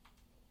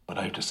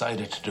I've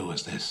decided to do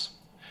is this.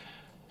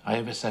 I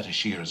have a set of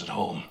shears at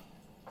home,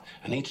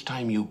 and each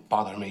time you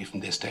bother me from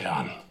this day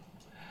on,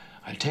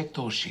 I'll take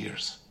those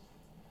shears,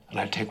 and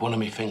I'll take one of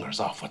my fingers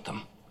off with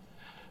them,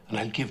 and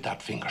I'll give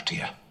that finger to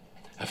you.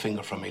 A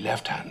finger from my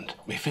left hand,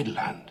 my fiddle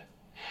hand.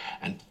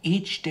 And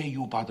each day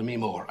you bother me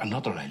more,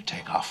 another I'll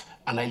take off,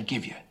 and I'll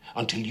give you,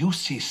 until you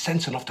see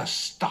sense enough to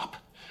stop,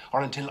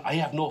 or until I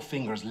have no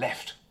fingers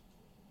left.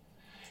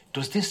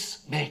 Does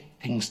this make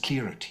things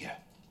clearer to you?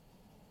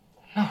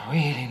 Not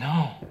really,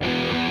 no.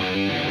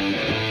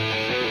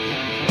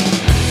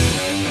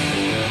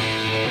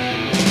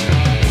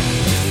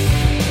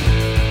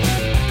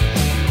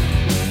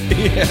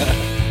 Yeah.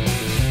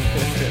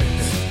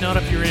 Not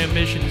if your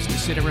ambition is to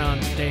sit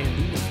around today and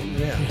do nothing.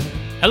 Yeah.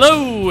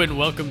 Hello, and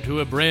welcome to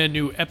a brand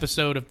new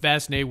episode of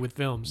Fascinated with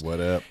Films. What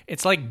up?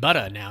 It's like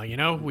butter now, you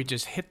know? We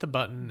just hit the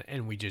button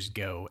and we just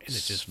go, and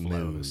it just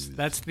flows.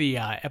 That's the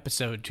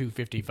episode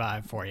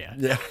 255 for you.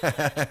 Yeah.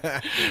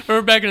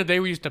 Remember back in the day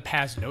we used to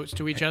pass notes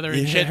to each other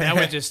and shit? That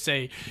would just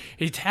say,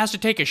 he has to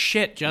take a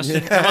shit,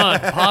 Justin. Come on,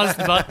 pause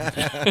the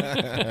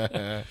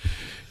button.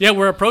 Yeah,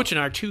 we're approaching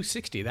our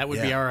 260. That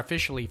would be our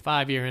officially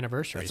 5-year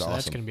anniversary, That's so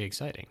that's awesome. going to be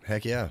exciting.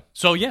 Heck yeah.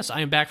 So yes, I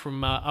am back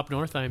from up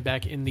north. I am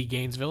back in the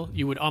Gainesville.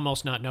 You would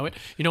almost not know it.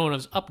 You know, when I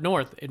was up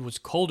north, it was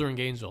colder in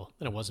Gainesville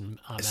than it was in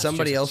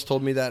Somebody Massachusetts. else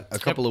told me that a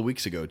couple of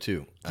weeks ago,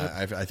 too.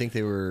 I think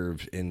they were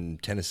in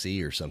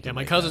Tennessee or something. Yeah,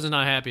 my like cousin's that.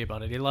 not happy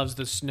about it. He loves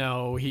the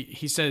snow.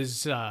 He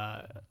says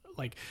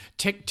like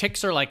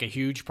ticks are like a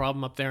huge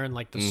problem up there in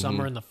like the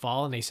summer and the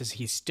fall, and he says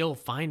he's still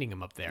finding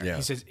them up there. Yeah.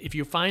 He says if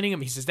you're finding them,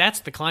 he says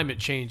that's the climate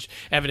change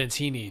evidence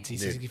he needs. He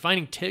says if you're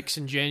finding ticks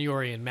in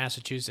January in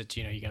Massachusetts,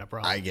 you know, you got a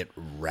problem. I get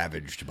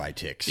ravaged by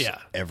ticks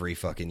every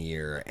fucking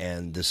year.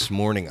 And this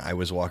morning I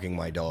was walking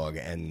my dog,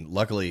 and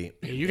luckily...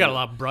 Yeah, you got a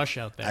lot of brush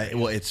out there.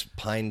 Well, it's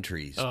pine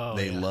trees. Oh,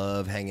 they yeah.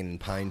 love hanging in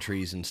pine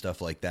trees and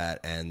stuff like that.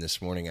 And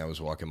this morning I was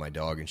walking my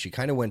dog, and she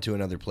kind of went to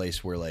another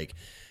place where, like,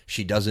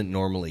 she doesn't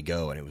normally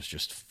go, and it was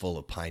just full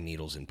of pine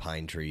needles and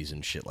pine trees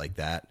and shit like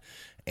that.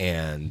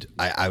 And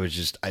I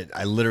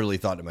literally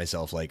thought to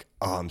myself, like,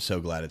 oh, I'm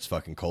so glad it's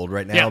fucking cold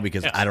right now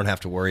because I don't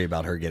have to worry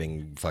about her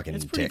getting fucking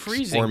It's pretty ticks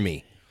freezing. or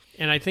me.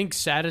 And I think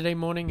Saturday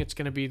morning it's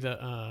going to be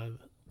the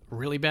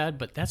really bad,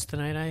 but that's the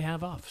night I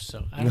have off,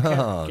 so I don't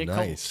Oh, care. Get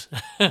nice.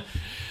 cold.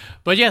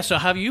 But yeah, so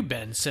how have you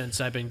been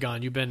since I've been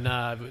gone? You've been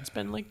it's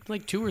been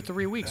like 2 or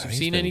 3 weeks. Have you It's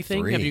seen been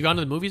anything? 3. Have you gone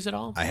to the movies at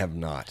all? I have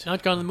not.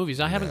 Not gone to the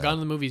movies. I haven't gone to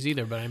the movies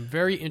either, but I'm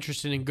very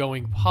interested in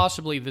going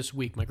possibly this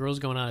week. My girl's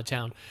going out of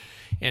town,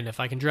 and if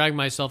I can drag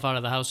myself out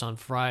of the house on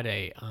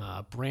Friday,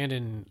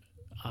 Brandon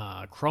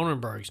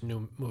Cronenberg's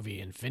new movie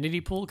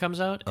Infinity Pool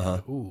comes out.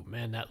 Ooh,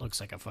 man, that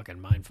looks like a fucking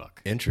mindfuck.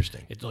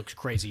 Interesting. It looks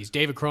crazy. He's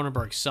David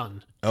Cronenberg's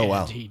son. Oh,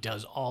 wow. And he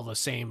does all the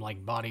same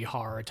like body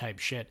horror type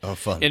shit. Oh,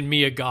 fun. And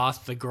Mia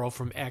Goth, the girl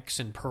from X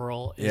and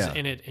Pearl, is Yeah.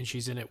 in it, and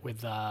she's in it with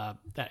that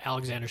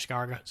Alexander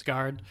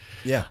Skarsgård.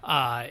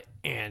 Yeah.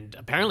 And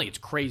apparently it's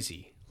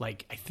crazy.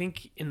 Like, I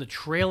think in the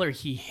trailer,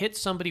 he hit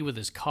somebody with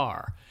his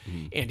car,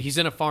 and he's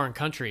in a foreign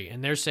country,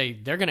 and they're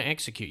going to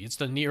execute you.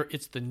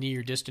 It's the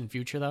near distant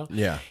future, though.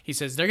 Yeah. He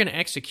says they're going to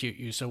execute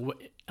you. So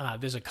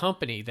there's a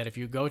company that if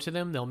you go to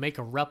them, they'll make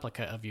a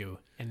replica of you,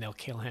 and they'll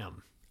kill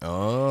him.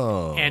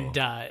 Oh. And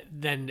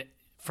then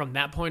from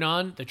that point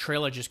on, the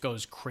trailer just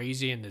goes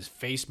crazy, and there's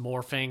face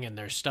morphing, and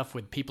there's stuff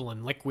with people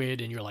in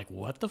liquid, and you're like,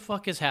 what the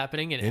fuck is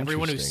happening? And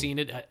everyone who's seen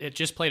it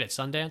just played at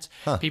Sundance.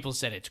 People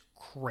said it's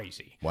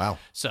crazy. Wow.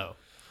 So...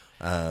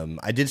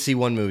 I did see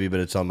one movie,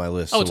 but it's on my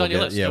list. Oh, it's on your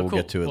list. Yeah, Oh, we'll cool.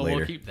 get to it later.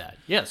 We'll keep that.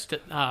 Yes.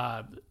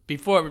 I'll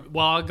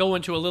go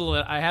into a little.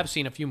 I have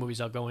seen a few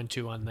movies I'll go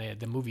into on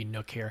the movie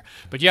Nook here.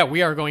 But yeah,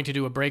 we are going to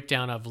do a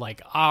breakdown of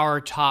like our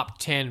top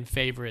 10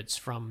 favorites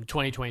from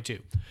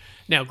 2022.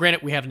 Now,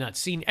 granted, we have not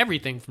seen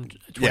everything from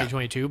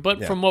 2022,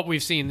 but from what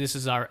we've seen, this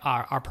is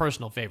our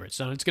personal favorite.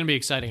 So it's going to be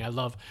exciting. I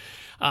love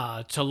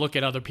to look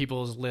at other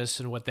people's lists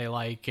and what they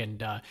like,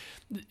 and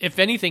if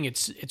anything,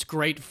 it's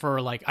great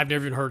for like I've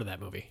never even heard of that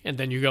movie, and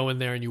then you go in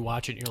there and you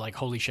watch it, and you're like,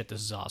 holy shit,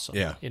 this is awesome.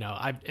 Yeah, you know,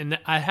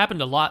 I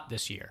happened a lot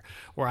this year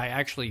where I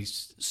actually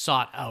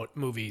sought out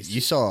movies.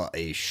 You saw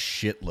a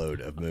shitload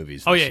of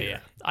movies. Oh this yeah,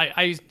 year.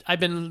 yeah. I've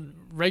been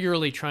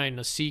regularly trying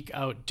to seek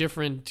out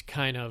different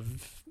kind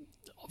of.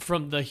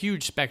 From the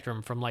huge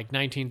spectrum from like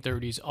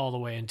 1930s all the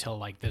way until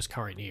like this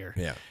current year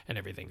and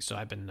everything. So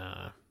I've been,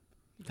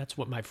 that's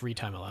what my free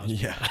time allows me.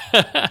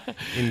 Yeah.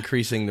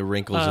 Increasing the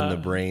wrinkles in the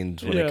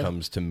brains when it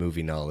comes to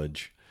movie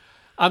knowledge.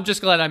 I'm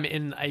just glad I'm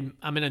in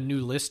a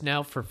new list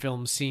now for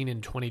films seen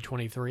in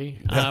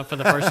 2023 for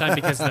the first time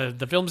because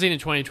the film seen in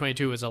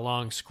 2022 is a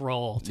long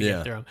scroll to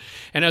get through them.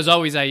 And as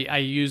always, I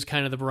use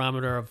kind of the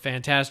barometer of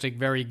fantastic,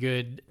 very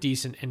good,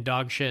 decent, and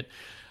dog shit.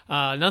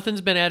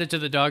 Nothing's been added to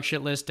the dog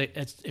shit list.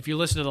 If you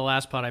listen to the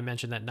last pod, I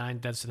mentioned that 9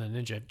 Deaths in a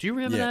Ninja. Do you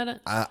remember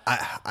that?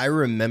 I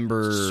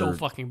remember So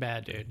fucking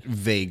bad, dude.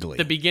 vaguely.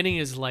 The beginning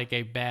is like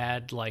a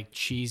bad, like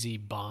cheesy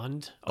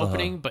Bond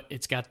opening, but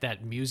it's got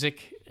that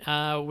music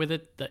with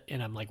it,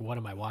 and I'm like, what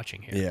am I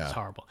watching here? Yeah. It's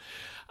horrible.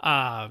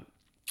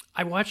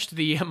 I watched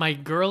my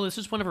girl, this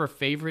is one of her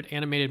favorite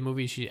animated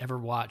movies she ever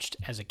watched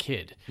as a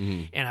kid.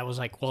 And I was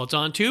like, well, it's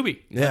on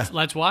Tubi. Yeah.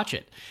 Let's watch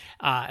it.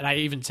 And I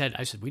even said,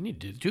 we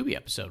need to do the Tubi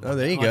episode. Oh,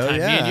 there you one go. time.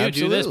 Yeah, Me and you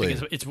absolutely. do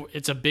this because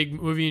it's a big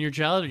movie in your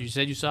childhood. You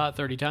said you saw it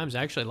 30 times.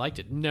 I actually liked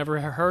it. Never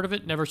heard of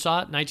it. Never saw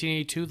it.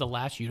 1982, The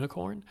Last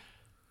Unicorn.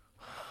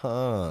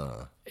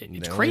 Huh.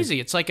 It's crazy.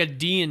 It's like a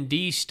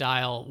D&D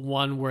style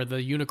one where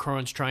the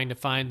unicorn's trying to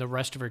find the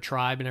rest of her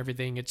tribe and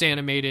everything. It's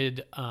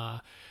animated.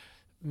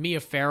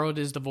 Mia Farrow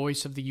is the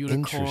voice of the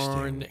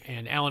unicorn,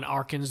 and Alan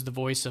Arkin's the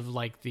voice of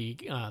like the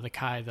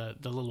guy, the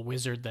little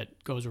wizard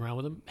that goes around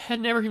with him. Had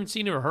never even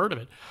seen it or heard of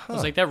it. I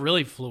was like, that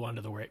really flew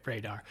under the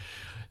radar.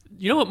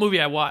 You know what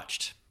movie I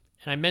watched?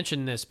 And I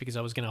mentioned this because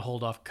I was going to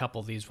hold off a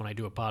couple of these when I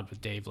do a pod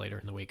with Dave later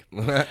in the week.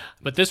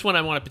 But this one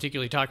I want to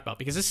particularly talk about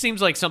because this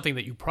seems like something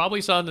that you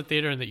probably saw in the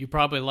theater and that you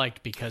probably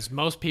liked because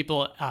most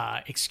people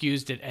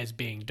excused it as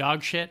being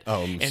dog shit.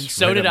 Oh, and straight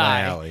so did up my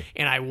I. alley.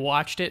 And I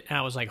watched it and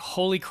I was like,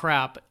 holy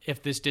crap,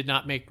 if this did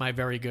not make my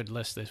very good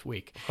list this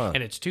week.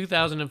 And it's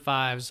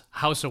 2005's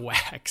House of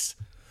Wax.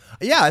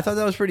 Yeah, I thought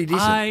that was pretty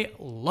decent. I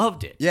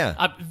loved it. Yeah.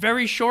 I'm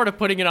very short of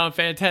putting it on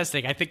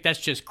Fantastic. I think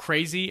that's just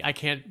crazy. I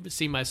can't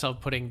see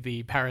myself putting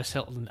the Paris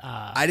Hilton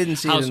I didn't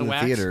see House it in of the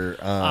Wax. theater.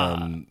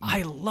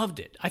 I loved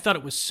it. I thought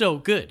it was so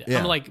good. Yeah.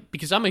 I'm like,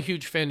 because I'm a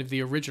huge fan of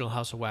the original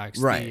House of Wax,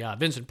 Right. the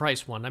Vincent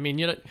Price one. I mean,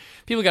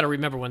 people got to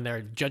remember when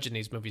they're judging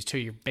these movies too,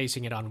 you're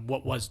basing it on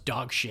what was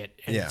dog shit.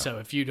 And Yeah. so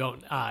if you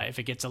don't, if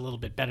it gets a little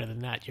bit better than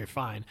that, you're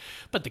fine.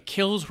 But the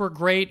kills were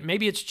great.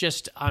 Maybe it's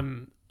just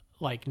I'm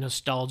like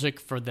nostalgic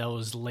for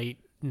those late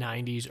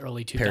 90s,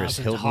 early 2000s Paris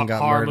Hilton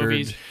got horror murdered.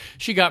 movies.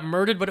 She got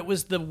murdered, but it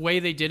was the way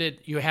they did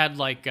it. You had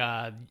like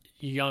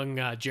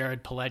young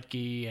Jared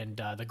Padalecki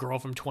and the girl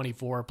from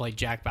 24 played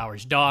Jack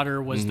Bauer's daughter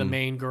was the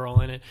main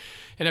girl in it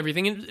and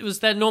everything. And it was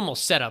that normal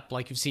setup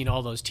like you've seen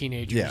all those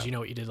teenagers, Yeah. you know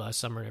what you did last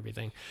summer and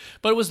everything.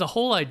 But it was the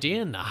whole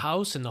idea in the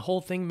house and the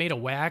whole thing made of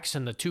wax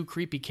and the two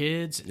creepy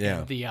kids. Yeah.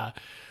 And the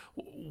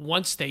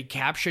once they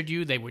captured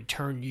you, they would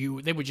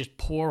just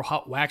pour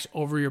hot wax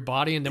over your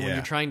body, and then when Yeah.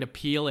 you're trying to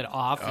peel it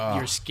off,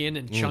 your skin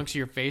and chunks of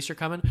your face are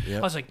coming. I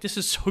was like, this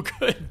is so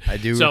good. I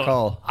do So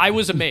recall. I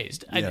was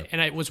amazed. Yeah. And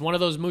it was one of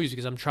those movies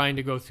because I'm trying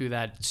to go through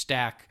that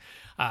stack.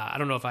 I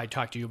don't know if I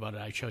talked to you about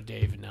it. I showed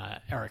Dave and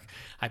Eric.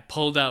 I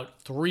pulled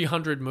out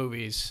 300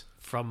 movies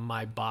from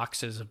my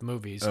boxes of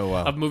movies. Oh,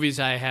 wow. Of movies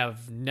I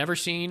have never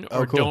seen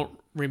or cool. don't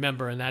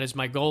remember, and that is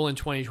my goal in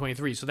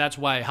 2023. So that's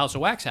why House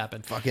of Wax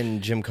happened.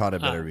 Fucking Jim Cotta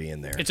better be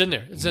in there. It's in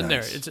there. It's in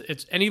there. Nice.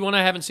 It's anyone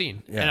I haven't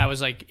seen. Yeah. And I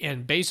was like,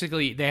 and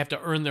basically they have to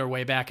earn their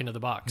way back into the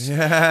box.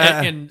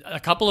 and a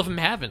couple of them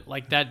haven't.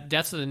 Like that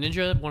Deaths of the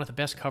Ninja, one of the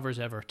best covers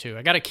ever too.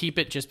 I got to keep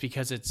it just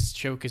because it's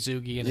Sho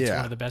Kazugi and it's Yeah.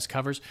 one of the best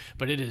covers,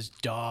 but it is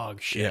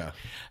dog shit. Yeah.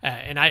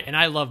 And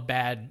I love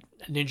bad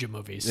ninja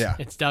movies. Yeah.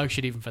 It's dog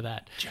shit even for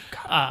that.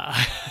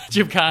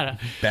 Jim Cotta.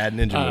 Bad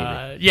ninja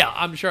movie. Yeah,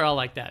 I'm sure I'll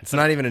like that. It's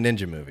not even a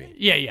ninja movie.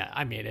 Yeah.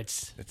 I mean,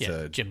 it's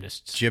a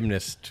gymnasts.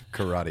 Gymnast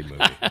karate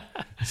movie.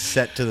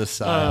 Set to the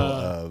style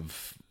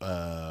of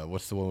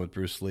what's the one with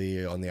Bruce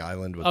Lee on the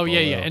island with Oh Bolo?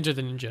 yeah, Enter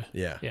the Ninja.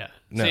 Yeah. Yeah.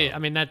 No. See, I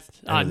mean that's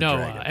Enter the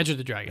Dragon. Enter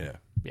the Dragon.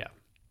 Yeah.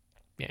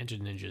 Yeah, Enter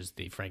the Ninja is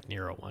the Frank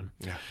Nero one.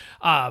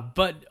 Yeah.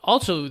 But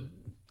also,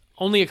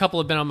 only a couple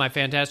have been on my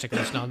fantastic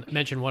list. And I'll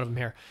mention one of them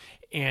here,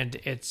 and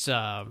it's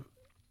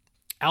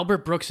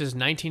Albert Brooks's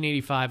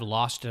 1985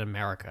 Lost in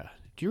America.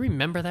 Do you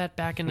remember that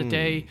back in the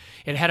day?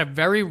 It had a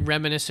very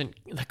reminiscent.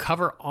 The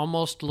cover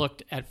almost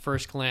looked at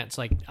first glance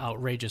like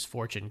Outrageous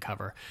Fortune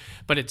cover,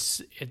 but it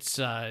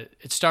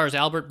stars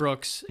Albert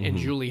Brooks and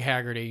Julie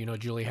Haggerty. You know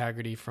Julie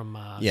Haggerty from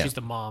she's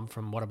the mom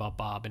from What About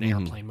Bob and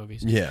Airplane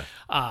movies. Yeah.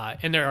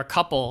 And there are a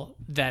couple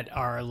that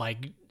are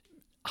like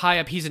high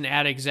up. He's an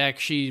ad exec.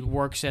 She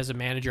works as a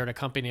manager at a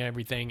company and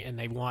everything, and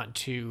they want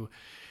to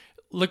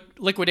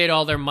liquidate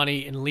all their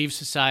money and leave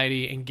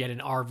society and get an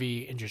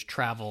RV and just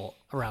travel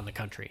around the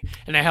country.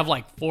 And they have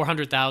like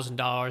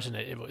 $400,000 and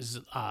it was,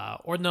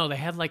 or no, they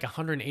had like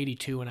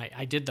 182 and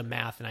I did the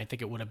math and I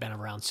think it would have been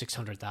around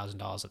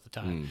 $600,000 at the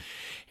time.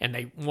 And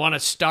they want to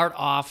start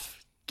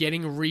off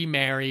getting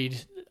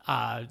remarried,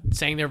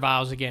 saying their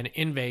vows again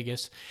in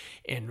Vegas.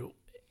 And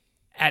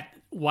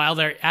while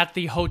they're at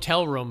the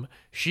hotel room,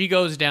 she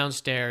goes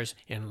downstairs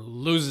and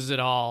loses it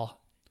all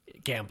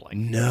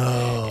gambling.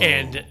 No.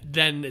 And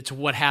then it's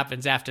what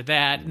happens after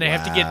that. And they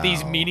have to get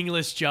these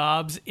meaningless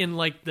jobs in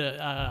like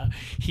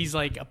he's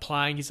like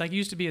applying. He's like,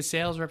 used to be a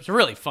sales rep. It's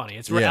really funny.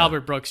 It's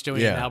Albert Brooks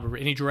doing it, and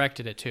he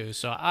directed it too.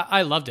 So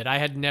I loved it. I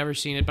had never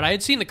seen it, but I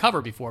had seen the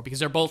cover before because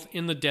they're both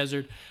in the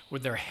desert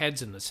with their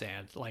heads in the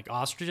sand, like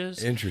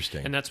ostriches.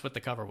 Interesting. And that's what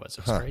the cover was.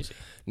 It's crazy.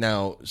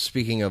 Now,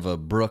 speaking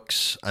of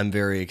Brooks, I'm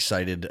very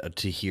excited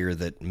to hear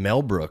that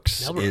Mel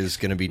Brooks is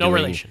going to be No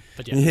doing... relation,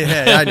 but yeah.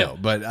 Yeah, I know.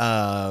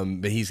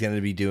 But he's going going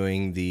to be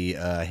doing the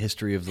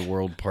History of the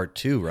World Part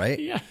 2, right?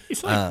 Yeah,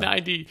 he's like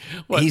 90.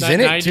 He's in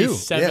it, too.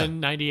 97, Yeah.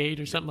 98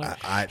 or something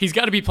like that. He's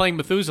got to be playing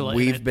Methuselah.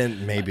 We've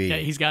been maybe. Yeah,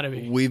 he's got to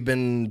be. We've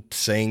been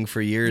saying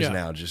for years Yeah.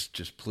 now,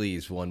 just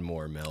please one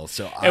more, Mel.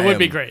 So It would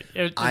be great.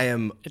 I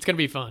am It's going to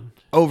be fun.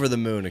 over the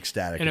moon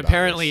ecstatic. And about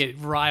apparently this.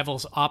 it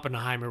rivals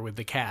Oppenheimer with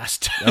the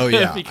cast. Oh,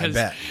 yeah, I because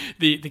bet.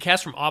 the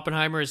cast from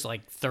Oppenheimer is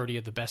like 30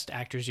 of the best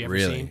actors you ever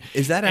Really? seen.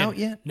 Is that And- out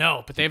yet?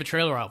 No, but they have a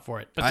trailer out for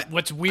it. But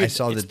what's I weird,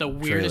 saw it's the the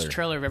weirdest trailer.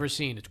 trailer I've ever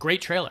seen. It's a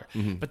great trailer,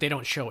 but they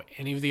don't show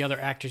any of the other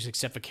actors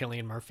except for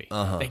Cillian Murphy.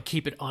 They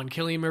keep it on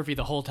Cillian Murphy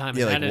the whole time.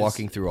 Yeah, and like that is-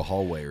 walking through a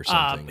hallway or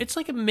something. it's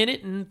like a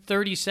minute and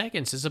 30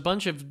 seconds. There's a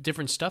bunch of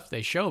different stuff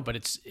they show, but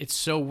it's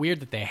so weird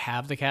that they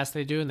have the cast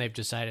they do, and they've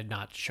decided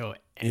not to show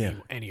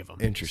any of them.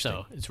 Interesting.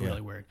 So it's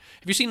really weird.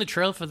 Have you seen the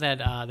trailer for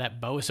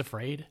that Beau is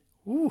Afraid?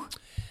 Ooh.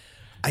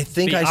 I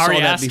think The I saw Ari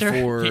that Aster?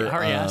 before. The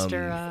Ari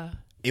Aster.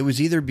 It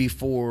was either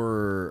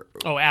before.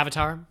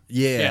 Avatar.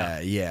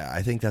 Yeah.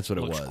 I think that's what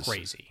it Looks was.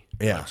 crazy.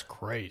 Yeah. Looks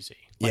crazy.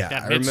 Like Yeah,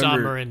 that I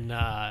remember-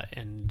 Midsommar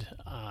and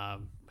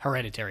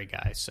Hereditary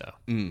guy. So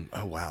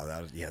Oh wow,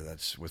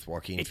 that's with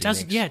Joaquin. it Phoenix.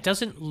 doesn't. Yeah, it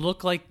doesn't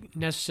look like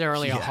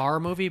necessarily a Yeah. horror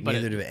movie, but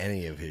Neither do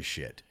any of his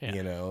shit. Yeah,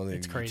 You know,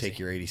 it's you crazy. take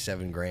your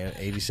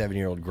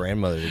 87-year-old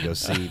grandmother to go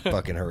see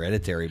fucking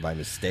Hereditary by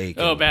mistake.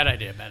 oh, and bad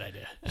idea. Bad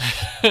idea.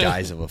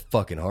 dies of a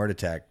fucking heart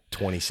attack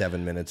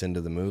 27 minutes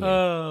into the movie.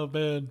 Oh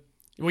man,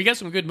 we got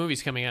some good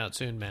movies coming out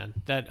soon, man.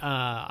 That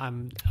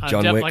I'm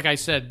John Wick. like I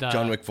said,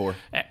 John Wick 4.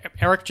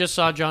 Eric just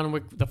saw John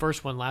Wick, the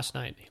first one, last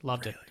night. He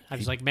loved it. I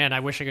was like, man,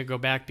 I wish I could go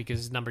back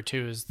because number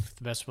 2 is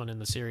the best one in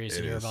the series,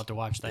 and you're is. about to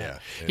watch that. Yeah,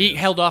 it he is.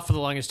 held off for the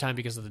longest time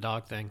because of the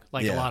dog thing,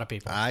 like a Yeah, lot of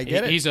people. I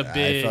get it. He's a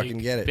I fucking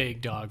get it.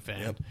 big dog fan.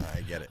 Yep,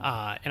 I get it.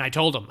 And I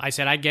told him, I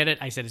said, I get it.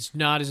 I said, it's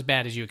not as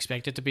bad as you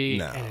expect it to be,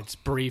 No. and it's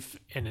brief.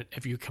 And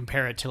if you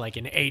compare it to like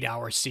an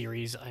 8-hour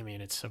series, I mean,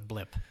 it's a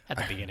blip at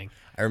the beginning.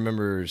 I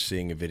remember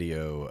seeing a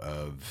video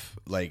of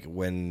like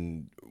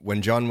when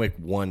John Wick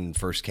 1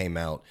 first came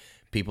out,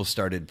 people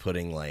started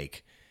putting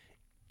like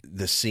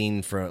the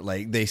scene from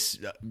like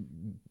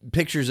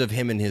pictures of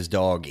him and his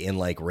dog in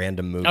like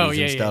random movies Oh,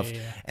 yeah, and yeah, stuff. yeah,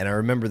 yeah. And I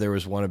remember there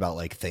was one about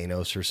like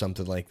Thanos or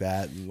something like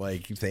that. And,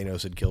 like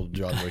Thanos had killed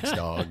John Wick's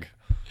dog.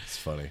 It's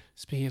funny.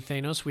 Speaking of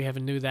Thanos, we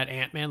haven't knew that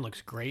Ant-Man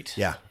looks great.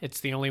 Yeah. It's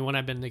the only one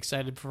I've been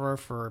excited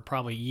for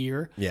probably a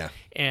year. Yeah.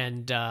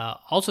 And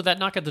also that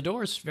Knock at the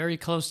Door is very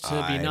close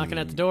to be knocking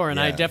at the door. And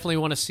I yeah. definitely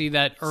want to see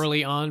that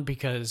early on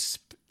because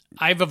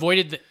I've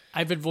avoided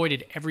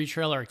every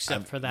trailer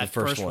except for that the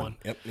first one.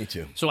 Yep, me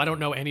too. So I don't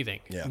know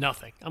anything. Yeah.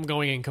 Nothing. I'm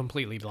going in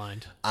completely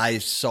blind. I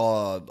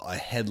saw a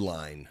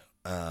headline,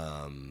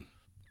 and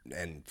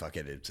fuck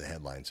it, it's a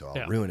headline, so I'll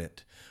Yeah. ruin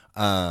it.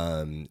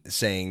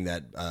 Saying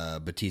that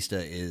Batista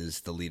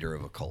is the leader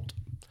of a cult.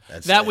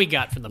 That's That it. we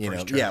got from the You first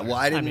know, trailer. yeah. Well,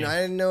 I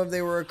didn't know if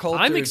they were a cult.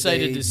 I'm or if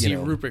excited they, to see you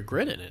know, Rupert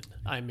Grint in it.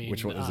 I mean,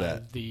 Which one was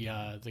that? The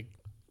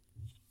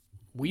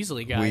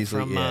Weasley guy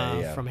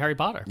Weasley, from Harry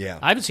Potter. Yeah.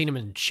 I haven't seen him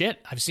in shit.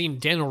 I've seen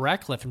Daniel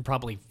Radcliffe in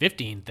probably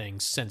 15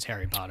 things since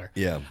Harry Potter.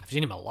 Yeah. I've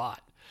seen him a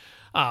lot.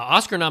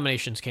 Oscar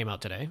nominations came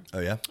out today. Oh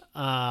yeah.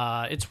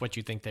 It's what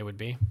you think they would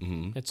be.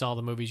 Mm-hmm. It's all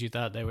the movies you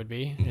thought they would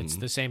be. It's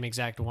the same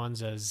exact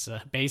ones as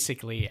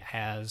basically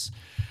as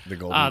The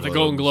Golden the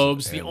Golden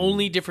Globes. The and-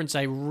 only difference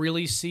I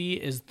really see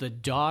is the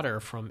daughter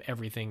from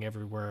Everything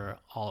Everywhere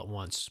All at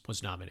Once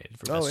was nominated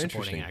for Best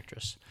Supporting interesting.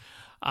 Actress.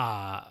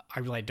 I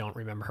really don't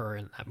remember her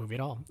in that movie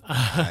at all.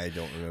 I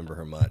don't remember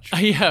her much.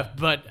 Yeah,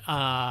 but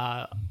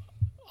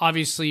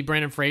obviously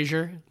Brandon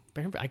Fraser.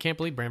 I can't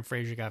believe Brandon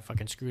Fraser got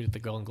fucking screwed at the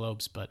Golden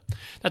Globes, but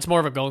that's more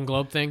of a Golden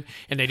Globe thing.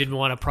 And they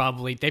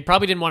probably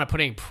didn't want to put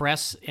any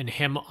press in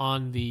him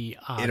on the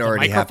It the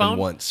already microphone. happened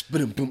once.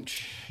 Boom, boom.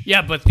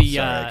 Yeah, but the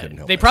Sorry, I couldn't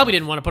help they probably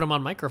didn't want to put him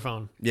on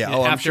microphone. Yeah,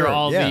 oh, I'm after sure.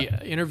 all Yeah.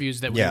 the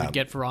interviews that we Yeah. would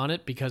get for on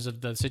it because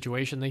of the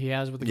situation that he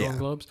has with the Yeah. Golden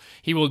Globes,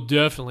 he will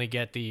definitely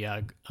get the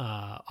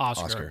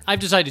Oscar. I've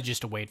decided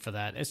just to wait for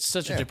that. It's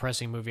such a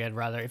depressing movie. I'd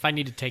rather if I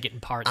need to take it in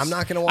parts. I'm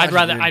not gonna watch I'd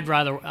rather. it, dude. I'd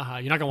rather.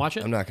 You're not gonna watch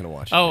it. I'm not going to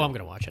watch it. Oh, I'm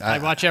gonna watch it. I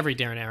watch every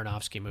Darren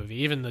Aronofsky movie,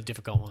 even the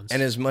difficult ones.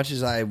 And as much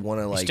as I want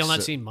to like, Still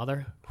not seen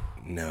Mother.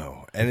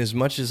 no. And as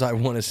much as I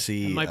want to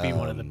see, It might be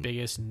one of the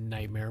biggest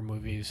nightmare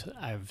movies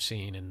I've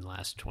seen in the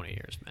last 20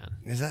 years, man.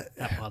 Is that?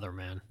 That Mother,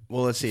 man.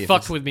 Well, let's see. if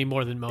Fucked it's- with me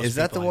more than most. Is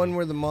that the people I one know.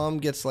 where the mom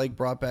gets like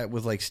brought back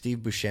with like Steve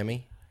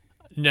Buscemi?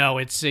 No,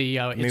 it's the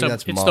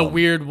that's it's the Mom.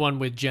 weird one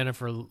with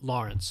Jennifer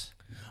Lawrence.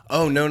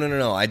 Oh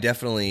no! I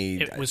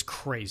definitely. It was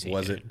crazy.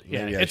 Was dude. it?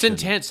 Yeah, Maybe I it's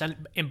shouldn't. intense,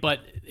 but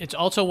it's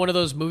also one of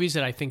those movies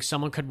that I think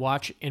someone could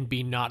watch and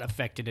be not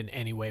affected in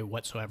any way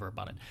whatsoever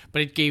about it.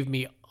 But it gave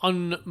me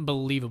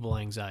unbelievable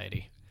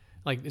anxiety.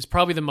 Like it's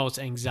probably the most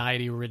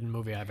anxiety-ridden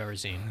movie I've ever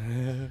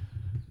seen.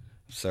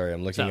 Sorry,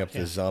 I'm looking So, up the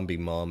yeah. Zombie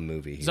Mom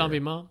movie. Here. Zombie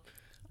Mom,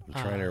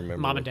 I'm trying to remember.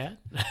 Mom and Dad,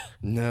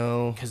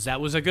 No, because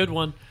that was a good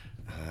one.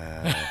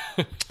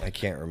 I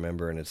can't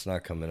remember, and it's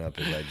not coming up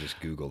as I just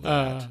googled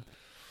that.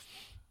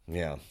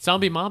 Yeah.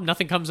 Zombie Mom,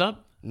 nothing comes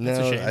up. No, That's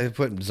a shame. I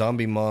put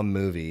Zombie Mom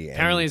movie. And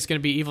Apparently, it's going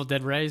to be Evil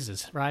Dead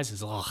Rises.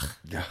 Ugh.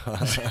 You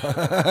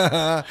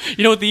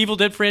know what the Evil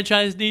Dead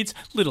franchise needs?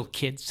 Little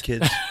kids.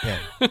 kids. Yeah,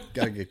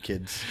 gotta get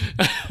kids.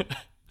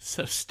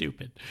 So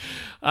stupid.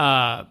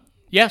 So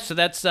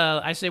that's.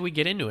 I say we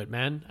get into it,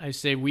 man. I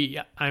say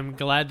I'm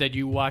glad that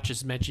you watch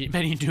as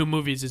many new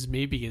movies as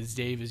me because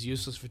Dave is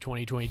useless for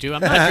 2022.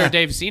 I'm not sure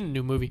Dave's seen a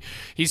new movie.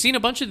 He's seen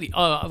a bunch of the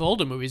of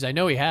older movies. I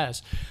know he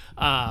has.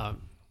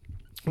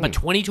 But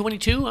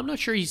 2022, I'm not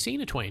sure he's seen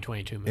a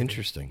 2022 movie.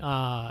 Interesting.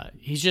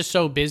 He's just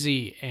so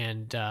busy,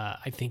 and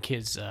I think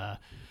his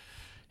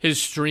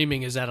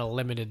streaming is at a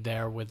limited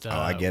there with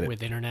I get it.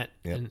 with internet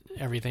and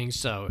everything.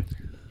 So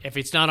if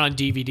it's not on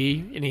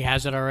DVD and he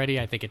has it already,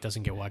 I think it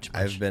doesn't get watched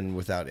much. I've been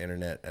without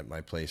internet at my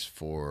place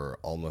for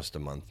almost a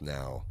month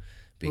now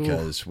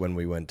because when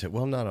we went to,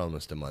 well, not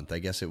almost a month. I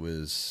guess it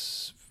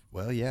was,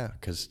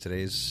 because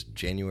today's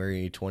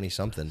January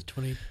 20-something.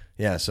 20.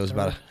 Yeah, so it was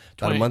about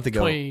a month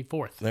ago.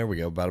 24th. There we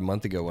go. About a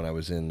month ago when I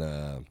was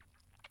in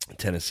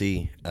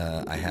Tennessee,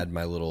 I had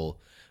my little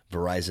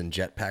Verizon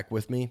jetpack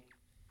with me.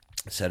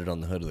 Set it on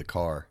the hood of the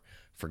car.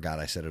 Forgot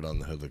I set it on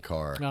the hood of the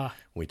car.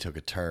 We took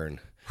a turn,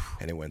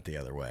 and it went the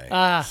other way.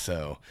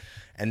 So,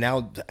 and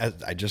now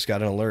I just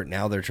got an alert.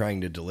 Now they're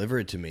trying to deliver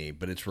it to me,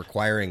 but it's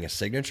requiring a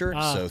signature.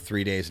 So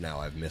 3 days now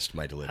I've missed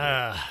my delivery.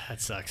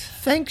 That sucks.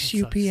 Thanks,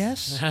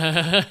 UPS.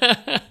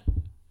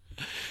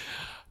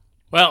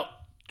 Well,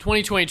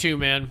 2022,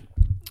 man.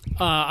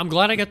 I'm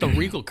glad I got the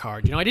Regal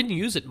card. You know, I didn't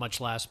use it much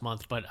last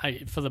month, but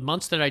for the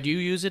months that I do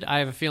use it, I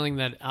have a feeling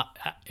that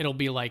it'll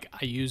be like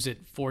I use it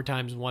 4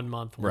 times 1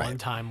 month, Right. 1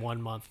 time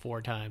 1 month,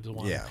 4 times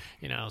 1. Yeah.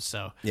 You know,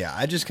 so. Yeah,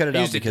 I just cut it I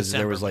out used it because there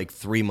December, was like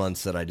 3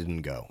 months that I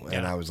didn't go. And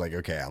Yeah. I was like,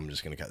 okay, I'm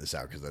just going to cut this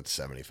out because that's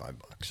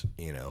 $75,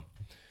 you know.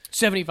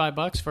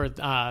 $75 for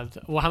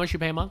how much you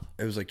pay a month?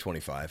 It was like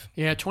 25.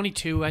 Yeah,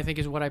 22 I think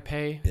is what I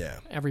pay. Yeah.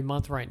 Every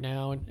month right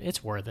now, and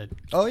it's worth it.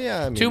 Oh,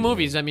 yeah. I mean, 2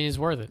 movies, I mean, it's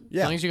worth it.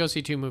 Yeah. As long as you go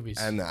see 2 movies.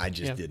 And I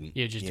just Yeah. didn't.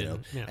 You just know.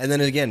 didn't. Yeah. And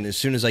then again, as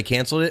soon as I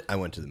canceled it, I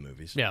went to the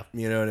movies. Yeah.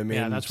 You know what I mean?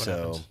 Yeah, that's what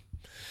happens.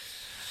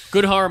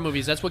 Good horror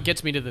movies. That's what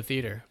gets me to the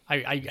theater.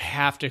 I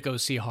have to go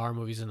see horror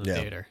movies in the Yeah.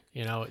 theater.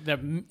 You know,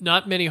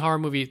 not many horror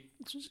movies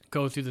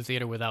go through the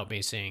theater without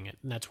me seeing it.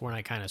 And that's when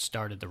I kind of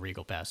started the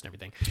Regal Pass and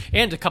everything.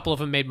 And a couple of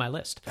them made my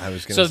list. I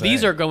was gonna So say.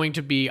 these are going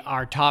to be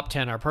our top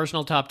 10, our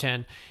personal top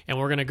 10. And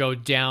we're going to go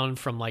down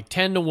from like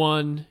 10 to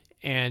 1.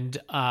 And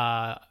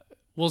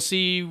we'll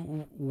see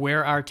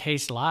where our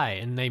tastes lie.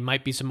 And they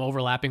might be some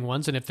overlapping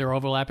ones. And if they're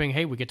overlapping,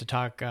 hey, we get to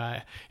talk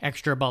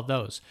extra about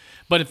those.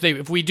 But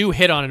if we do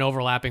hit on an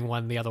overlapping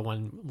one, the other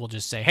one will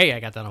just say, hey, I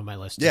got that on my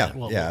list. Yeah,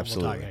 We'll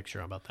absolutely. talk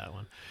extra about that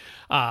one.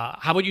 How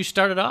about you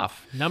start it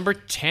off? Number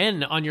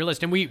 10 on your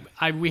list. And we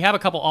have a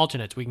couple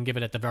alternates we can give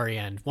it at the very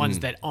end. Ones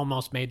that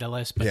almost made the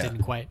list but Yeah.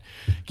 didn't quite.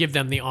 Give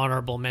them the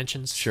honorable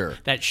mentions. Sure.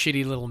 That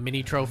shitty little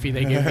mini trophy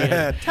they give me.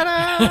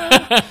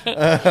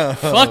 Ta-da!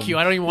 Fuck you.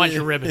 I don't even want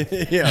your ribbon.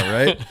 Yeah,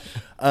 right?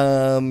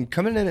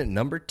 Coming in at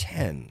number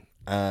 10,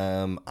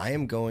 I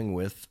am going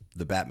with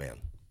The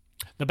Batman.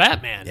 The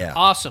Batman. Yeah.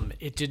 Awesome.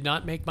 It did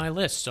not make my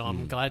list, so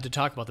I'm glad to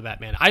talk about The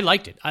Batman. I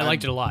liked it. I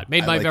liked it a lot.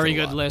 Made I my liked very it a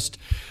good lot. list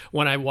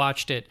when I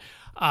watched it.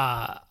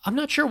 I'm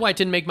not sure why it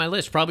didn't make my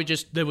list. Probably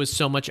just there was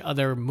so much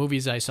other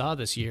movies I saw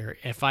this year.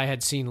 If I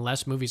had seen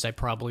less movies, I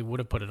probably would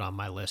have put it on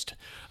my list.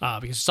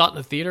 Because I saw it in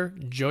the theater,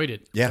 enjoyed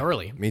it Yeah,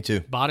 thoroughly. me too.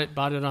 Bought it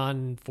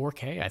on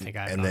 4K, I think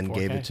I have And it on then 4K.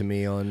 gave it to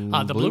me on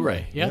the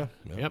Blu-ray. Blu-ray.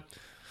 Yep.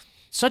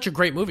 Such a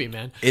great movie,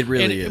 man. It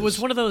really and is. It was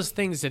one of those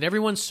things that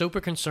everyone's super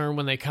concerned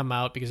when they come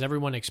out because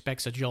everyone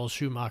expects a Joel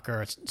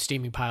Schumacher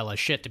steaming pile of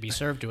shit to be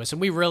served to us.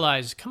 And we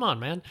realize, come on,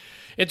 man.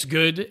 It's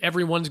good.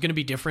 Everyone's going to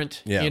be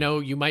different. Yeah. You know,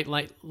 you might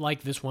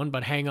like this one,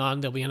 but hang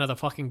on. There'll be another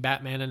fucking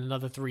Batman in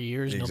another 3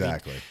 years. And there'll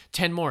Exactly. be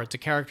 10 more. It's a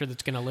character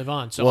that's going to live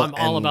on. So Well, I'm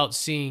all and- about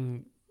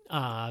seeing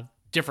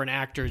different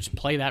actors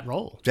play that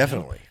role.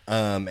 Definitely.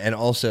 And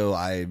also,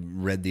 I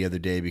read the other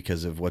day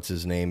because of what's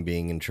his name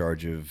being in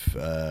charge of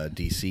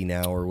DC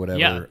now or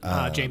whatever.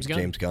 Yeah, James Gunn.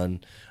 James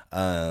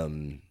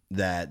Gunn.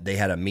 That they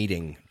had a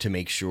meeting to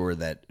make sure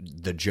that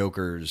the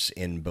Jokers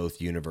in both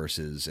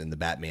universes and the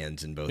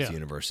Batmans in both Yeah.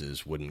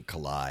 universes wouldn't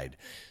collide.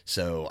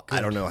 So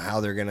I don't know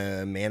how they're going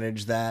to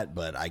manage that,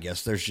 but I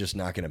guess there's just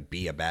not going to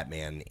be a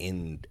Batman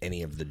in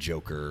any of the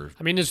Joker.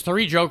 I mean, there's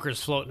 3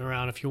 Jokers floating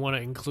around if you want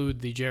to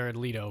include the Jared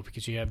Leto,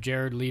 because you have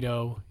Jared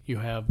Leto, you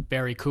have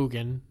Barry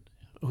Coogan,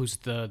 who's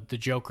the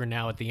Joker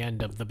now at the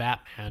end of the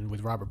Batman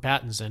with Robert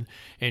Pattinson,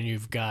 and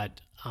you've got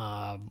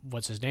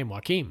what's his name,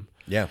 Joaquin.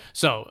 Yeah.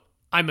 So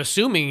I'm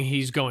assuming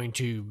he's going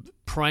to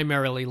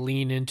primarily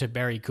lean into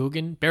Barry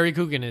Coogan. Barry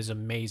Coogan is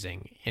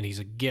amazing, and he's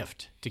a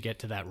gift to get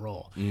to that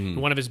role.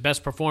 One of his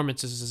best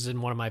performances is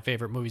in one of my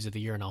favorite movies of the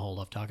year, and I'll hold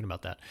off talking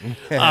about that.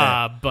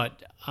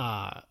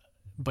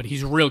 But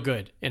he's real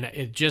good, and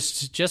it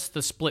just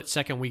the split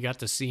second we got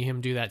to see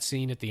him do that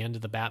scene at the end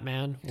of the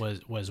Batman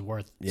was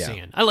worth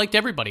seeing. I liked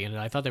everybody in it.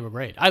 I thought they were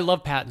great. I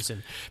love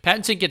Pattinson.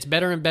 Pattinson gets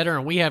better and better,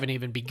 and we haven't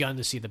even begun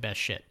to see the best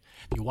shit.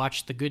 Have you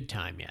watched The Good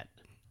Time yet?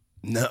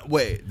 No,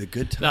 wait, The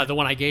Good Time. The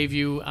one I gave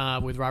you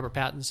with Robert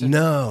Pattinson.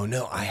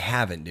 No, I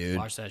haven't, dude.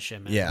 Watch that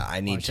shit, man. Yeah, I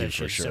need Watch to that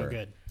for shit. sure. So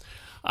good.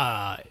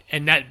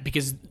 And that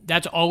because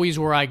that's always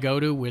where I go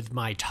to with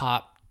my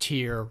top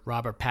tier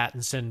Robert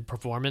Pattinson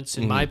performance.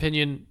 In my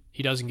opinion,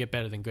 he doesn't get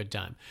better than Good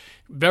Time.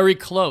 Very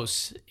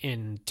close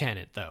in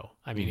Tenet, though.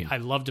 I mean, I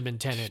loved him in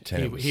Tenet.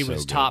 Tenet was He so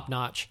was good. top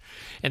notch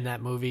in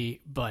that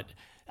movie. But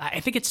I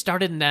think it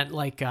started in that,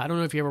 like, I don't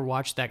know if you ever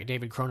watched that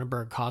David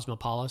Cronenberg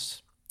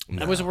Cosmopolis.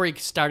 That was where he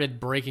started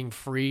breaking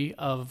free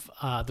of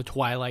the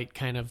Twilight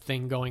kind of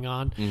thing going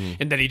on.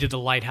 And then he did The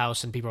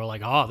Lighthouse, and people were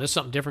like, oh, there's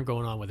something different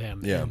going on with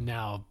him. Yeah. And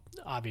now,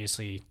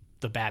 obviously,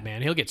 the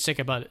Batman, he'll get sick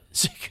of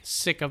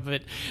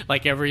it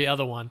like every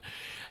other one.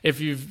 If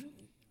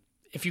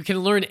you can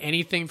learn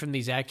anything from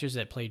these actors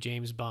that play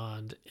James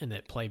Bond and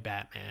that play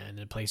Batman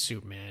and play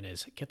Superman,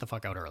 is get the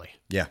fuck out early.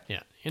 Yeah.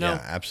 Yeah, Yeah,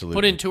 absolutely.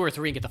 Put in 2 or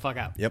 3 and get the fuck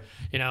out. Yep.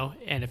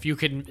 And if you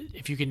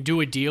can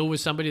do a deal with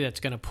somebody that's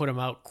going to put them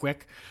out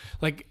quick,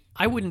 like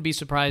I wouldn't be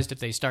surprised if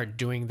they start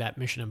doing that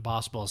Mission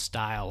Impossible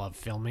style of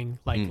filming.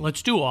 Like,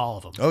 let's do all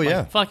of them. Oh, Like,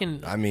 yeah.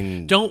 fucking. I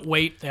mean- don't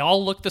wait. They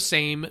all look the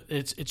same.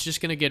 It's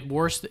just going to get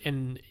worse,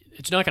 and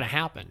it's not going to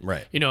happen.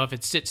 Right. If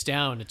it sits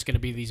down, it's going to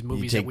be these You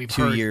movies that take we've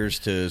 2 heard. years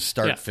to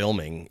start Yeah.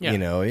 filming. Yeah.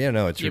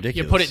 It's You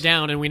ridiculous. put it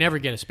down, and we never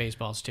get a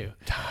Spaceballs 2.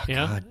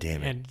 God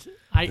damn it. And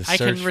I The can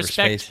Search for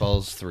respect.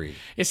 Spaceballs 3.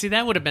 You see,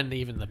 that would have been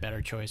even the better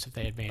choice if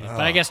they had made it. But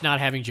I guess not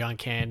having John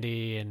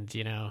Candy and,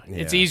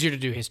 it's Yeah. easier to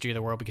do History of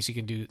the World because he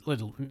can do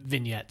little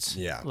vignettes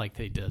like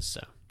they does.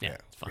 So, yeah,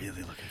 it's fun.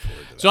 Really looking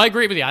forward to that. So I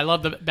agree with you. I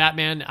love the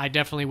Batman. I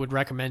definitely would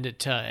recommend it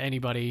to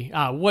anybody.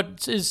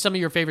 What is some of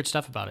your favorite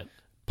stuff about it?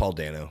 Paul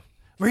Dano.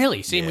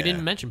 Really? See, we Yeah.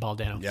 didn't mention Paul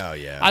Dano. Oh,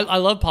 yeah. I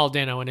love Paul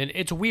Dano, and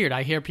it's weird.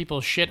 I hear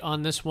people shit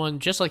on this one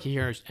just like you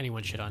hear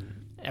anyone shit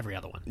on every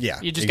other one. Yeah,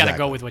 You just got to go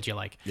exactly. with what you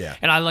like. Yeah.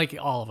 And I like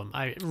all of them.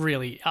 I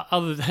really,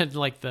 other than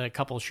like the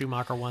couple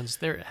Schumacher ones,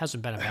 there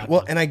hasn't been a bad Well,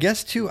 one. and I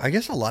guess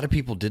a lot of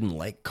people didn't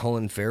like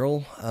Colin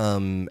Farrell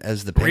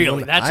as the Penguin.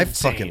 Really, that's I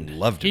insane. fucking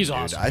loved him. He's dude.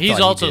 awesome. I He's thought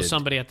he also did-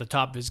 somebody at the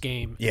top of his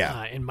game.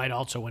 Yeah. And might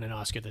also win an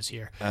Oscar this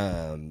year. I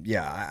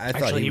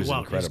thought Actually, he was won't.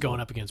 incredible. He's going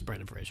up against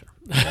Brendan Fraser.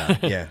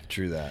 Yeah,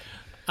 true that.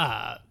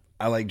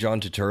 I like John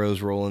Turturro's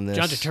role in this.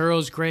 John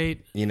Turturro's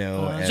great.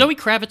 and- Zoe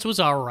Kravitz was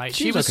all right.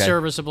 She She's was okay.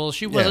 serviceable.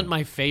 She wasn't Yeah.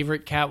 my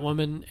favorite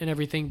Catwoman and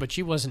everything, but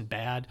she wasn't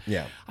bad.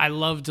 Yeah. I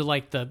loved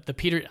the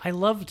Peter. I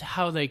loved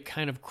how they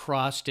kind of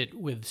crossed it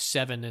with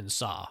Seven and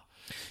Saw.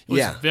 It was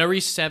Yeah.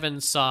 very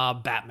Seven, Saw,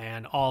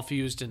 Batman, all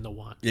fused into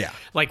one. Yeah.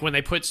 Like when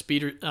they put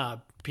Peter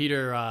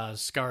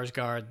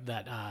Skarsgård,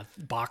 that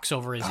box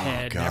over his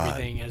head and God.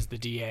 everything as the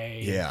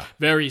DA. Yeah.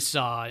 Very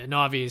Saw, and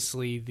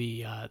obviously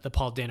the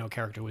Paul Dano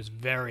character was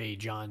very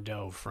John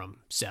Doe from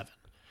Seven.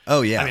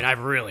 Oh yeah. I mean, I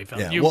really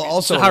felt yeah. you. Well,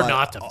 also it's hard a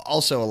lot, not to.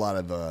 Also, a lot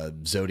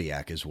of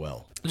Zodiac as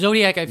well.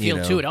 Zodiac, I feel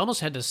know. too. It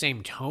almost had the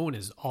same tone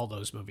as all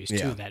those movies too.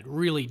 Yeah. That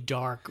really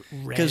dark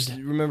red. Because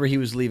remember, he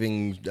was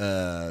leaving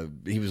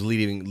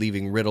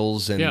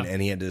riddles, and, Yeah.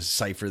 and he had to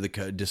decipher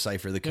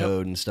the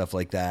code and stuff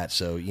like that.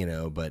 So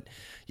but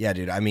yeah,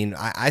 dude. I mean,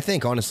 I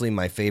think honestly,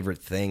 my favorite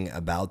thing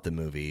about the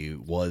movie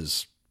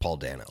was Paul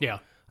Dano. Yeah.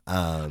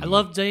 I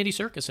loved Andy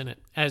Serkis in it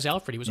as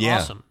Alfred. He was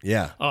awesome.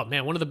 Yeah. Oh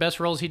man, one of the best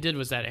roles he did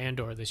was that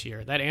Andor this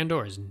year. That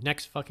Andor is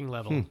next fucking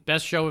level. Hmm.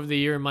 Best show of the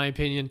year in my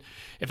opinion.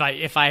 If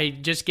I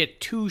just get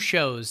 2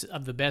 shows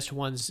of the best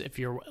ones, if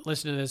you're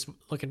listening to this,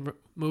 looking at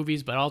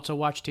movies, but also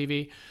watch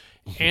TV,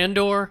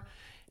 Andor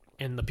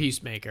and The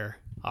Peacemaker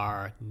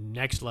are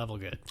next level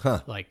good.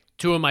 Like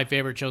 2 of my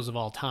favorite shows of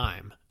all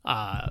time.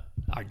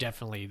 Are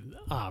definitely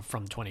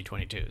from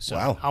 2022. So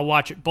Wow. I'll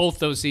watch both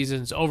those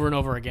seasons over and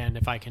over again.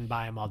 If I can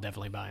buy them, I'll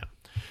definitely buy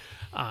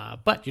them.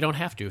 But you don't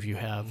have to if you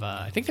have.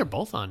 I think they're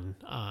both on.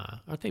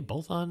 Aren't they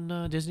both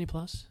on Disney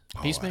Plus?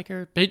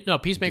 Peacemaker? No,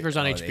 Peacemaker's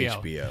on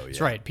HBO. HBO, That's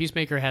yeah. right.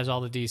 Peacemaker has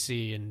all the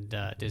DC, and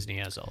Disney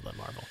has all the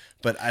Marvel.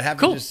 But I'd have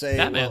Cool. to just say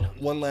Batman.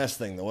 one last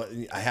thing. Though,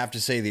 I have to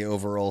say the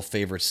overall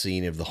favorite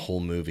scene of the whole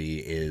movie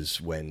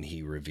is when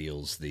he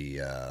reveals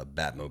the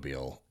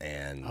Batmobile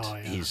and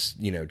he's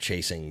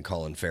chasing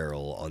Colin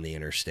Farrell on the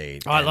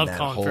interstate. Oh, I And love that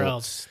Colin whole-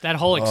 Farrell's that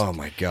whole. Oh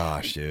my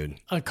gosh, dude!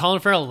 Colin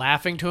Farrell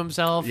laughing to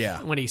himself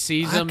Yeah. when he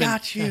sees I him.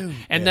 got you.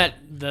 And Yeah.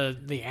 that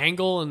the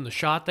angle and the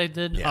shot they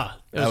did. Yeah.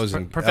 It That was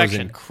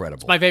perfection.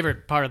 incredible. It's my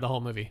favorite part of the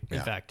whole movie. In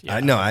Yeah. fact,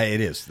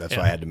 it is. That's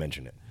why I had to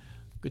mention it.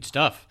 Good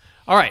stuff.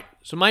 All right,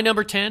 so my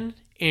number 10,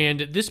 and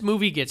this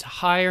movie gets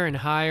higher and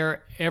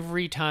higher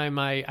every time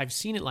I've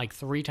seen it like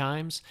 3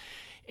 times,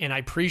 and I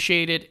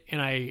appreciate it,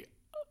 and I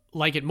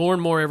like it more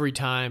and more every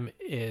time,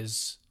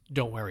 is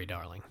Don't Worry,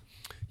 Darling.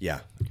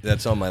 Yeah,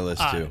 that's on my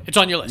list too. It's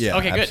on your list. Yeah,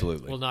 Okay, good.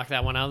 absolutely. We'll knock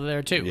that one out of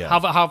there too. Yeah.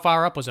 How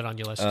far up was it on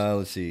your list?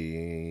 Let's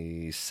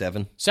see,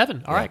 7.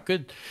 7. All right,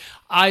 good.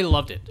 I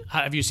loved it.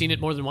 Have you seen it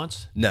more than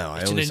once? No, I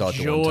It's only an saw it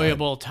the one time.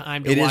 enjoyable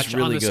time to It is watch.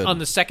 really good. On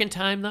the second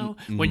time, though,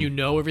 when you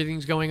know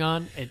everything's going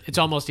on, it's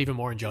almost even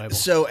more enjoyable.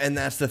 So, and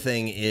that's the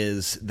thing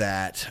is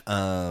that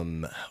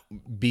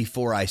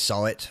before I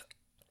saw it,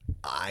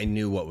 I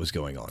knew what was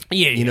going on.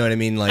 Yeah, you know what I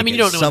mean. Like, I mean, you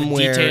don't know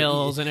somewhere, the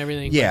details and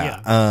everything.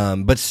 Yeah,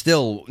 but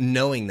still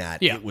knowing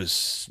that Yeah. it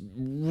was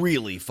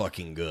really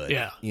fucking good.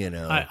 Yeah. you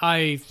know.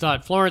 I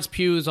thought Florence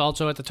Pugh is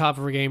also at the top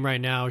of her game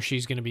right now.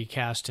 She's going to be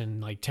cast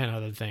in like 10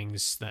 other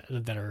things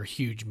that are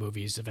huge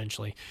movies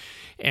eventually.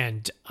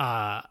 And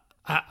I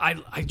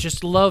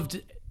just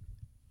loved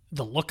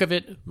the look of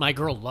it. My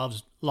girl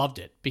loved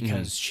it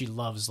because she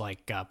loves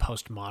like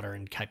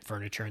postmodern type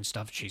furniture and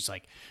stuff. She's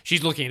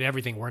looking at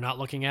everything we're not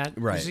looking at.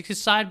 Right. There's like a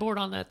sideboard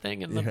on that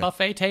thing and the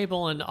buffet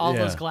table and all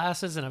Yeah. those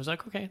glasses. And I was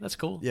like, okay, that's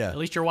cool. Yeah. At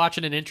least you're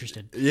watching and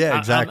interested. Yeah,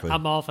 exactly.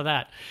 I'm all for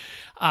that.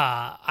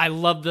 I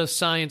love the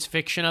science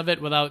fiction of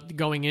it without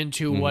going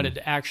into what it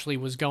actually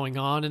was going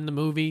on in the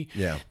movie.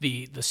 Yeah.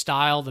 The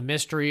style, the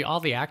mystery, all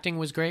the acting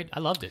was great. I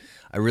loved it.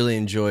 I really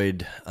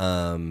enjoyed,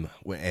 and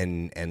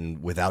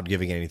without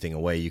giving anything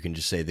away, you can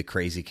just say the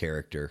crazy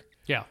character.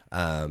 Yeah.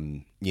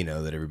 You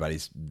know, that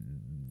everybody's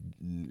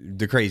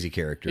the crazy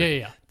character.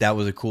 Yeah. That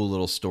was a cool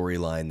little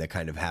storyline that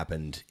kind of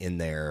happened in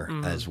there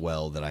as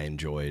well that I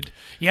enjoyed.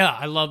 Yeah,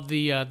 I love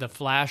the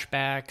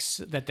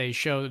flashbacks that they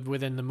showed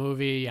within the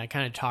movie. I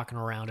kind of talking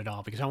around it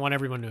all because I want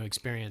everyone to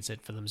experience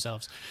it for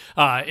themselves.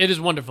 It is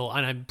wonderful,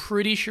 and I'm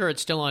pretty sure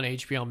it's still on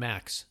HBO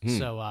Max.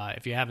 So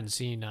if you haven't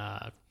seen,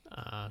 now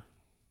I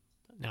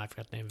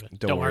forgot the name of it.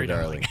 Don't worry,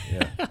 darling.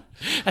 Yeah.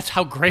 That's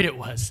how great it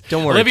was.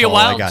 Don't worry, Olivia Paul,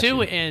 I Wilde got too,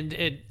 you. and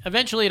it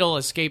eventually it'll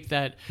escape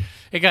that.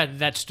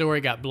 That story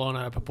got blown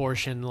out of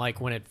proportion.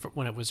 Like when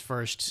it was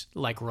first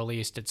like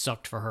released, it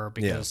sucked for her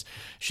because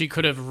she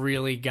could have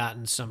really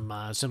gotten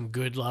some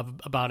good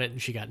love about it,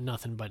 and she got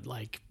nothing but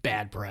like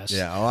bad press.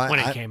 Yeah, when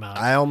it came out.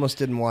 I almost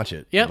didn't watch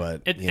it. Yep,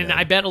 but and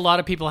I bet a lot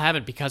of people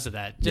haven't because of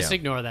that. Just Yeah.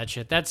 ignore that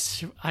shit.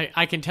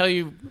 I can tell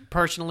you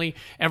personally,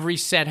 every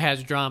set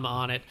has drama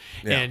on it,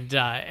 Yeah. and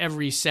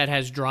every set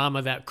has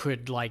drama that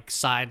could like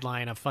sideline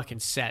a fucking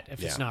set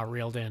if it's Yeah. not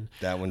reeled in.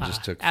 That one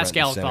just took Ask front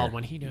and Alec center.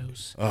 Baldwin, he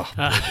knows. Oh,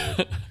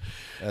 dude.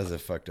 That was a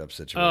fucked up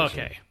situation.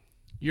 Okay,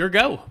 your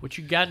go. What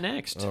you got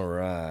next? All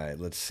right,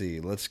 let's see.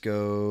 Let's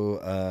go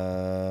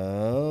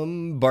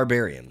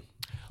Barbarian.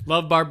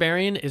 Love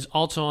Barbarian is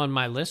also on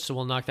my list, so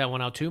we'll knock that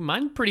one out too.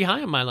 Mine pretty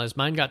high on my list.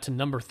 Mine got to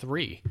number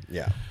 3.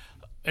 Yeah.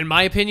 In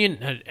my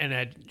opinion, and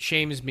it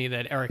shames me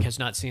that Eric has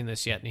not seen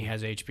this yet and he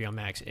has HBO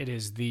Max, it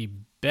is the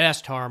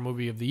best horror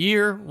movie of the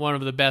year, one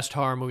of the best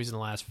horror movies in the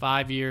last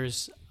 5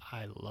 years.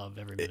 I love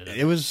every minute of it.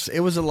 It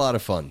was a lot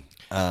of fun.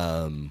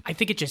 I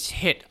think it just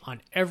hit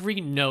on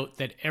every note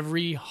that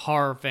every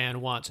horror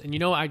fan wants. And you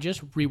know, I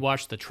just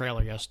rewatched the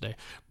trailer yesterday.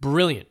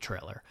 Brilliant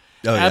trailer.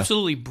 Oh, yeah?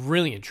 Absolutely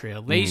brilliant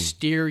trailer. They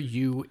steer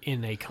you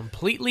in a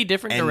completely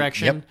different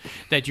direction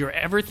that you're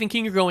ever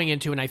thinking you're going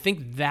into, and I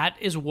think that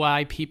is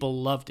why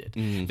people loved it.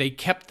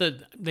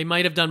 They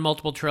might have done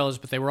multiple trailers,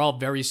 but they were all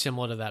very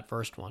similar to that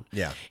first one.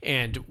 Yeah.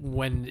 And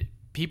when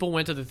people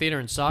went to the theater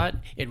and saw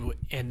it,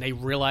 and they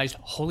realized,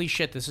 holy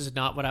shit, this is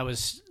not what I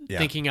was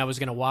thinking I was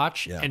going to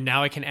watch, and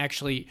now I can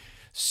actually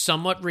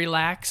somewhat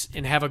relax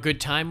and have a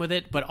good time with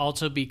it, but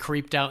also be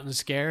creeped out and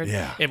scared.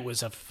 Yeah. It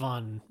was a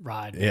fun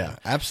ride. Yeah,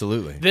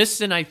 absolutely. This,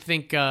 and I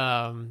think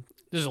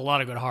there's a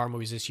lot of good horror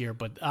movies this year,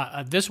 but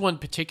this one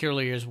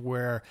particularly is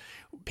where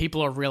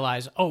people are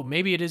realize, oh,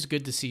 maybe it is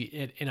good to see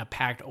it in a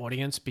packed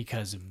audience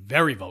because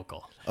very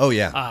vocal. Oh,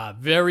 yeah.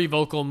 Very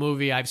vocal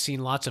movie. I've seen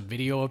lots of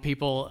video of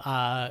people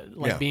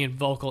being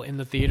vocal in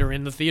the theater.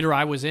 In the theater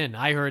I was in,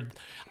 I heard.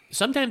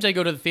 Sometimes I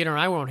go to the theater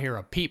and I won't hear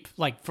a peep.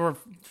 Like for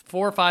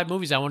 4 or 5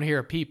 movies, I won't hear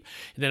a peep.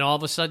 And then all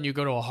of a sudden you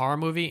go to a horror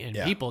movie and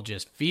people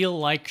just feel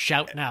like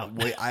shouting out.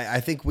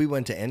 I think we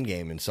went to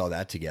Endgame and saw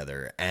that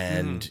together,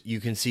 and you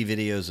can see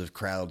videos of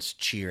crowds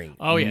cheering.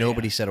 Oh, yeah.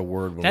 Nobody said a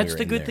word when That's we were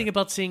the in good there. thing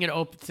about seeing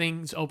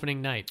things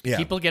opening night. Yeah.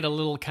 People get a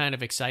little kind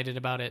of excited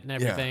about it and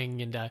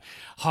everything. And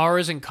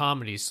horrors and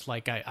comedies,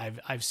 like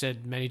I've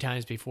said many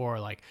times before,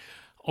 like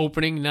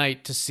opening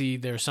night to see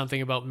There's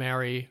Something About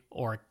Mary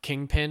or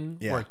Kingpin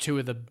were 2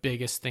 of the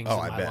biggest things in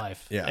my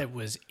life. Yeah. It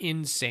was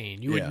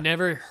insane. You had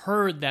never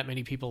heard that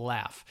many people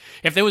laugh.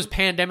 If there was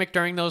pandemic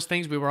during those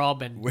things, we were all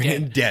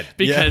dead.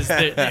 Because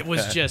it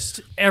was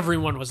just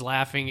everyone was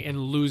laughing and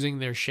losing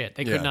their shit.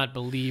 They could not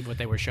believe what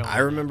they were showing. I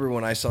remember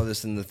when I saw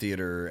this in the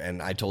theater,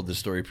 and I told this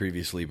story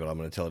previously, but I'm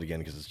going to tell it again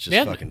because it's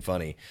just fucking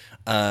funny.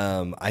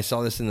 I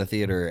saw this in the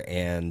theater,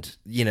 and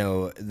you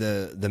know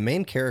the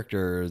main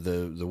character,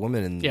 the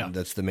woman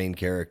that's the main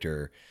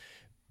character,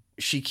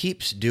 she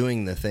keeps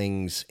doing the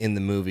things in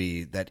the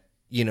movie that,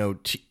 you know,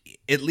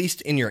 at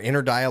least in your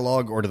inner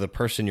dialogue or to the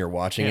person you're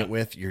watching it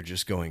with, you're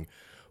just going,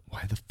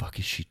 why the fuck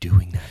is she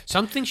doing that?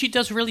 Something she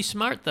does really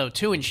smart, though,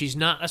 too, and she's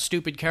not a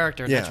stupid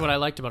character, and that's what I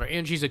liked about her.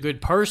 And she's a good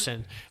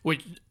person,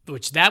 which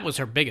that was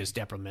her biggest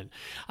detriment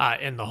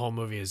in the whole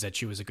movie, is that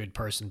she was a good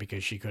person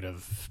because she could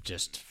have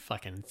just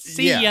fucking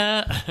see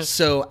ya.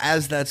 So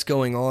as that's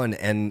going on,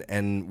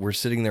 and we're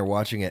sitting there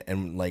watching it,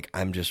 and like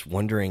I'm just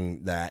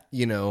wondering that,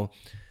 you know,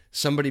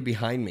 somebody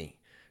behind me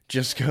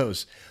just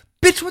goes,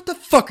 bitch, what the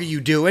fuck are you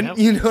doing? Yep.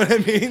 You know what I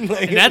mean?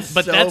 Like, And that's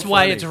it's so that's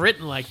why funny. it's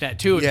written like that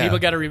too. And Yeah. people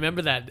got to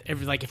remember that.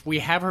 If we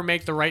have her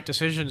make the right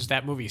decisions,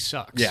 that movie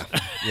sucks. Yeah,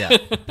 yeah.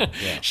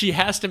 She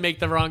has to make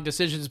the wrong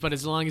decisions, but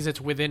as long as it's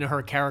within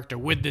her character,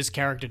 would this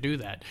character do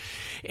that?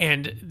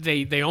 And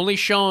they only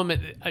show him.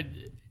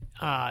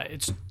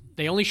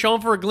 They only show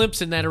him for a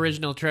glimpse in that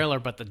original trailer,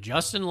 but the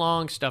Justin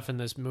Long stuff in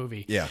this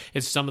movie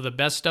is some of the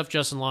best stuff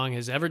Justin Long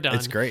has ever done.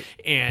 It's great.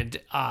 And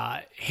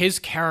his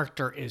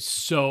character is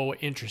so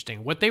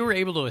interesting. What they were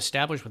able to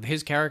establish with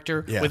his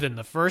character within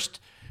the first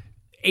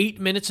 8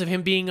 minutes of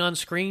him being on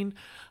screen,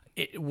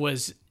 it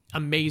was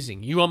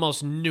amazing. You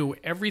almost knew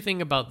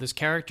everything about this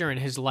character and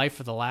his life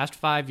for the last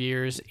 5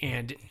 years,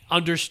 and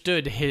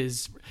understood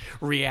his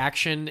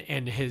reaction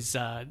and his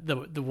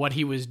the what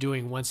he was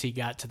doing once he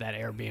got to that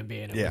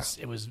Airbnb, and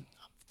it was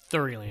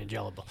thoroughly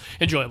enjoyable.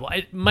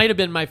 It might have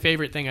been my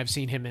favorite thing I've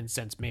seen him in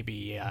since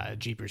maybe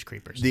Jeepers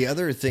Creepers. The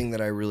other thing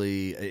that I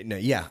really,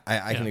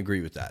 I can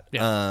agree with that.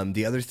 Yeah.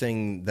 The other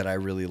thing that I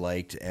really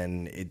liked,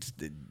 and it's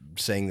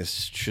saying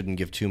this shouldn't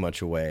give too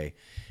much away,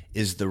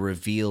 is the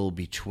reveal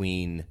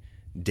between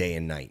day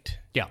and night.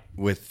 Yeah.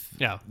 With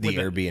Yeah, the with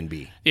the-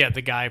 Airbnb. Yeah,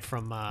 the guy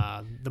from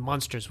The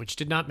Monsters, which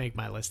did not make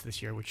my list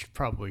this year, which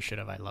probably should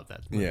have. I love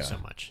that movie so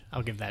much.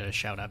 I'll give that a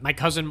shout out. My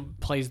cousin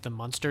plays the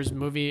Monsters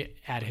movie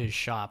at his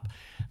shop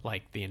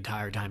like the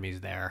entire time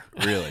he's there.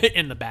 Really?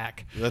 In the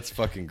back. That's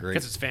fucking great.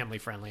 Because it's family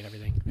friendly and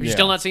everything. Have you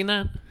still not seen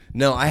that?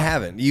 No, I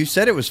haven't. You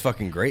said it was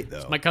fucking great,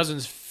 though. My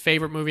cousin's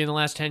favorite movie in the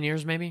last 10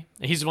 years, maybe.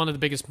 He's one of the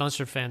biggest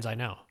Monster fans I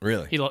know.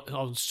 Really? He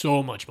owns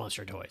so much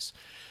Monster toys.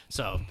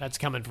 So that's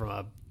coming from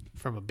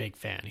a big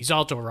fan. He's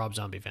also a Rob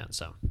Zombie fan,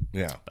 so.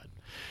 Yeah. But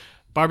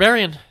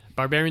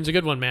Barbarian's a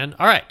good one, man.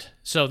 All right.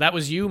 So that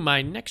was you.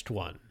 My next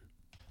one.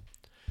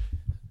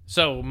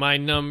 So my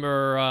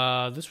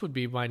number, this would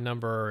be my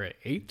number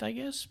 8, I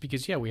guess,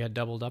 because we had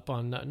doubled up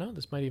on. No,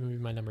 this might even be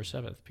my number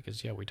 7th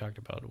because we talked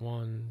about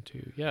 1,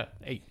 2,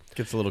 8.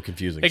 Gets a little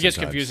confusing. It gets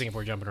sometimes. confusing if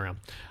we're jumping around.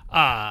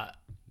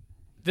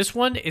 This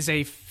one is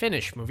a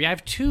Finnish movie. I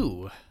have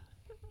 2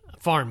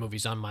 foreign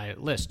movies on my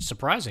list.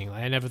 Surprisingly,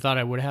 I never thought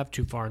I would have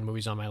 2 foreign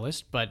movies on my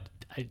list, but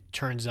it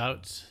turns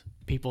out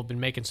people have been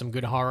making some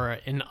good horror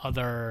in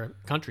other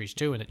countries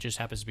too, and it just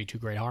happens to be 2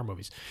 great horror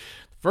movies.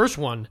 The first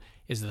one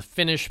is the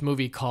Finnish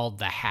movie called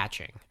The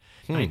Hatching.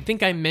 I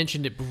think I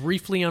mentioned it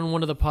briefly on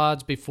one of the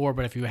pods before,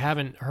 but if you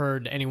haven't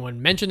heard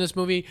anyone mention this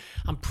movie,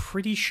 I'm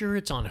pretty sure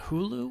it's on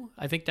Hulu.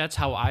 I think that's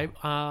how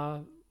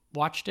I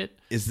watched it.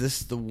 Is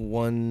this the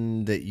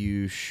one that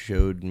you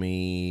showed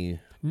me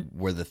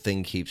where the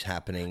thing keeps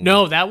happening?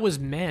 No, that was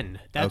Men.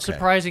 That Okay.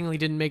 surprisingly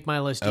didn't make my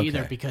list either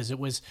Okay. because it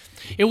was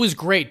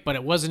great, but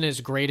it wasn't as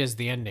great as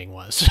the ending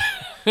was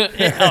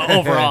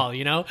overall.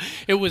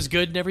 It was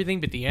good and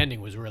everything, but the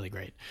ending was really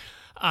great.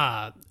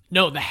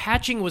 No, The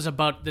Hatching was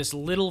about this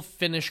little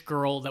Finnish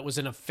girl that was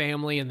in a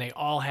family, and they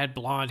all had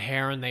blonde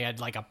hair, and they had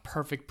like a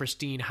perfect,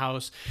 pristine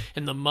house,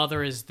 and the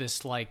mother is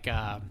this like.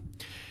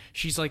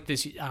 She's like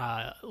this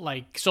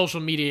like social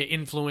media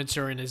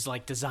influencer and is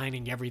like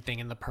designing everything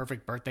and the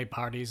perfect birthday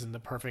parties and the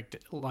perfect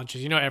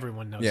lunches.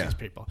 Everyone knows these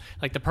people.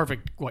 Like the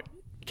perfect what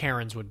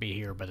Karens would be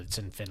here, but it's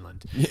in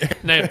Finland. Yeah.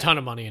 And they have a ton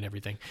of money and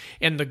everything.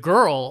 And the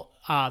girl,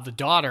 the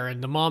daughter,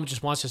 and the mom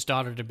just wants his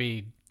daughter to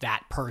be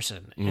that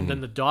person. And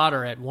then the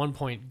daughter at one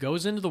point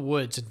goes into the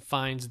woods and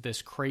finds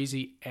this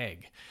crazy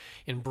egg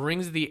and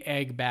brings the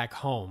egg back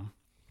home.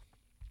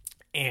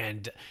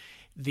 And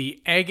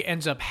the egg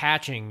ends up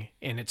hatching,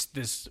 and it's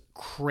this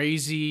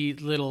crazy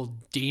little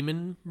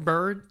demon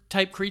bird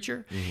type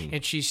creature.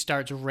 And she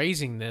starts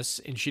raising this,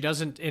 and she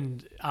doesn't.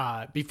 And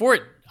before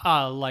it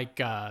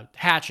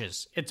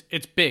hatches,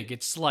 it's big.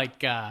 It's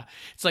like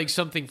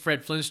something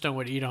Fred Flintstone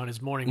would eat on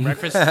his morning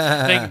breakfast.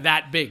 Thing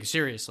that big,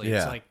 seriously. Yeah.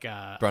 It's like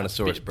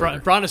Brontosaurus burger.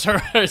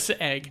 Brontosaurus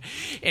egg,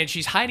 and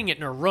she's hiding it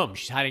in her room.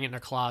 She's hiding it in her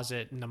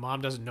closet, and the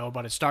mom doesn't know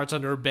about it. Starts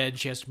under her bed.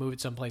 She has to move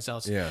it someplace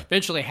else. Yeah.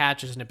 Eventually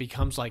hatches, and it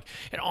becomes like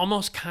it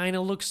almost kind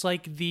of looks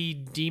like the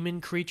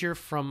demon creature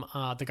from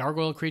the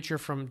gargoyle creature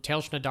from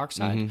Tales from the Dark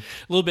Side, a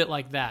little bit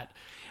like that.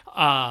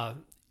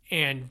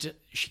 And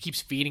she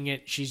keeps feeding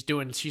it. She's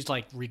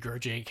like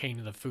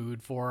regurgitating the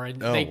food for her,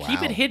 and they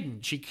keep it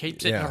hidden. She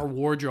keeps it in her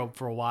wardrobe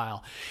for a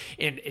while,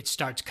 and it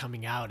starts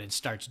coming out and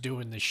starts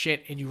doing the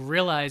shit. And you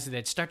realize that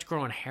it starts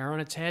growing hair on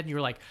its head, and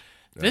you're like,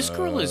 this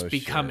girl is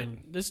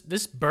becoming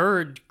this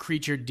bird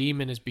creature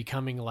demon is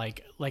becoming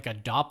like a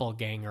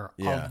doppelganger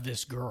of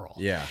this girl.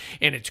 Yeah.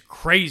 And it's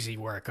crazy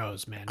where it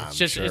goes, man.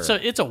 It's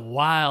it's a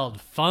wild,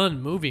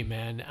 fun movie,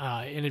 man.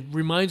 And it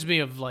reminds me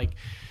of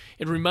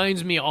it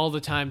reminds me all the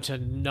time to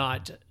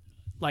not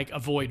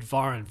avoid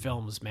foreign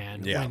films,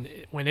 man. Yeah.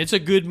 When it's a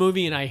good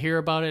movie and I hear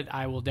about it,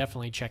 I will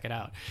definitely check it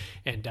out.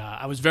 And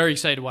I was very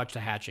excited to watch The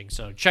Hatching.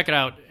 So check it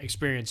out,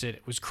 experience it.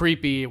 It was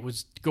creepy, it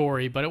was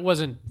gory, but it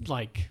wasn't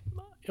like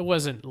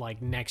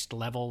next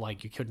level.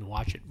 Like you couldn't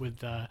watch it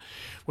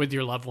with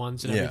your loved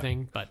ones and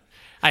everything. But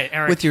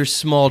Eric, With your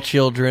small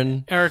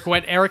children.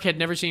 Eric had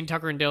never seen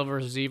Tucker and Dale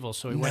versus Evil,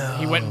 so he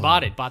went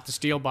and bought the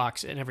steel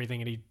box and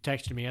everything. And he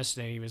texted me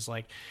yesterday. He was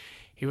like,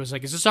 he was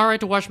like, "Is this all right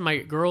to watch my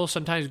girl?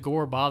 Sometimes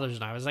gore bothers."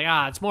 And I was like,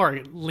 "It's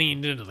more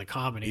leaned into the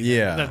comedy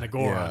than the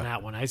gore on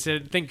that one." I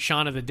said, "Think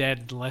Shaun of the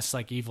Dead, less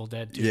like Evil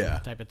Dead 2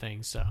 type of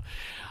thing." So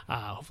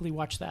hopefully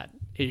watch that.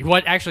 He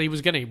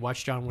was going to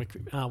watch John Wick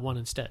 1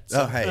 instead.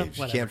 So,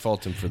 you can't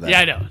fault him for that.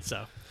 Yeah, I know.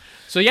 So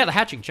yeah, The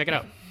Hatching. Check it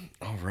out.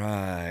 All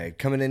right.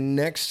 Coming in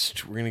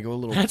next, we're going to go a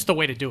little... That's the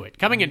way to do it.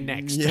 Coming in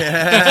next. Yeah.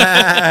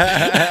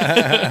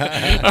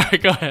 All right,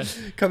 go ahead.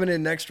 Coming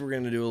in next, we're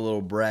going to do a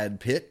little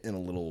Brad Pitt and a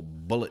little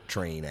Bullet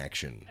Train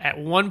action. At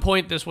one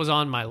point, this was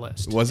on my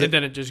list. Was it? And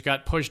then it just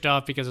got pushed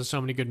off because of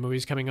so many good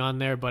movies coming on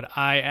there. But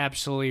I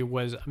absolutely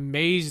was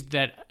amazed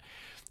that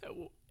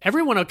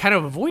everyone kind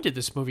of avoided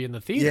this movie in the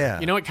theater. Yeah.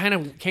 It kind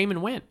of came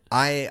and went.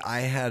 I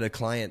had a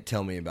client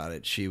tell me about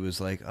it. She was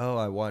like, "Oh,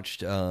 I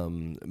watched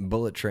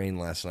Bullet Train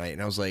last night,"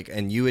 and I was like,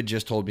 "And you had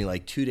just told me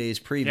like 2 days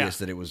previous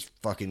that it was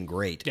fucking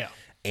great." Yeah,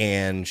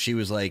 and she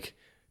was like,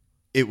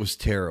 "It was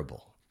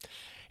terrible."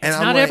 It's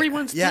and not like,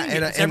 everyone's thing.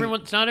 It's and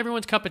not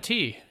everyone's cup of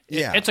tea.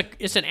 Yeah,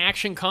 it's an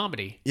action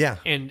comedy. Yeah,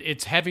 and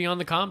it's heavy on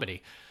the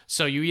comedy.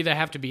 So you either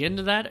have to be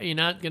into that or you're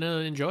not gonna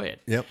enjoy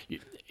it. Yep.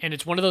 And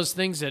it's one of those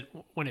things that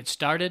when it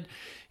started,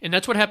 and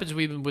that's what happens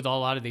with a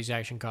lot of these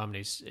action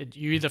comedies.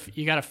 You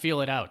got to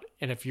feel it out,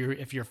 and if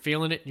you're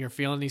feeling it and you're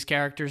feeling these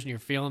characters and you're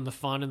feeling the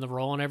fun and the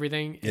role and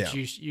everything,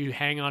 you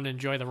hang on and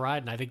enjoy the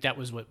ride. And I think that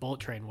was what Bullet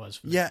Train was.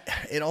 Yeah,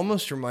 it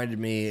almost reminded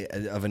me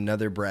of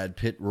another Brad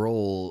Pitt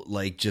role,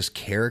 like just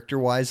character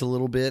wise a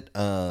little bit,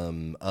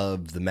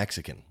 of The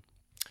Mexican.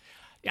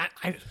 Yeah,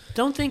 I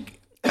don't think.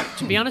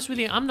 To be honest with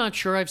you, I'm not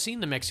sure I've seen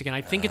The Mexican.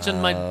 I think it's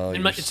in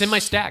my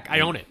stack.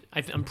 I own it.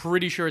 I'm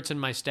pretty sure it's in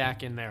my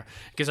stack in there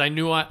because I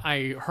knew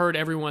I heard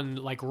everyone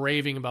like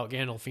raving about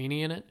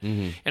Gandolfini in it,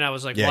 and I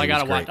was like, well, I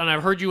gotta watch. And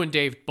I've heard you and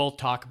Dave both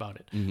talk about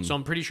it, so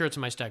I'm pretty sure it's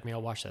in my stack. Maybe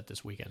I'll watch that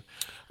this weekend.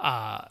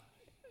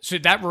 So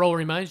that role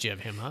reminds you of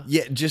him, huh?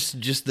 Yeah, just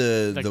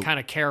the kind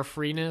of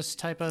carefreeness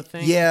type of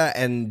thing. Yeah,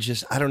 and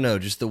just I don't know,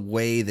 just the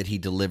way that he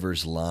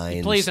delivers lines.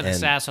 He plays an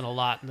assassin a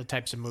lot in the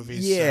types of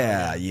movies.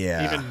 Yeah, so,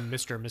 yeah. Even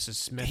Mr. and Mrs.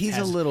 Smith. He's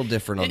a little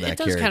different on that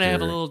character. It does kind of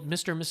have a little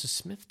Mr. and Mrs.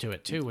 Smith to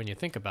it too when you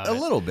think about it. A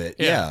little bit,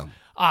 yeah.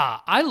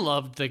 I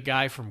loved the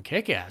guy from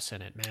Kick-Ass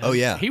in it, man. Oh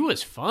yeah, he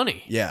was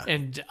funny. Yeah,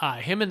 and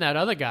him and that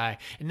other guy,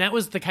 and that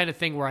was the kind of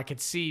thing where I could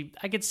see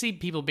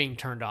people being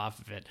turned off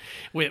of it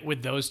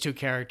with those two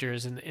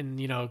characters, and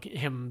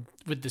him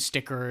with the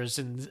stickers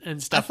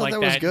and stuff like that.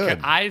 Was good.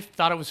 I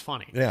thought it was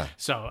funny. Yeah,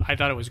 so I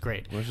thought it was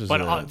great.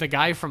 But the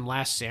guy from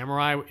Last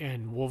Samurai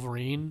and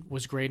Wolverine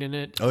was great in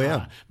it. Oh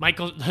yeah,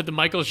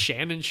 Michael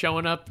Shannon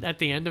showing up at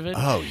the end of it.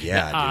 Oh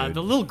yeah,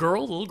 the little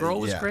girl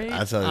was great.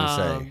 That's what I was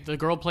gonna say. The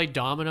girl played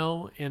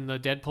Domino in the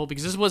Deadpool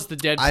because this was the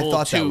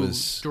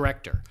Deadpool 2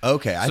 director.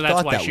 Okay, so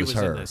that's why she was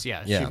was her. in this.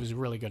 Yeah, she was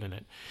really good in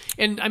it.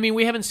 And I mean,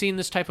 we haven't seen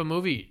this type of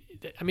movie.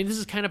 I mean, this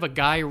is kind of a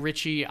Guy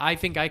Ritchie. I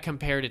think I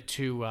compared it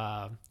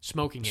to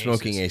Smoking Aces.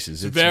 Smoking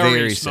Aces. It's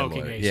very Smoking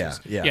similar. Aces.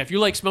 Yeah. If you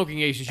like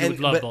Smoking Aces, you would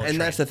love Bullet Train.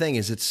 And that's the thing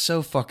is, it's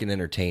so fucking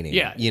entertaining.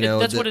 Yeah,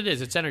 that's what it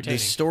is. It's entertaining.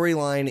 The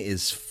storyline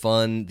is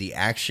fun. The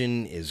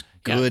action is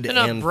good they're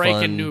not and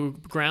breaking fun. new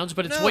grounds,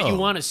 but it's what you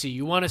want to see.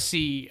 You want to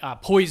see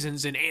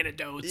poisons and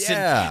antidotes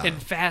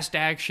and fast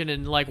action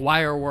and like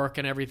wire work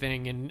and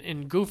everything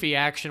and goofy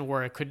action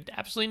where it could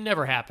absolutely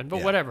never happen.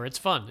 But whatever, it's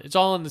fun. It's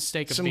all in the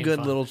stake of some being good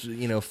fun.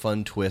 little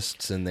fun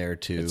twists in there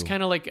too. It's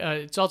kind of like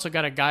it's also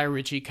got a Guy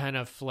Ritchie kind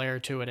of flair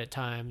to it at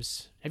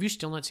times. Have you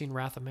still not seen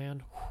Wrath of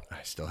Man?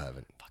 I still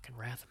haven't. Fucking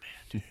Wrath of Man.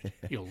 Dude.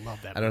 You'll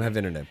love that. I don't have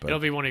internet, but it'll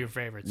be one of your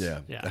favorites.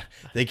 Yeah.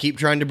 They keep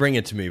trying to bring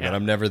it to me, but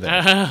I'm never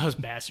there. Those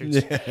bastards.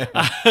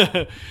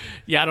 I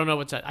don't know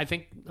what's that.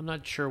 I'm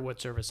not sure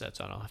what service that's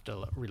on. I'll have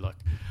to relook.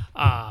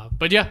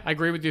 But yeah, I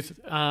agree with you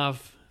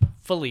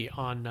fully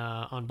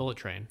on Bullet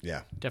Train.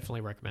 Yeah,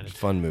 definitely recommend it.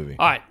 Fun movie.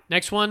 All right,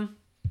 next one,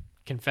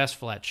 Confess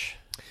Fletch.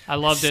 I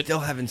loved it. Still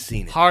haven't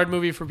seen it. Hard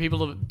movie for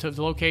people to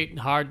locate and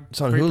hard.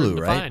 It's on for Hulu,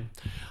 to right?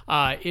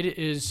 Find. It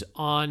is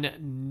on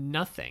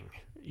nothing.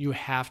 You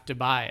have to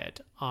buy it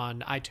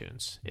on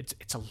iTunes.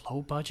 It's a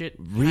low budget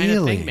kind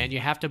of thing, man. You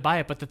have to buy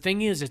it, but the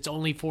thing is, it's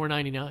only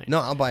 $4.99. No,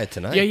 I'll buy it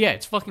tonight. Yeah,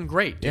 it's fucking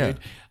great, dude.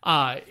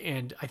 Yeah.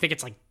 And I think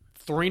it's like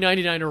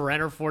 $3.99 to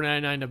rent or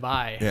 $4.99 to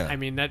buy. Yeah. I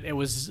mean, that it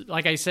was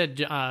like I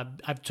said.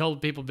 I've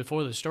told people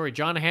before the story.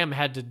 John Hamm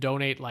had to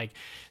donate like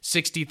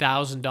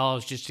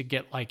 $60,000 just to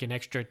get like an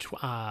extra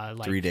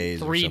 3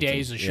 days,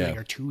 of shooting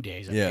or 2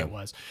 days. I think it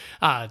was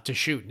to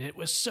shoot, and it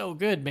was so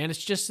good, man.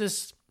 It's just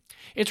this.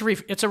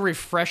 It's a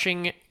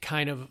refreshing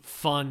kind of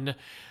fun,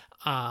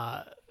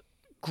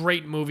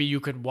 great movie you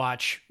could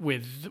watch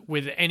with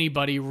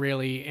anybody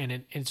really,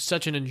 and it's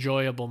such an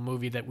enjoyable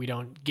movie that we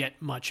don't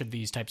get much of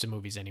these types of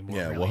movies anymore.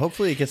 Yeah, really. well,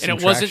 hopefully it gets some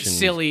and it wasn't traction.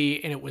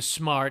 silly, and it was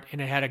smart,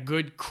 and it had a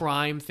good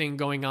crime thing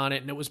going on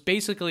it, and it was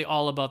basically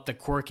all about the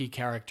quirky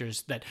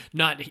characters that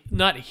not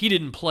he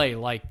didn't play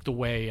like the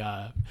way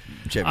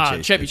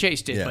Chevy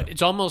Chase did, but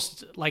it's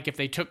almost like if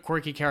they took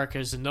quirky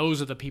characters and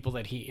those are the people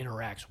that he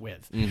interacts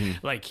with,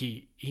 like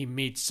he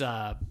meets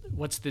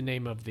what's the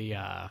name of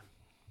the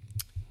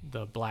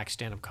the black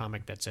stand-up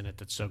comic that's in it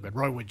that's so good.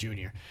 Roy Wood Jr.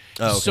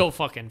 Oh, okay. So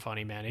fucking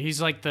funny, man.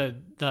 He's like the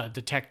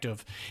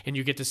detective, and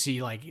you get to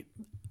see like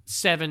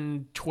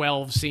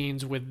 7-12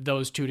 scenes with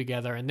those two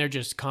together, and they're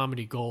just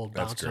comedy gold,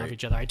 bouncing off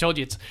each other. I told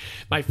you, it's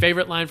my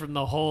favorite line from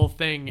the whole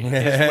thing is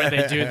where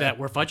they do that,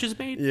 where fudge is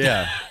made.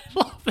 Yeah. I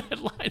love that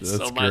line so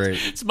That's much. great.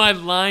 It's my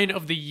line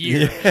of the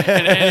year in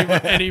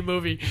any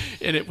movie,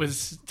 and it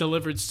was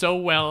delivered so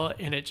well,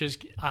 and it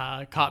just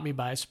caught me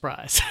by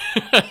surprise.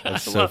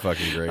 That's so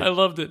fucking great. I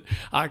loved it.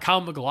 Kyle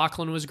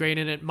MacLachlan was great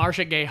in it.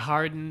 Marcia Gay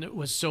Harden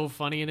was so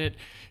funny in it.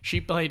 She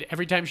played,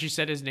 every time she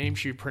said his name,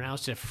 she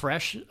pronounced it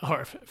fresh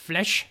or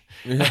flesh.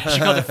 She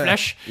called it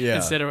flesh Yeah.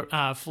 instead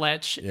of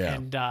Fletch. Yeah.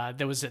 And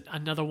there was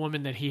another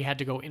woman that he had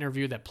to go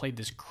interview that played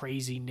this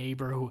crazy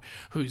neighbor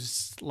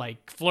who's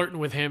like flirting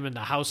with him, and the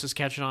house is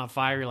catching on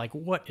fire. You're like,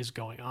 what is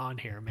going on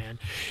here, man?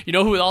 You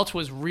know who else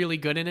was really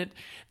good in it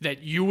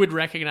that you would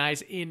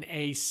recognize in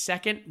a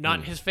second?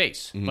 Not his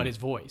face, but his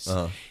voice.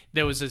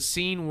 There was a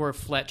scene where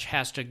Fletch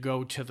has to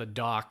go to the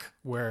dock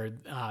where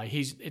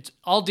it's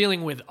all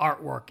dealing with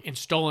artwork and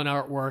stolen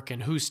artwork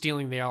and who's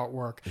stealing the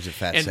artwork. Is it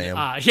Fat and, Sam?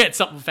 Yeah, it's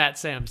something Fat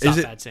Sam. It's not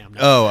Fat Sam.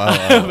 No.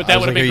 Oh. But that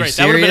would have been great.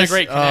 That would have been a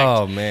great connect.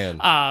 Oh, man.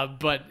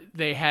 But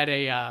they had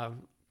a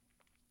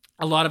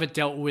lot of it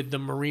dealt with the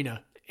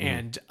marina.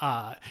 And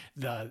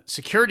the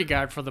security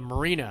guard for the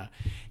marina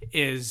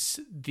is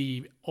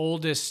the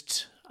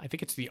oldest, I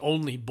think it's the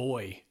only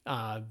boy,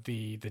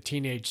 the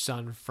teenage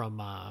son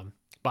from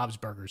Bob's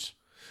Burgers.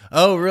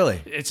 Oh,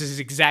 really? It's his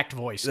exact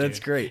voice. That's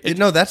dude. great.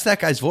 No, that's that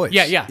guy's voice.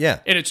 Yeah. Yeah.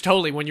 And it's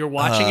totally, when you're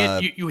watching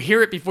it, you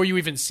hear it before you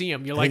even see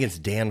him. You're I like, think it's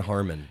Dan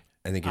Harmon,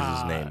 I think is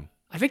his name.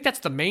 I think that's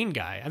the main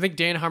guy. I think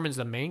Dan Harmon's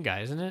the main guy,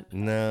 isn't it?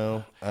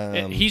 No.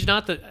 He's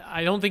not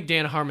I don't think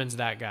Dan Harmon's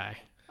that guy.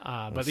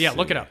 But yeah,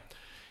 look it up.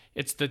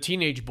 It's the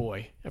teenage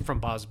boy from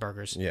Bob's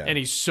Burgers. Yeah. And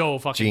he's so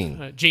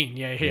fucking... Gene,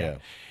 yeah.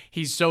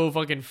 He's so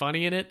fucking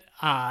funny in it.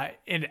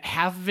 And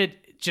half of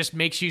it just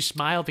makes you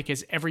smile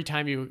because every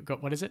time you go...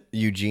 What is it?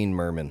 Eugene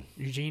Merman.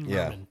 Eugene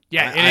Yeah. Merman.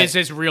 Yeah, it is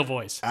his real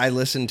voice. I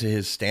listened to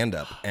his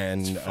stand-up,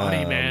 and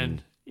Funny,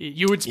 man.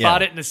 You would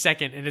spot yeah. it in a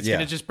second, and it's Yeah.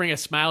 going to just bring a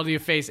smile to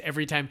your face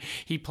every time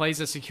he plays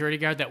a security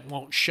guard that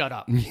won't shut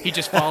up. He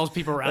just follows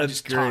people around,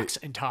 That's just great. talks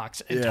and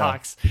talks and Yeah.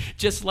 talks,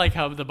 just like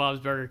how the Bob's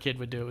Burger kid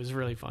would do. It was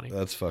really funny.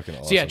 That's fucking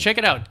awesome. So yeah, check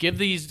it out. Give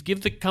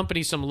the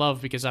company some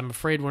love, because I'm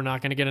afraid we're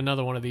not going to get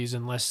another one of these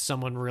unless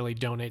someone really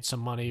donates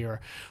some money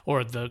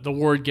or the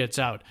word gets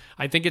out.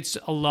 I think it's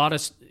a lot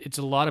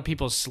of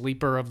people's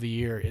sleeper of the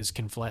year is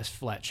Confess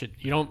Fletch.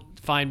 You don't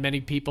find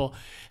many people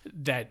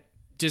that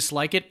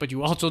dislike it, but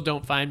you also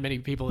don't find many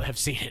people that have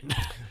seen it.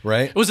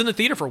 Right? It was in the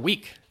theater for a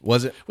week.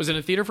 Was it? It was in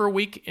a theater for a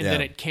week, and Yeah.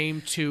 then it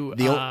came to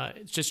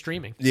it's just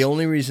streaming. The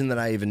only reason that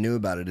I even knew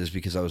about it is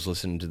because I was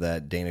listening to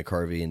that Dana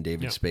Carvey and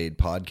David Spade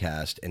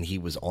podcast, and he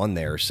was on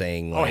there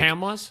saying, like, Ham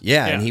was?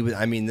 Yeah, and he was.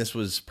 I mean, this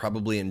was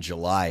probably in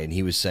July, and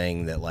he was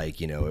saying that, like,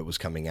 you know, it was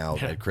coming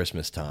out at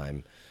Christmas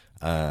time.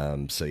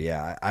 So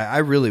yeah, I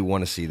really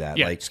want to see that.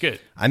 Yeah, like, it's good.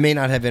 I may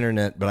not have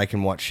internet, but I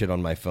can watch shit on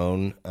my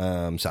phone.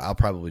 So I'll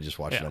probably just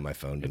watch it on my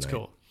phone tonight. It's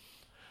cool.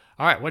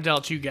 All right, what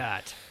else you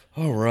got?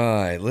 All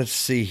right, let's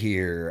see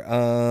here.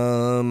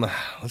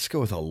 Let's go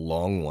with a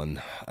long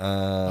one.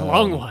 A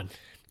long one.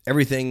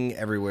 Everything,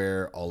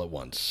 Everywhere, All at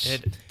Once.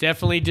 It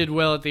definitely did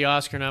well at the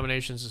Oscar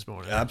nominations this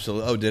morning.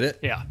 Absolutely. Oh, did it?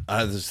 Yeah.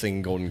 I was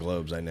thinking Golden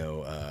Globes. I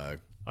know.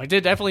 I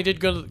definitely did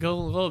Golden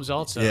Globes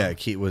also. Yeah,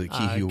 Ki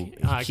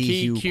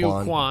Hugh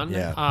Kwan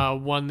Yeah.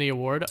 won the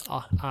award.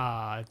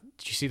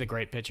 Did you see the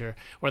great picture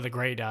or the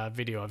great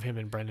video of him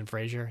and Brendan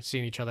Fraser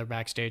seeing each other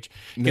backstage?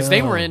 Because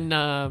they were in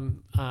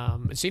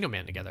Encino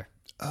Man together.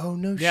 Oh,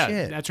 no Yeah,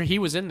 shit. that's where he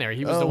was in there.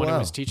 He was the one wow. who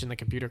was teaching the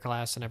computer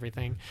class and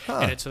everything.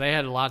 And so they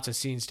had lots of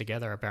scenes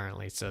together,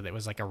 apparently. So it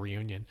was like a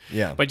reunion.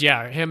 Yeah. But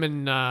yeah, him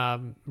and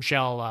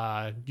Michelle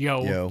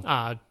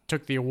Yeoh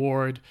took the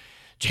award.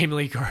 Jamie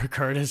Lee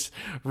Curtis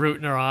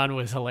rooting her on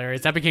was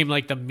hilarious. That became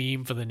like the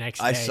meme for the next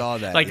day. I saw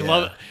that, Like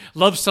yeah.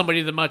 love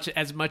somebody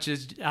as much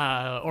as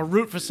or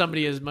root for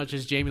somebody as much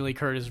as Jamie Lee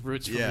Curtis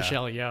roots for Yeah.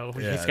 Michelle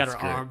Yeoh. Yeah, She's got her that's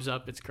great. arms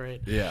up. It's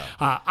great. Yeah.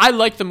 I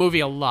liked the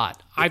movie a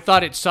lot. I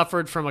thought it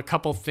suffered from a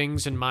couple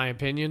things, in my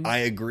opinion. I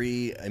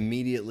agree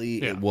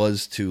immediately. Yeah. It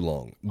was too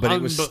long, but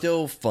it was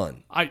still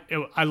fun. I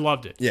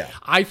loved it. Yeah.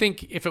 I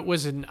think if it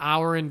was an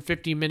hour and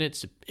 50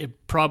 minutes,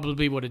 it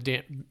probably would have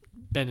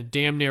been a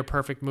damn near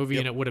perfect movie,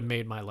 and it would have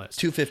made my list.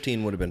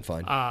 2:15 would have been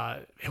fine.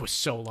 It was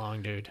so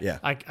long, dude. Yeah.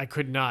 I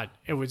could not.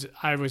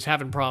 I was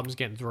having problems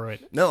getting through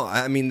it. No,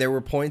 I mean, there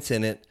were points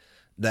in it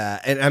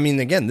that, and I mean,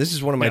 again, this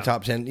is one of my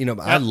top 10. You know,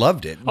 I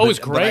loved it. Oh, it was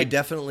But I great.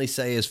 definitely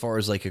say, as far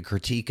as like a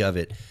critique of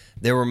it,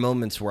 there were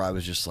moments where I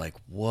was just like,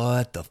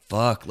 "What the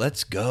fuck?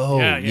 Let's go!"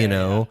 Yeah, you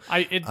know.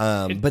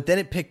 yeah. But then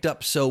it picked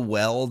up so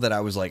well that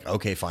I was like,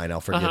 "Okay, fine,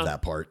 I'll forgive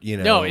that part." You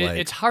know, No, like,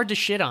 it's hard to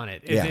shit on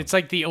it. Yeah. It's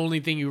like the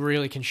only thing you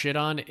really can shit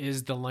on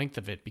is the length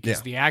of it, because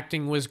Yeah. the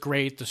acting was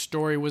great, the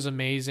story was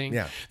amazing,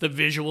 Yeah. the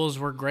visuals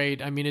were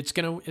great. I mean, it's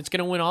gonna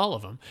win all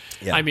of them.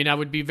 Yeah. I mean, I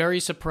would be very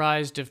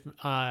surprised if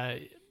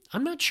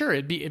I'm not sure.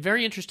 It'd be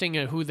very interesting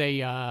who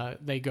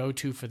they go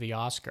to for the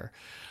Oscar.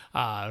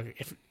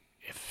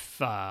 If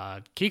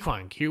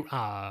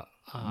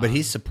But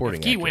he's supporting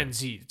If Key actor.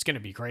 wins, it's going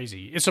to be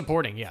crazy. It's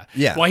supporting, yeah.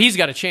 Yeah. Well, he's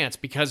got a chance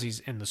because he's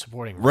in the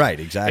supporting role. Right,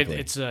 exactly.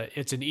 It's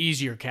an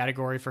easier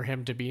category for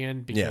him to be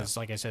in because,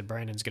 like I said,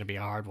 Brandon's going to be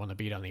a hard one to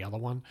beat on the other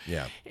one.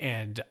 Yeah.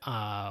 And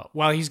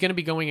while he's going to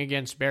be going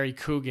against Barry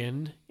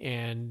Coogan,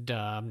 and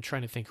I'm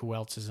trying to think who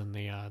else is in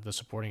the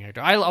supporting actor.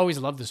 I always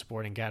love the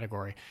supporting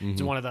category.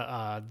 It's one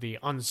of the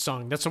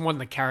unsung. That's the one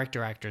the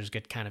character actors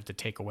get kind of to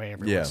take away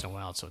every once in a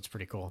while. So it's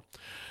pretty cool.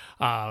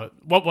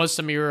 What was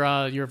some of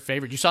your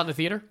favorite? You saw it in the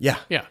theater? Yeah.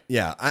 Yeah.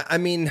 Yeah. I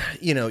mean,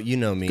 you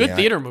know me. Good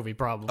theater movie,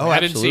 probably. Oh, I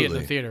absolutely. didn't see it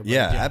in the theater. But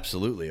yeah,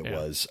 absolutely it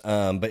was.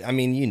 But I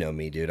mean, you know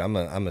me, dude. I'm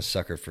a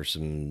sucker for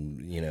some,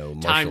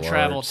 time martial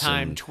travel, arts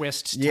time and-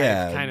 twist,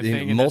 yeah, kind of the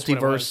thing. And that's what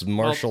it multiverse, was.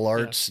 martial Well,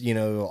 arts.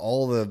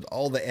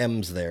 All the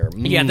M's there.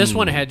 Yeah, this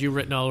one had you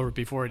written all over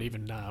before it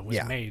even was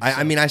Yeah, made. I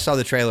so. mean, I saw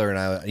the trailer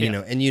and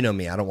and you know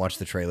me, I don't watch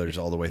the trailers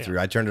all the way through.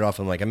 I turned it off.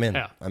 I'm like, I'm in.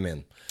 Yeah. I'm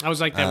in. I was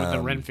like that with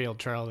the Renfield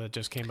trailer that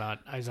just came out.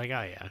 I was like,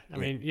 oh yeah. I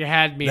mean, you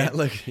had me. That At,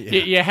 look- yeah,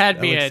 you had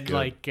that me looks at good.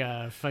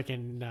 like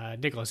fucking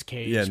Nicolas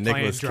Cage Yeah, playing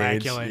Nicolas Cage.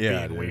 Dracula and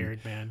Yeah, being dude.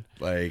 weird, man.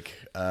 Like,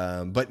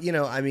 but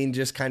I mean,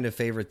 just kind of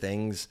favorite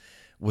things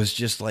was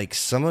just like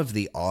some of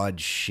the odd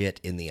shit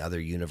in the other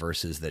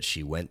universes that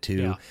she went to,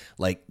 Yeah.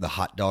 like the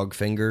hot dog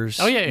fingers.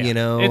 Oh yeah,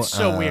 yeah. It's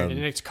so weird, um,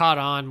 and it's caught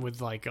on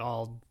with like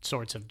all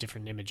sorts of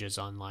different images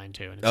online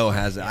too. And it's Oh,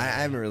 has it? I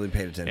haven't really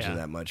paid attention Yeah.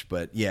 that much,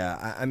 but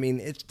yeah, I mean,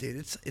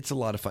 it's a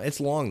lot of fun.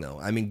 It's long though.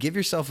 I mean, give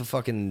yourself a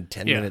fucking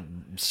 10-minute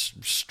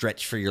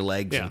stretch for your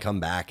legs Yeah. and come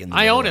back. And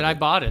I own it. I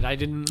bought it. I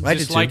didn't I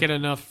did dislike too. it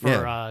enough for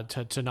Yeah.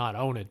 to not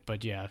own it,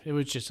 but yeah, it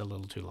was just a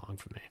little too long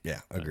for me. Yeah,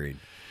 agreed.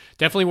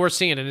 Definitely worth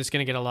seeing, and it's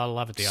going to get a lot of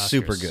love at the Oscars.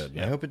 Super good.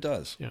 Yeah. I hope it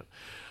does. Yeah.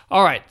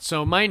 All right.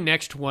 So my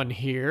next one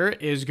here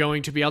is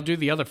going to be, I'll do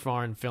the other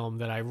foreign film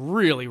that I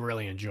really,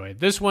 really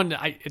enjoyed. This one,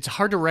 it's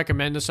hard to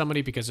recommend to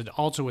somebody because it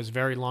also is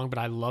very long, but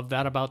I love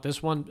that about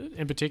this one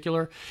in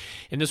particular.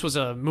 And this was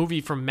a movie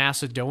from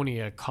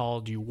Macedonia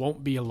called You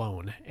Won't Be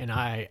Alone. And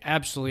I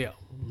absolutely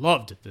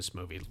loved this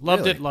movie.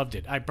 Loved Really? it, loved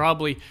it. I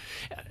probably,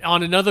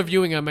 on another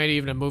viewing, I might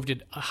even have moved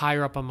it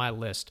higher up on my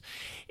list.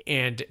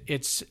 And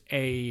it's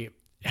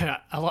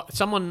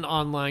someone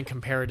online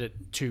compared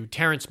it to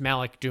Terrence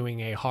Malick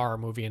doing a horror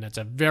movie, and it's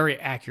a very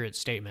accurate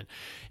statement.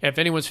 If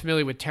anyone's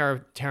familiar with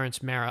Terrence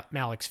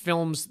Malick's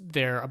films,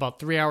 they're about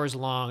 3 hours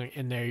long,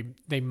 and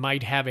they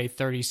might have a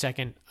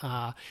 30-second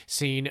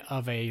scene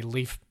of a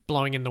leaf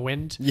blowing in the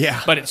wind.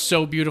 Yeah. But it's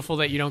so beautiful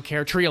that you don't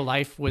care. Tree of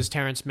Life was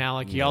Terrence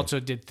Malick. He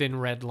also did Thin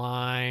Red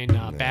Line,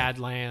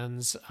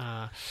 Badlands.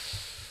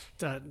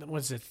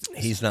 What's it?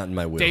 He's not in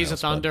my wheelhouse. Days of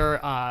Thunder.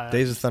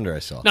 Days of Thunder, I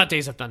saw. Not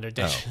Days of Thunder.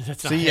 That's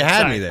See, you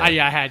had me there.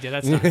 Yeah, I had you.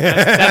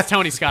 That's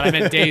Tony Scott. I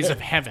meant Days of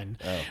Heaven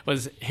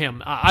was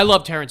him. I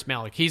love Terrence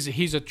Malick.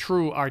 He's a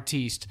true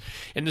artiste,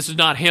 and this is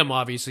not him,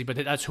 obviously, but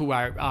that's who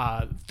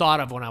I thought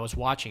of when I was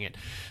watching it.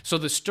 So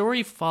the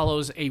story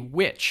follows a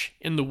witch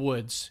in the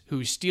woods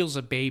who steals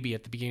a baby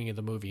at the beginning of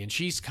the movie, and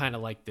she's kind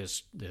of like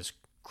this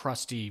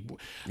crusty,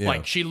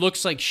 like she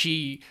looks like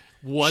she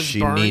was She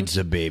burned. needs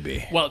a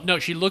baby. Well, no,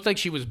 she looked like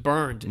she was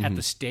burned at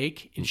the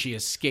stake, and she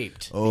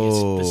escaped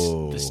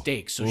the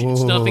stake. So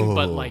it's nothing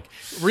but like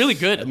really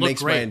good. It It looked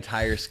makes great. my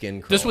entire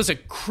skin crawl. This was a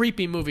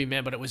creepy movie,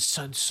 man, but it was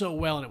done so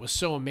well, and it was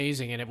so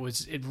amazing, and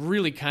it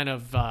really kind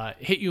of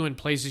hit you in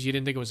places you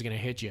didn't think it was going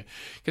to hit you,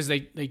 because they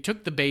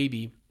took the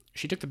baby.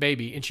 She took the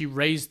baby, and she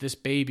raised this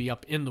baby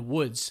up in the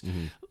woods.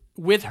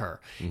 With her,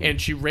 and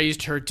she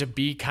raised her to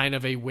be kind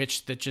of a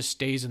witch that just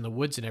stays in the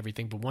woods and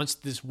everything. But once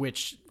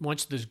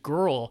this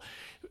girl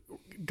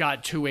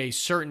got to a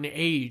certain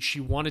age, she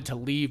wanted to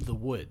leave the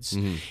woods.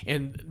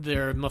 And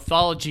their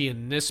mythology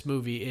in this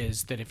movie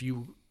is that if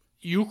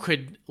you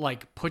could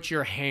like put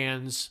your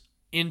hands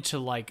into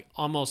like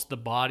almost the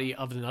body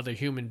of another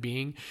human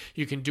being,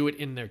 you can do it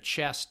in their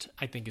chest.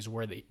 I think is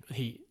where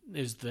he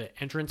is the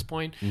entrance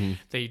point.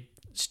 They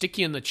stick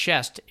you in the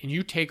chest and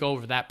you take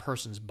over that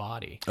person's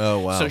body. Oh,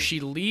 wow. So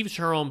she leaves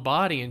her own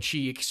body and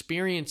she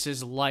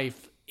experiences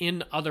life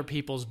in other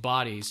people's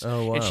bodies.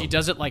 Oh, wow. And she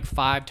does it like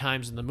 5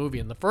 times in the movie.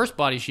 And the first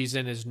body she's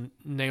in is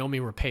Naomi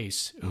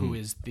Rapace, who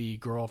is the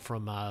girl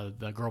from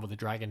the Girl with the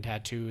Dragon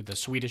Tattoo, the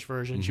Swedish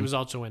version. She was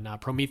also in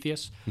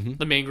Prometheus,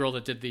 the main girl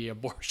that did the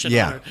abortion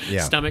on her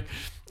stomach.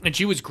 And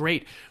she was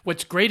great.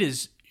 What's great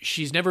is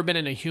she's never been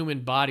in a human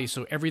body,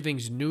 so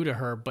everything's new to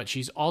her, but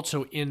she's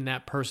also in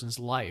that person's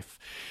life.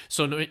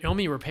 So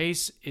Naomi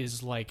Rapace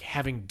is like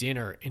having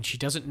dinner, and she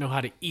doesn't know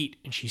how to eat,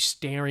 and she's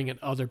staring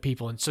at other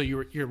people. And so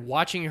you're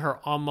watching her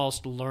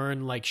almost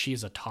learn like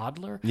she's a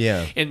toddler.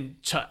 Yeah.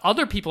 And to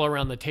other people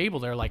around the table,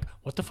 they're like,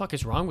 what the fuck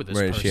is wrong with this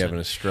Right, person? is she having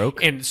a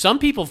stroke? And some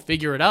people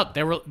figure it out.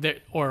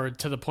 Or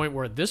to the point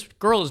where this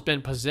girl has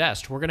been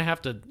possessed. We're gonna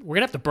have to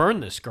burn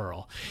this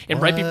girl.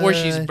 And right before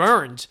she's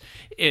burned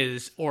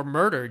or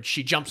murdered,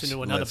 she jumps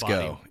into another Let's body.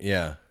 go.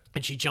 Yeah.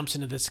 and she jumps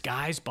into this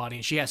guy's body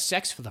and she has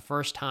sex for the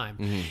first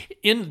time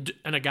in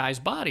a guy's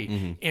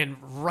body. And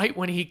right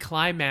when he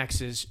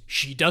climaxes,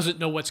 she doesn't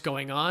know what's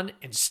going on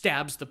and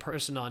stabs the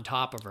person on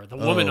top of her, the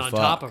woman on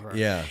top of her.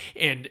 Yeah.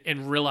 And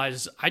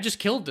realizes, I just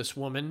killed this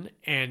woman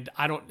and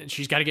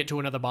she's got to get to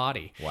another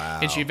body. Wow.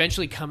 And she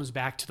eventually comes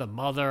back to the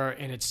mother,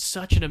 and it's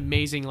such an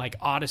amazing like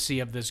odyssey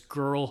of this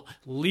girl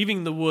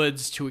leaving the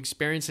woods to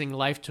experiencing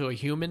life to a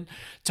human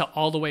to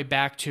all the way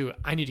back to,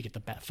 I need to get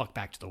the fuck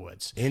back to the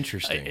woods.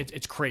 Interesting.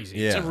 It's crazy.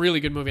 Yeah. It's a really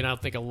good movie, and I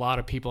don't think a lot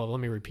of people. Let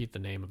me repeat the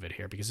name of it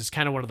here because it's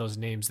kind of one of those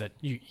names that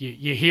you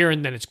hear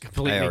and then it's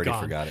completely I already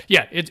gone. forgot it.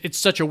 Yeah, it's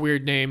such a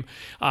weird name.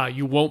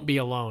 You Won't Be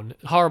Alone.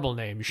 Horrible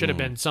name. You should have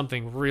been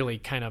something really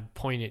kind of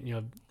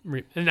poignant.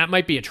 And that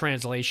might be a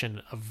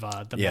translation of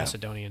the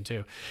Macedonian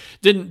too.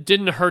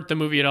 Didn't hurt the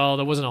movie at all.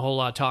 There wasn't a whole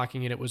lot of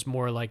talking, and it was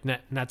more like, and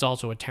that's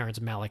also a Terrence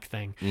Malick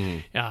thing.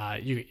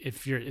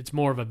 It's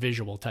more of a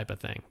visual type of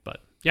thing.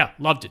 But yeah,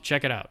 loved it.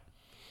 Check it out.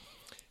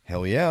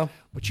 Hell yeah.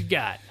 What you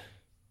got?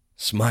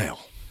 Smile.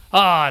 Oh,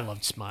 I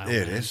loved Smile.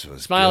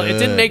 Smile. It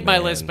didn't make my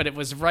list, but it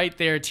was right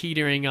there,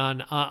 teetering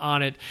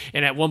on it.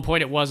 And at one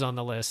point, it was on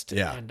the list.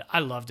 Yeah, and I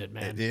loved it,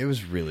 man. It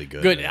was really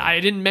good. Good. Man. I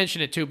didn't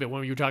mention it too, but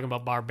when you were talking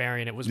about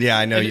Barbarian, it was. Yeah,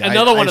 I know.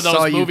 Another one of those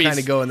movies. I saw movies. you kind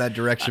of go in that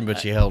direction,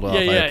 but you held off.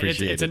 Yeah, I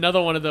appreciate it. It's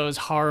another one of those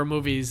horror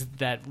movies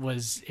that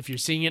was. If you're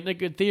seeing it in a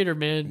good theater,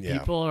 man,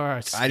 people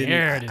are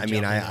scared.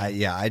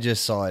 I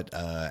just saw it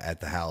at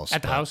the house.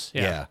 At the house,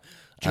 yeah.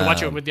 Did you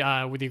watch it with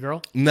your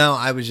girl? No,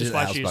 I was just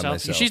watching by yourself.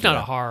 myself. She's not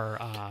a horror.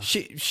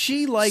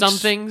 She likes some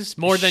things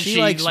more than she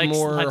likes likes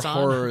more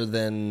horror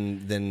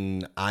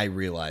than I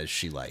realize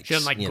she likes. She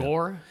doesn't like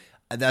gore.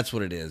 That's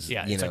what it is.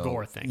 Yeah, it's a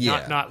gore thing,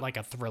 not like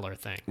a thriller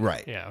thing.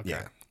 Right. Yeah. Okay.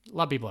 Yeah. A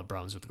lot of people have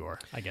problems with gore.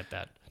 I get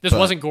that. This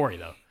wasn't gory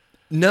though.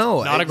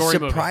 No, not a gory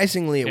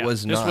surprisingly, movie. It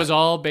was not. This was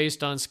all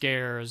based on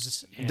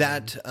scares.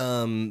 That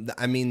I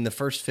mean, the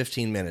first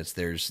 15 minutes,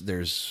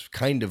 there's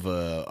kind of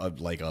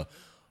a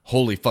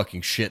holy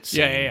fucking shit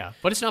scene. Yeah.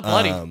 But it's not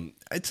bloody.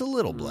 It's a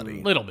little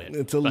bloody. Little bit.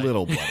 It's a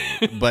little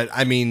bloody. But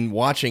I mean,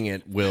 watching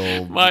it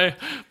will. My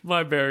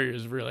barrier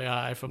is really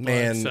high for blood.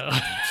 Man, so.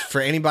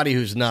 For anybody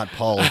who's not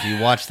Paul, if you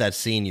watch that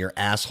scene, your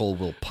asshole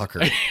will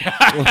pucker. I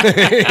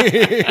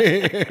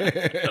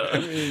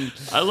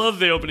love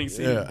the opening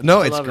scene. Yeah.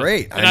 No, it's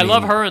great. And I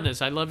love her in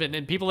this. I love it.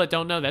 And people that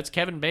don't know, that's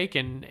Kevin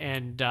Bacon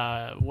and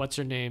what's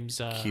her name's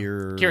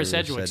Kira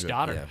Sedgwick's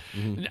daughter.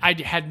 Yeah. Mm-hmm. I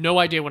had no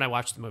idea when I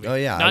watched the movie. Oh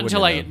yeah,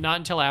 not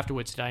until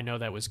afterwards did I know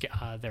that was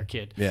their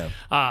kid. Yeah.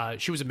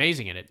 She was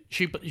amazing in it.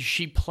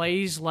 She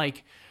plays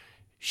like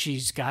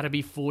she's got to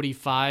be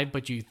 45,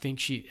 but I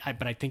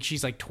think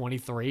she's like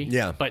 23.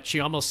 Yeah. But she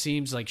almost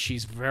seems like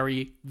she's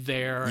very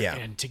there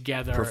and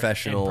together,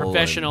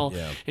 professional,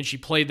 and she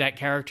played that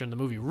character in the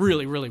movie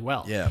really, really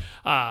well. Yeah.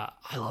 I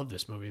love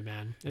this movie,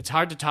 man. It's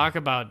hard to talk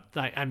about.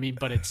 I mean,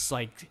 but it's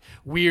like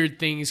weird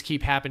things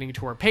keep happening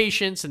to her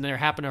patients, and they're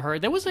happening to her.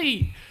 There was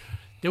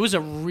a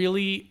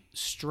really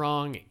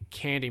strong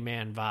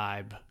Candyman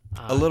vibe.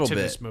 A little to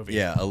bit. This movie.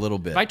 Yeah, a little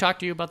bit. Have I talked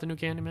to you about the new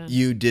Candyman?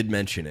 You did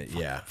mention it,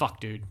 yeah. Fuck,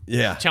 dude.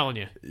 Yeah. I'm telling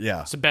you.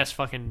 Yeah. It's the best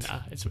fucking.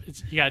 It's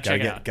you gotta check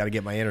it out. Gotta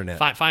get my internet.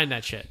 Find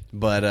that shit.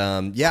 But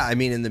yeah, I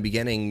mean, in the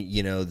beginning,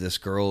 this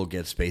girl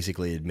gets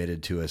basically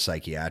admitted to a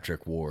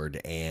psychiatric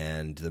ward,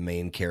 and the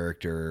main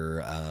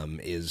character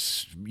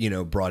is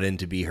brought in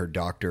to be her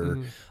doctor.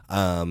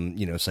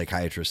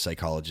 Psychiatrist,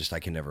 psychologist.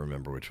 I can never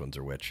remember which ones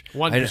are which.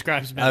 One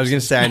prescribes medicine. I was going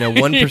to say, I know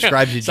one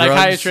prescribes you drugs.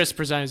 Psychiatrist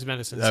prescribes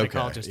medicine.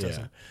 Psychologist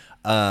doesn't.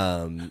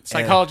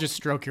 Psychologists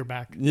stroke your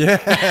back. Yeah.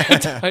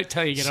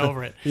 Tell you get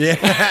over it.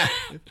 Yeah.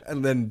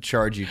 And then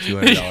charge you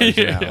 $200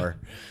 an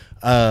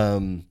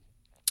hour.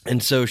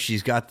 And so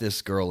she's got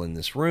this girl in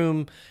this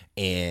room,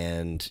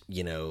 and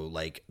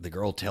the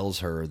girl tells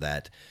her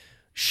that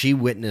she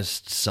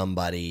witnessed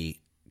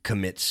somebody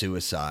commit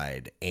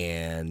suicide,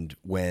 and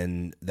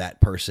when that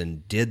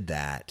person did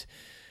that,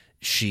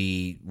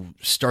 she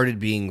started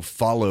being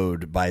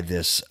followed by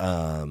this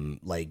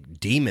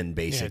demon,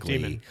 basically. Yeah,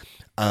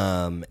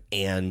 demon.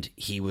 And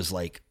he was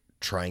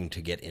trying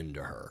to get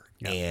into her.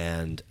 Yep.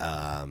 And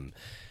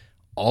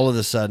all of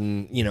a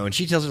sudden, and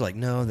she tells her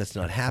no, that's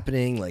not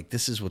happening.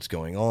 This is what's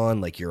going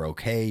on. You're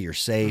okay. You're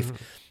safe.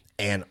 Mm-hmm.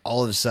 And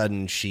all of a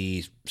sudden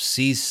she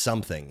sees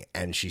something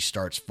and she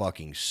starts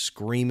fucking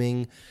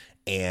screaming.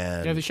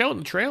 And they show it in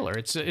the trailer.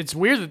 It's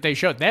weird that they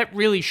showed that.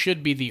 Really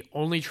should be the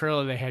only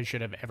trailer they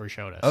should have ever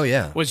showed us. Oh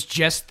yeah, was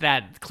just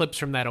that clips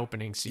from that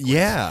opening sequence.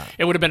 Yeah,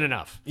 it would have been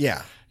enough.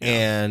 Yeah.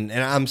 And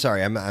I'm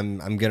sorry,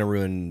 I'm gonna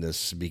ruin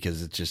this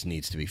because it just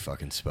needs to be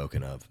fucking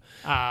spoken of.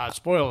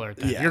 Spoiler alert.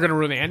 Yeah. You're gonna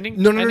ruin the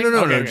ending? No.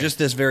 Okay. Just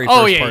this very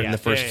first part in the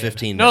first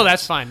 15 minutes. No,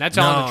 that's fine. That's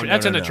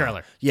in the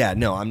trailer. Yeah,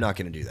 no, I'm not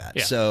gonna do that.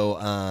 Yeah.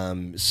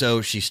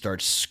 So she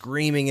starts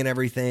screaming and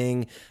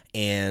everything,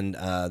 and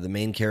the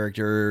main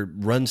character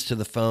runs to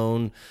the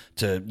phone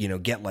to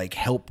get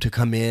help to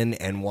come in,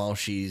 and while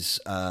she's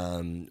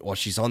on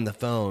the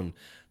phone,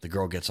 the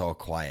girl gets all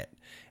quiet.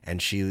 And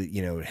she,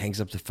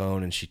 hangs up the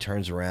phone and she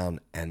turns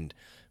around and,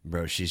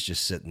 bro, she's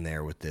just sitting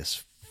there with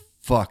this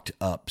fucked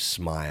up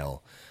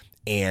smile.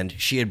 and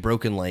she had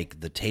broken like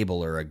the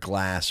table or a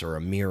glass or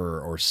a mirror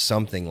or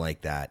something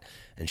like that,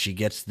 and she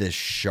gets this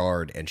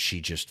shard and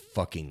she just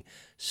fucking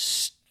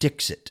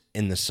sticks it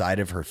in the side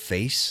of her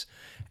face,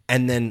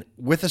 and then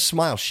with a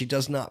smile, she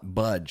does not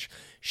budge.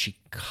 She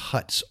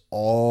cuts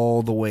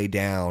all the way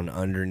down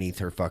underneath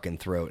her fucking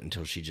throat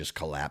until she just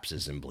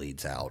collapses and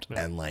bleeds out.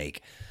 And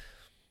like,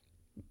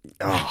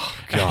 oh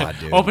God,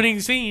 dude. Opening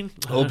scene.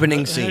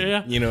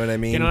 Yeah. You know what I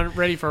mean? Get on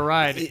ready for a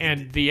ride.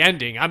 And the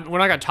ending. We're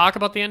not going to talk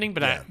about the ending,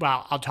 but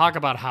I'll talk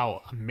about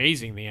how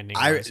amazing the ending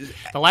was.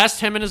 The last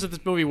 10 minutes of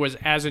this movie was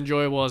as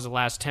enjoyable as the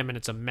last 10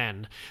 minutes of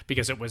Men,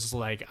 because it was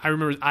like, I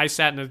remember I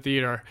sat in the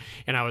theater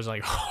and I was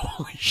like,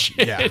 holy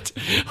shit.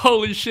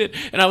 Holy shit.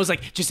 And I was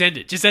like, just end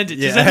it. Just end it.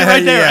 Just end it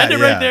right there. End it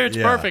right there. It's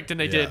perfect. And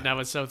they did. And I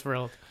was so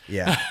thrilled.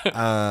 Yeah.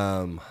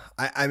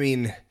 I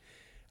mean,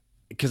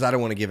 because I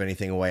don't want to give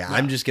anything away.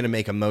 I'm just going to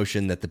make a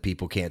motion that the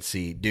people can't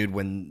see. Dude,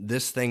 when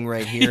this thing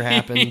right here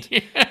happened,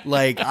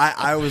 like,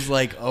 I was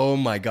like, oh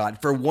my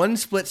God. For one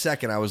split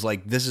second, I was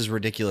like, this is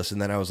ridiculous.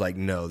 And then I was like,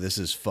 no, this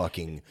is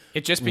fucking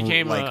It just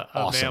became like,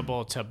 awesome.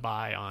 available to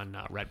buy on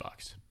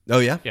Redbox. Oh,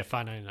 yeah? Yeah,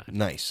 $5.99.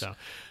 Nice. So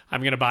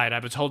I'm going to buy it. I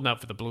was holding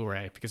out for the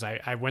Blu-ray because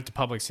I went to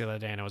Publix the other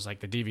day and I was like,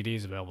 the DVD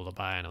is available to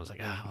buy. And I was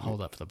like, I'll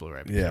hold up for the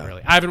Blu-ray.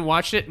 I haven't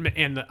watched it,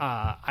 and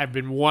I've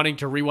been wanting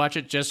to rewatch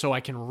it just so I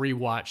can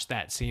rewatch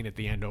that scene at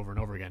the end over and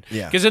over again.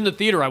 Yeah. Because in the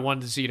theater, I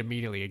wanted to see it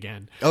immediately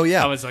again. Oh,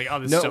 yeah. I was like,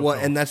 this is so cool.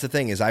 And that's the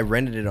thing is I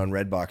rented it on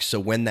Redbox. So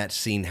when that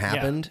scene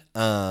happened,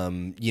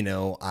 you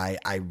know,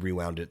 I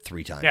rewound it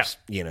 3 times,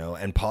 you know,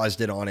 and paused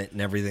it on it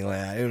and everything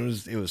like that.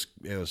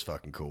 It was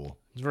fucking cool.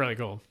 It's really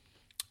cool.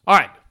 All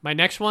right, my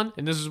next one,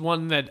 and this is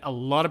one that a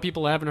lot of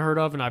people haven't heard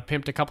of, and I've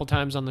pimped a couple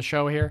times on the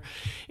show here,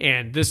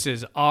 and this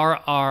is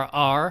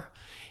RRR,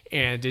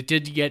 and it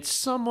did get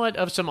somewhat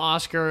of some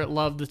Oscar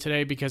love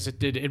today because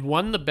it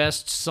won the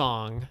best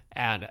song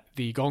at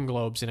the Golden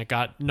Globes, and it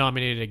got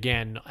nominated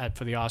again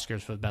for the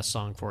Oscars for the best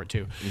song for it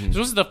too. This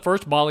was the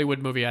first Bollywood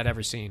movie I'd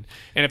ever seen,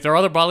 and if there are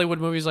other Bollywood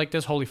movies like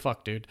this, holy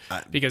fuck, dude,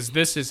 because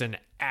this is an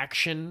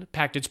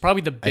action-packed. It's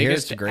probably the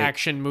biggest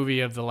action movie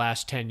of the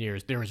last 10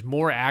 years. There is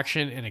more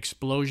action and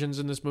explosions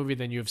in this movie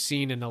than you have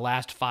seen in the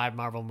last 5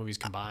 Marvel movies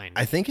combined.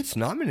 I think it's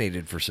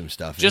nominated for some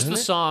stuff. Just isn't the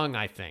it? song,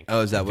 I think.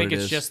 Oh, is that what it is? I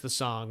think it's just the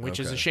song, which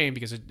is a shame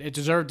because it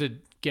deserved to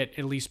get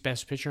at least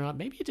Best Picture nod.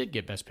 Maybe it did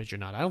get Best Picture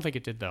nod. I don't think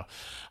it did though.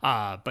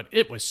 But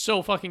it was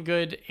so fucking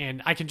good,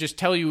 and I can just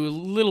tell you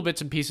little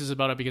bits and pieces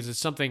about it because it's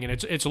something,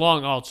 and it's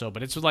long also,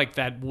 but it's like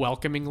that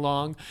welcoming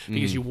long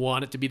because you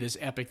want it to be this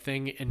epic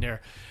thing, and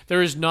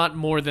there is not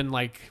more than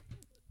like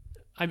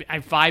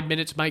 5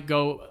 minutes might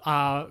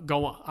go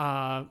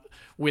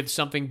with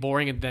something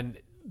boring, and then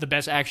the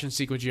best action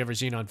sequence you've ever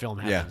seen on film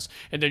happens,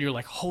 and then you're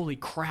like, holy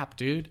crap,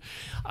 dude.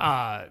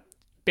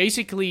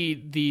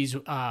 Basically, these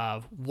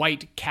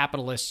white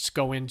capitalists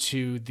go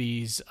into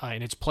these,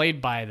 and it's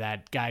played by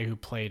that guy who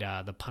played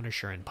the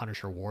Punisher in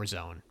Punisher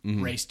Warzone,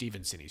 Ray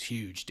Stevenson. He's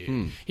huge,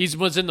 dude. He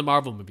was in the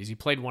Marvel movies. He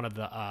played one of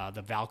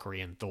the Valkyrie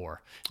in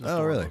Thor. In the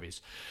Thor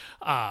movies.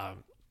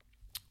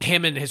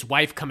 Him and his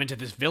wife come into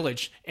this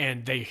village,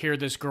 and they hear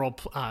this girl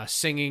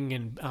singing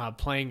and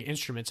playing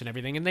instruments and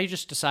everything, and they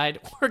just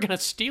decide, we're going to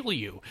steal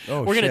you.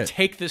 We're going to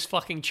take this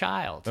fucking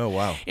child. Oh,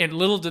 wow. And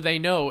little do they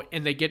know,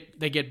 and they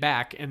get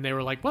back, and they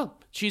were like, well,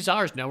 she's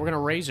ours now. We're going to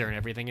raise her and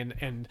everything.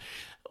 And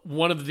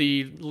one of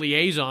the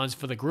liaisons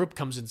for the group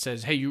comes and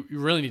says, hey, you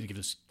really need to give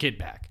this kid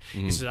back.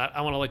 He says,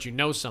 I want to let you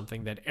know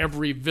something, that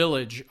every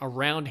village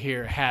around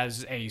here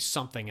has a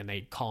something, and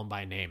they call him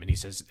by name. And he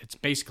says, it's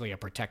basically a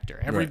protector.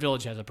 Every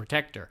village has a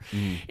protector.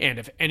 And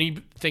if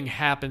anything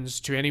happens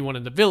to anyone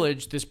in the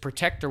village, this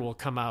protector will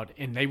come out,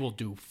 and they will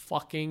do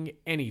fucking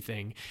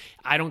anything.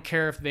 I don't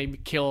care if they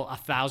kill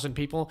 1,000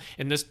 people,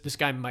 and this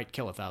guy might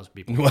kill 1,000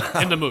 people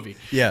in the movie.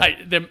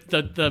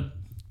 The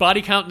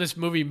body count in this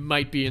movie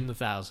might be in the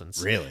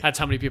thousands. Really? That's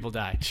how many people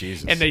die.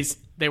 Jesus. And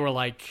they were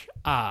like,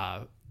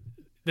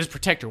 this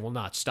protector will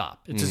not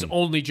stop. It's his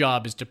only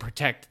job is to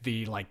protect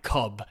the like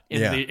cub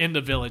in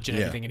the village and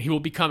everything, and he will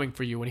be coming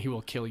for you, and he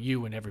will kill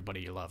you and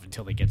everybody you love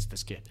until he gets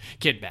this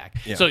kid back.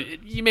 So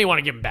you may want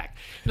to give him back.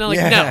 And I'm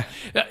like,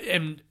 no.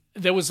 And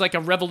there was like a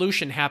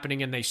revolution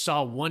happening, and they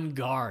saw one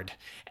guard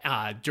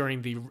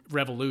during the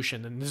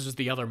revolution, and this is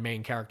the other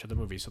main character of the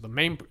movie. So the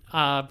main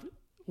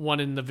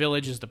one in the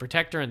village is the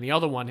protector, and the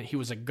other one, he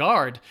was a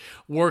guard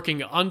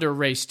working under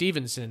Ray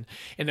Stevenson,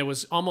 and there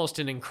was almost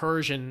an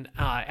incursion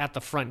at the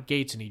front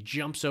gates, and he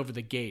jumps over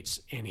the gates,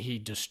 and he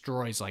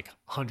destroys like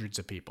hundreds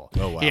of people.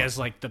 Oh, wow. He has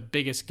like the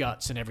biggest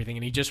guts and everything,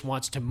 and he just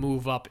wants to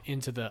move up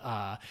into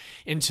the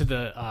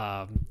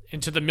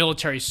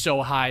military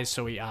so high,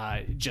 so he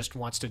just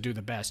wants to do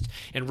the best.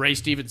 And Ray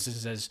Stevenson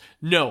says,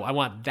 no, I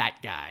want that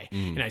guy.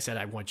 And I said,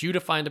 I want you to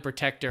find the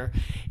protector.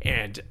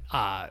 And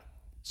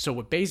so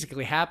what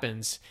basically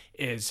happens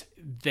is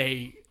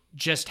they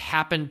just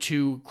happen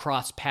to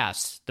cross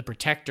paths, the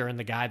protector and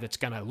the guy that's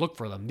going to look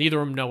for them. Neither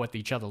of them know what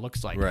each other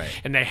looks like. Right.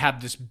 And they have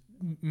this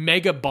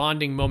mega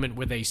bonding moment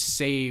where they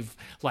save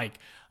like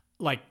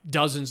like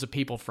dozens of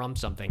people from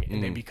something,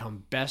 and they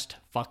become best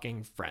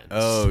fucking friends.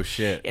 Oh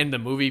shit! And the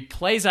movie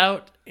plays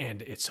out,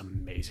 and it's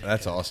amazing.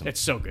 That's awesome. It's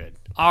so good.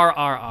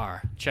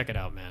 RRR. Check it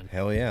out, man.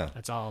 Hell yeah.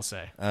 That's all I'll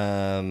say.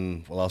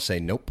 Well, I'll say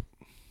nope.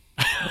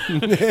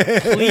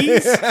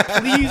 Please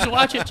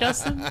watch it,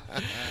 Justin.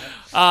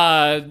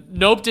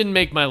 Nope, didn't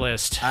make my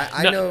list.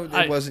 I know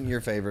it wasn't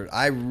your favorite.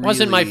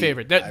 Wasn't my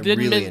favorite. That didn't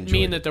really mean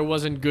enjoyed that there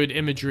wasn't good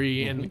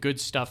imagery and good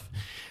stuff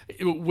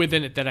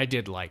within it that I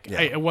did like.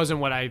 Yeah. It wasn't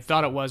what I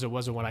thought it was. It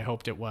wasn't what I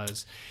hoped it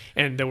was.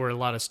 And there were a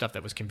lot of stuff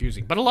that was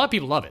confusing. But a lot of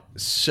people love it.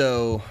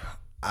 So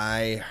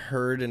I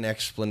heard an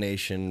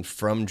explanation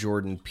from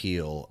Jordan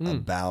Peele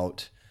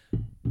about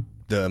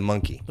the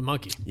monkey. The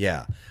monkey.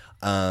 Yeah.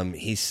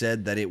 He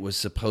said that it was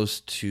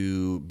supposed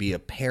to be a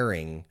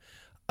pairing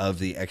of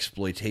the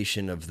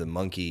exploitation of the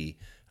monkey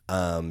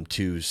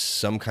to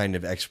some kind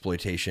of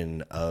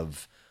exploitation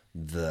of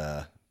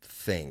the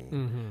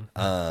thing.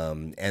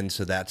 And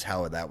so that's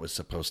how that was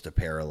supposed to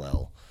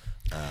parallel.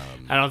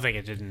 I don't think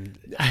it didn't.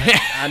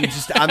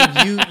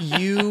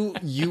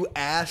 You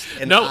asked,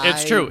 and No,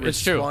 it's true. I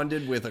It's true.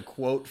 responded with a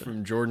quote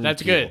from Jordan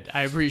That's Peele. good.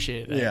 I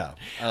appreciate that.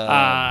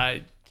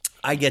 Yeah.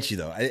 I get you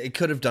though. It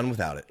could have done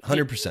without it,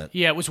 100%.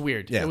 Yeah, it was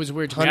weird. Yeah, It was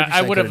weird to me. 100%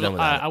 I would have. could've done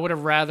without it. I would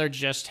have rather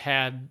just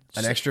had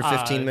An extra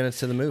 15 minutes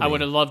to the movie. I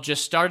would have loved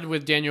just started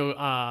with Daniel.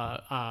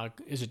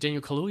 Is it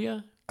Daniel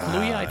Kaluuya?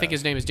 Kaluuya? I think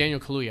his name is Daniel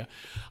Kaluuya.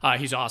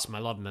 He's awesome. I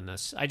love him in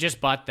this. I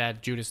just bought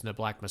that Judas and the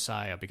Black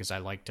Messiah because I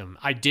liked him.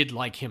 I did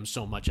like him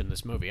so much in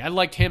this movie. I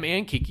liked him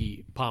and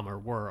Keke Palmer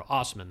were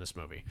awesome in this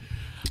movie.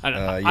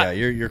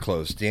 You're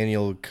close.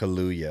 Daniel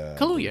Kaluuya.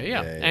 Kaluuya,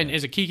 yeah. And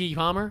is it Keke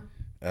Palmer?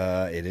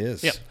 It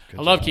is. Yep. Good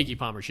I love job. Keke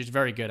Palmer. She's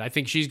very good. I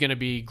think she's going to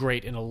be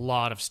great in a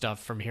lot of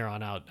stuff from here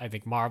on out. I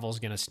think Marvel's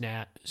going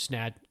to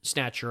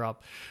snatch her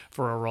up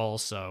for a role.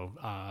 So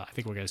I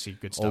think we're going to see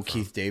good stuff. Oh,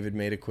 Keith David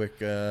made a quick.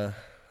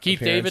 Keith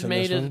appearance David in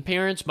made this an one?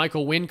 appearance.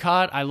 Michael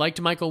Wincott. I liked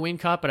Michael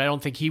Wincott, but I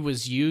don't think he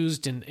was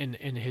used in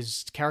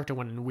his character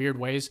went in weird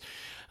ways.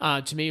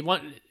 To me, why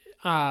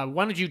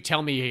don't you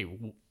tell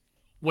me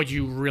what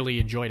you really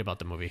enjoyed about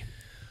the movie?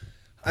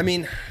 I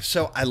mean,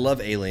 so I love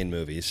alien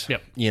movies.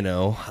 Yep. You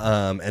know,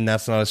 and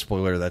that's not a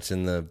spoiler. That's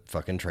in the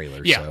fucking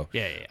trailer. Yeah. So.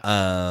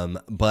 Yeah.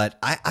 But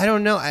I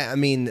don't know. I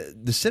mean,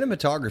 the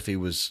cinematography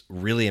was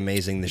really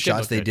amazing. The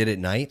shots look they good. did at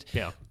night.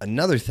 Yeah.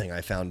 Another thing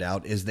I found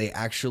out is they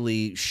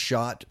actually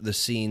shot the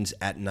scenes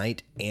at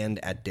night and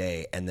at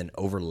day, and then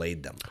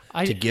overlaid them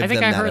to give I think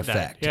them I that heard that.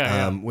 effect.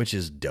 Yeah, yeah. Which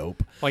is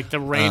dope. Like the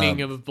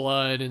raining of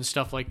blood and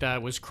stuff like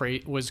that was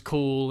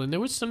cool, and there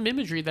was some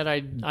imagery that I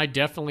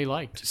definitely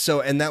liked.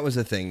 So, and that was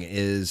the thing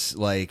is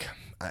like,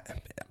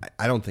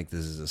 I don't think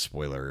this is a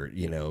spoiler.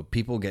 You know,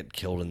 people get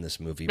killed in this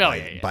movie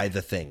by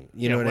the thing.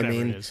 You know what I whatever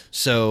mean? it is.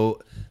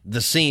 So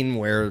the scene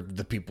where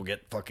the people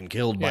get fucking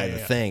killed by the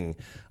thing,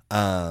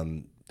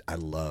 I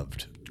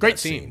loved. Great that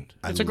scene.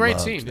 I It's a great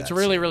loved scene. that It's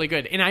really, scene. really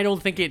good. And I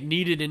don't think it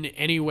needed in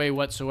any way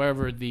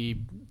whatsoever the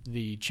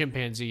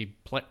chimpanzee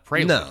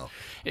prelude. No.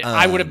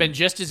 I would have been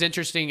just as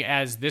interesting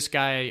as this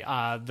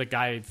guy, the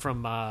guy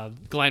from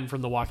Glenn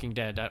from The Walking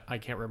Dead. I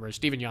can't remember,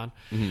 Stephen Yeun.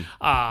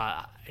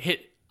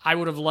 I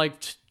would have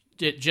liked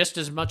it just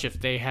as much if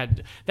they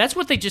had. That's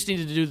what they just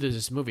needed to do to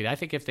this movie. I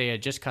think if they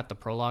had just cut the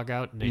prologue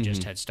out and they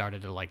just had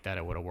started it like that,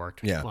 it would have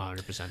worked. Yeah.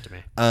 100% to me.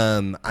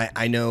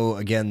 I know,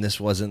 again, this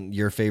wasn't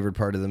your favorite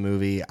part of the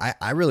movie.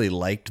 I really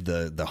liked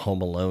the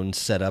Home Alone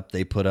setup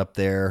they put up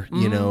there,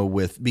 you know,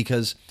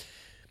 because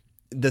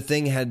the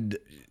thing had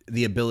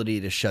the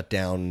ability to shut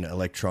down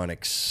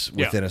electronics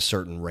within a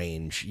certain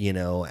range, you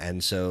know,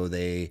 and so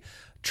they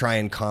try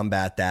and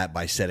combat that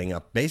by setting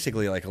up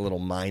basically like a little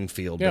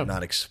minefield, but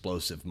not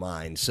explosive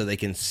mines, so they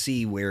can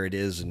see where it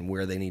is and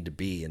where they need to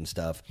be and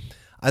stuff.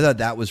 I thought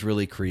that was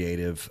really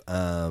creative.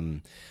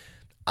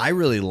 I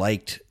really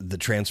liked the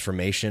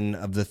transformation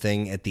of the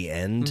thing at the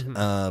end.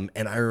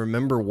 And I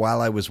remember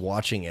while I was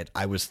watching it,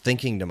 I was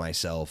thinking to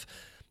myself,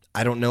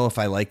 I don't know if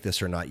I like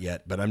this or not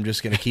yet, but I'm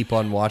just going to keep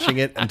on watching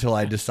it until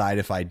I decide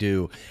if I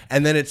do.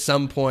 And then at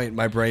some point,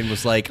 my brain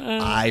was like,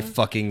 I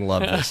fucking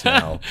love this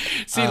now.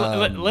 See,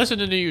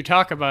 listening to you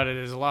talk about it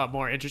is a lot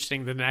more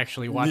interesting than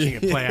actually watching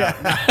it play out.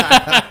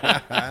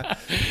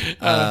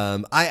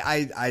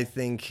 I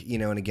think, you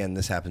know, and again,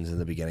 this happens in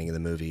the beginning of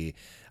the movie.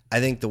 I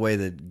think the way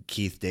that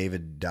Keith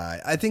David died,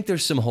 I think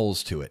there's some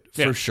holes to it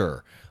for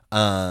sure.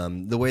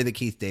 The way that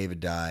Keith David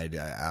died,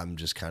 I'm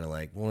just kind of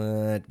like,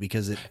 what?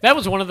 Because that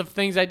was one of the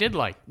things I did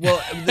like.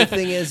 Well, the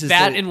thing is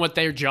that and what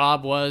their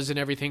job was and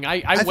everything.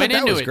 I went that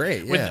into was it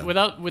great, yeah.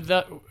 with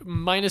the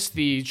minus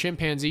the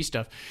chimpanzee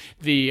stuff,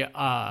 the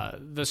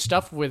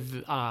stuff with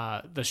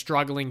the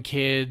struggling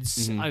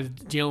kids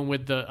dealing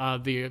with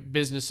the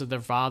business of their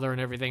father and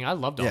everything. I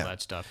loved all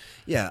that stuff.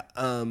 Yeah,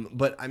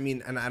 but I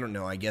mean, and I don't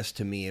know. I guess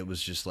to me, it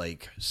was just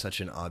like such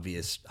an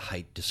obvious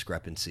height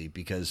discrepancy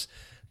because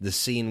the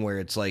scene where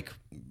it's like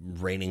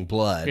raining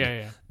blood,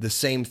 the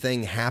same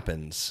thing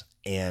happens.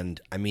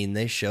 And I mean,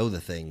 they show the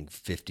thing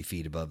 50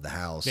 feet above the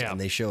house and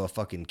they show a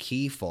fucking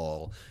key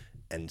fall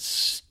and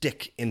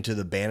stick into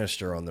the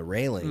banister on the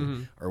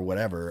railing or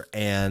whatever.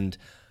 And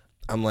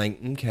I'm like,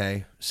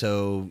 okay,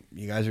 so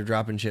you guys are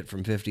dropping shit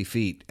from 50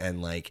 feet,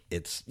 and like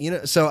it's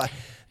so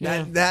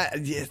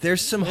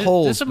there's some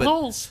holes. There's some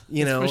holes,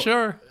 for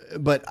sure.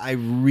 But I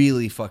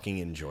really fucking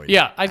enjoyed it.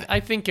 Yeah,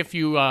 I think if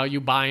you you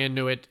buy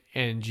into it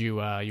and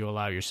you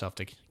allow yourself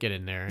to get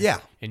in there,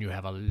 and you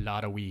have a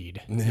lot of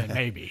weed, then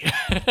maybe.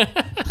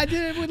 I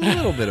did it with a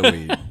little bit of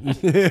weed. I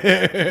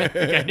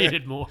think I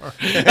needed more.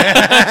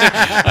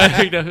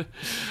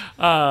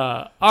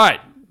 All right,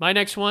 my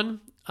next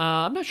one.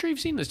 I'm not sure you've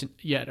seen this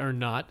yet or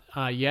not.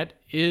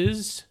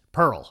 Is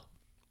Pearl.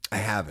 I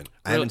haven't.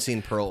 I haven't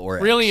seen Pearl or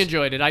X. Really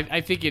enjoyed it.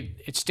 I think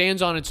it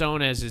stands on its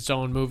own as its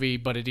own movie,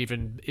 but it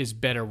even is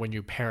better when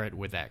you pair it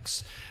with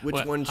X.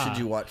 Which one should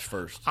you watch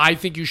first? I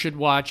think you should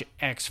watch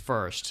X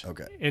first.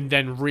 Okay. And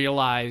then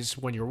realize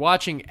when you're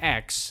watching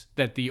X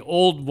that the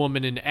old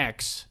woman in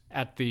X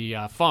at the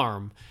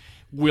farm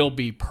will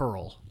be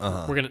Pearl.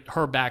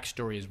 Her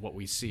backstory is what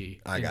we see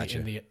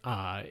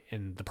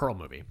in the Pearl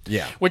movie.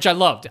 Yeah. Which I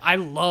loved. I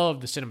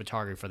loved the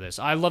cinematography for this.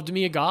 I loved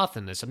Mia Goth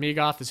in this. Mia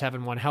Goth is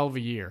having one hell of a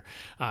year.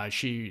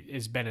 She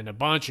has been in a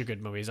bunch of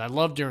good movies. I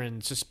loved her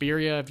in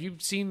Suspiria. Have you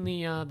seen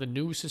the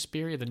new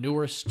Suspiria, the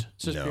newest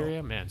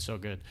Suspiria? No. Man, so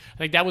good. I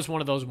think that was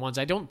one of those ones.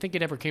 I don't think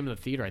it ever came to the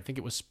theater. I think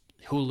it was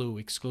Hulu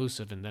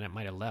exclusive, and then it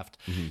might have left.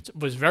 Mm-hmm. So it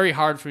was very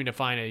hard for me to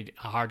find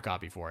a hard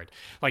copy for it.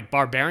 Like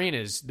Barbarian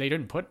they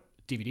didn't put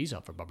DVDs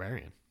up for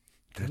Barbarian.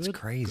 That's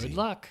crazy. Good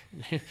luck.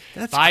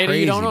 That's buy it crazy,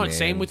 or you don't know it. man.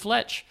 Same with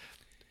Fletch.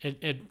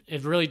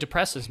 It really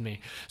depresses me.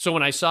 So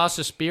when I saw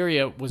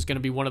Suspiria was going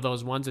to be one of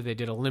those ones that they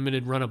did a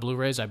limited run of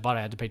Blu-rays, I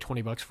had to pay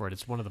 $20 for it.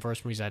 It's one of the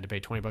first movies I had to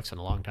pay $20 in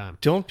a long time.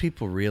 Don't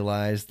people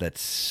realize that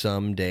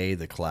someday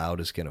the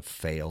cloud is going to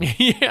fail?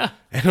 Yeah.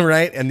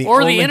 Right? And the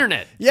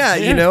internet. Yeah,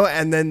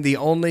 and then the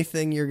only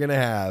thing you're going to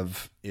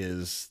have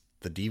is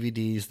the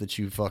DVDs that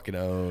you fucking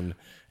own.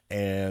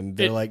 And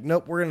they're like,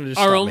 nope, we're going to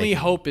just Our only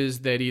hope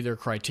is that either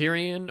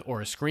Criterion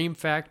or Scream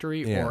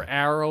Factory Yeah. or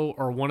Arrow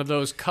or one of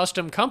those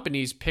custom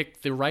companies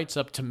pick the rights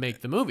up to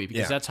make the movie,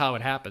 because Yeah. that's how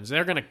it happens.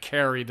 They're going to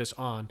carry this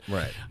on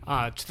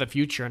to the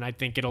future, and I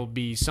think it'll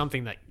be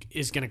something that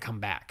is going to come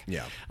back.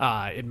 Yeah.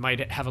 It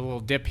might have a little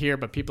dip here,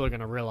 but people are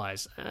going to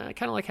realize, I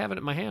kind of like having it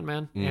in my hand,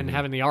 man, and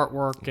having the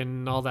artwork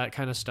and all that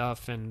kind of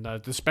stuff, and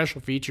the special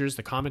features,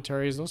 the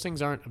commentaries, those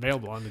things aren't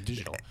available on the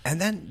digital.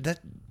 And then that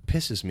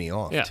pisses me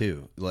off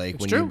too. Like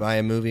It's when true. you buy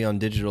a movie on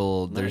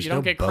digital, there's you no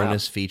don't get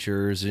bonus crap.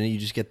 features, and you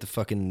just get the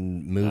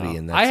fucking movie,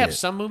 and that's I have it.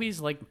 some movies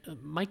like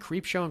my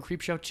Creepshow and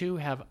Creepshow 2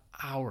 have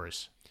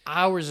hours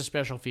of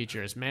special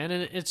features, man,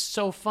 and it's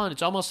so fun.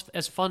 It's almost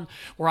as fun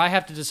where I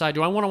have to decide,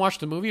 do I want to watch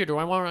the movie or do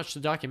I want to watch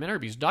the documentary?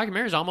 Because the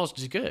documentary is almost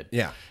as good.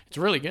 Yeah. It's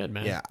really good,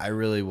 man. Yeah, I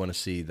really want to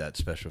see that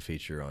special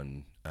feature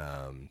on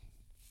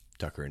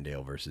Tucker and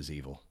Dale versus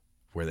Evil,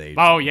 where they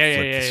flip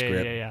the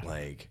script. yeah.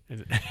 Like,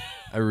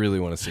 I really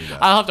want to see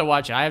that. I'll have to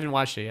watch it. I haven't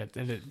watched it yet,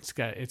 and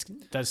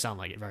it does sound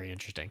like it very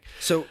interesting.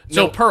 So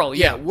Pearl,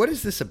 yeah. What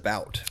is this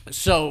about?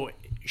 So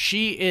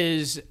she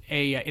is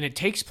and it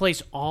takes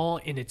place all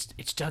in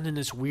it's done in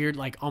this weird,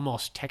 like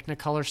almost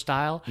Technicolor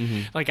style.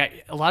 Like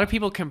a lot of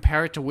people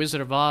compare it to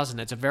Wizard of Oz, and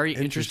it's a very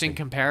interesting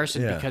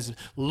comparison because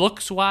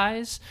looks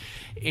wise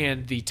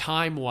and the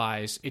time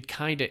wise, it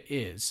kind of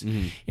is,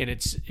 and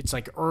it's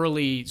like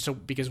early. So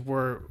because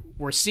we're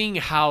seeing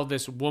how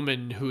this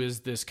woman who is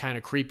this kind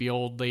of creepy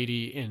old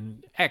lady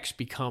in X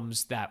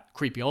becomes that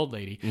creepy old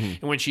lady,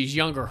 and when she's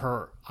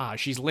younger,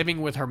 she's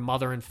living with her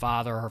mother and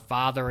father. Her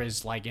father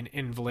is like an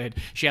invalid.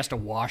 She has to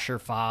wash her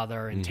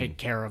father and take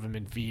care of him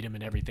and feed him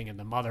and everything. And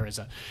the mother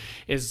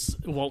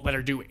won't let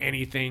her do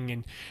anything.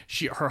 And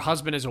her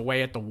husband is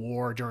away at the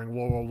war during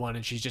World War I,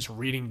 and she's just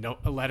reading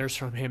letters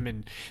from him.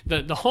 And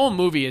the whole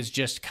movie is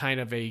just kind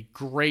of a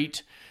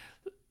great.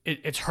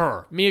 It's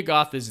her. Mia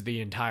Goth is the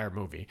entire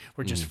movie.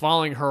 We're just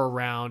following her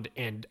around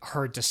and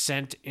her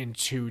descent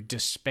into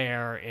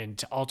despair and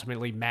to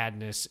ultimately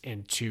madness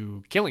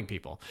into killing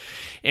people.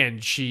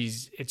 And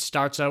it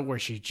starts out where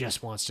she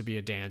just wants to be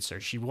a dancer.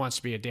 She wants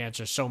to be a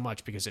dancer so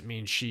much because it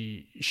means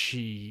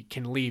she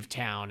can leave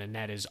town, and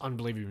that is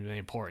unbelievably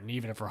important,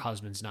 even if her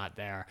husband's not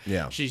there.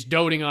 Yeah. She's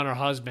doting on her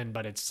husband,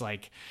 but it's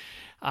like...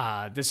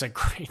 there's a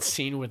great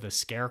scene with the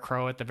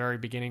scarecrow at the very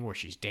beginning where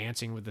she's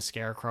dancing with the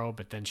scarecrow,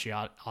 but then she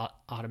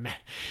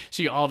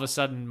all of a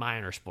sudden,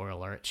 minor spoiler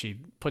alert, she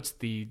puts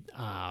the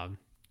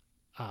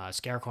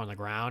scarecrow on the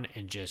ground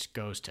and just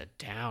goes to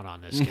town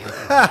on this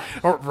scarecrow,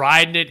 or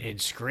riding it and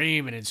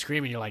screaming and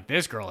screaming. You're like,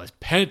 this girl is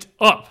pent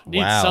up,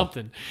 needs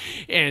something.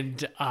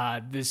 And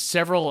there's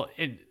several.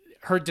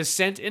 Her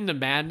descent into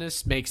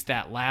madness makes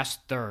that last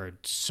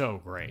third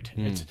so great.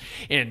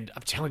 And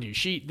I'm telling you,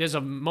 there's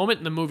a moment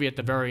in the movie at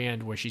the very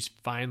end where she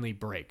finally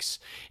breaks,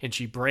 and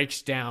she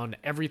breaks down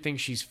everything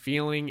she's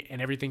feeling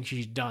and everything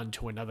she's done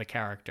to another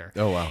character.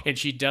 Oh, wow. And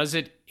she does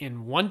it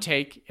in one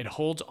take. It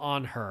holds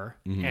on her,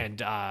 and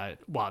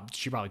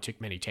she probably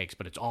took many takes,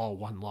 but it's all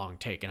one long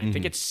take, and I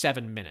think it's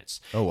 7 minutes.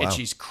 Oh, wow. And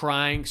she's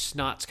crying,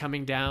 snot's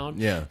coming down.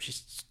 Yeah.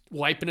 She's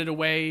wiping it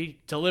away,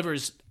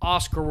 delivers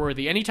Oscar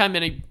worthy. Anytime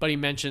anybody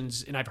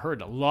mentions, and I've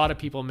heard a lot of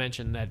people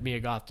mention that Mia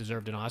Goth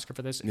deserved an Oscar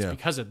for this, it's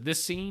because of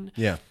this scene.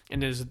 Yeah.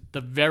 And there's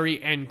the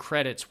very end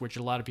credits, which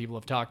a lot of people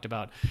have talked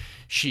about.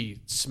 She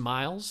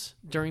smiles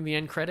during the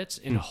end credits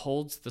and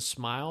holds the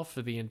smile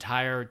for the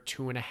entire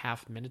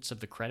 2.5 minutes of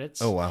the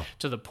credits. Oh, wow.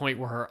 To the point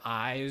where her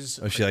eyes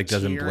she, are like,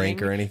 doesn't blink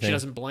tearing. or anything? She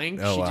doesn't blink.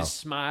 Oh, She wow. just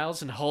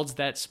smiles and holds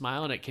that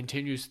smile, and it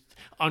continues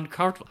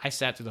uncomfortable. I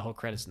sat through the whole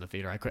credits in the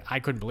theater. I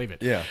couldn't believe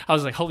it. Yeah. I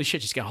was like, holy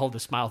shit, she's got to hold the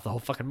smile the whole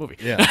fucking movie.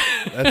 Yeah,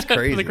 that's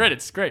crazy. The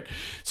credits, great.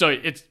 So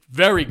it's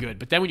very good.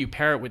 But then when you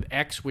pair it with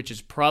X, which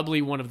is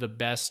probably one of the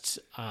best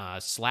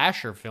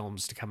slasher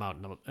films to come out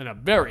in a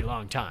very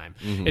long time,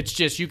 it's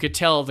just, you could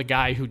tell the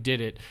guy who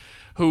did it,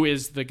 who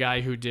is the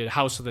guy who did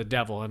House of the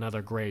Devil,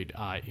 another great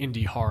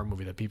indie horror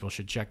movie that people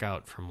should check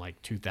out from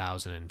like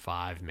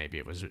 2005. Maybe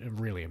it was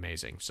really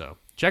amazing. So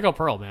check out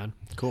Pearl, man.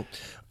 Cool.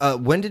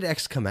 When did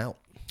X come out?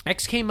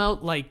 X came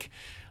out like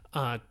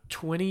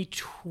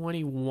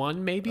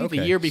 2021, maybe Okay,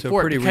 the year so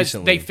before, pretty because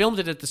recently. they filmed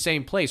it at the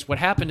same place. What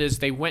happened is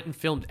they went and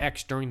filmed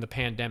X during the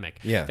pandemic.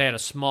 Yeah. They had a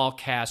small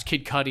cast.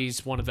 Kid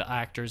Cudi's one of the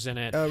actors in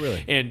it. Oh,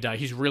 really? And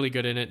he's really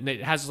good in it. And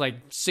it has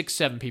like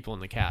 6-7 people in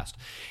the cast.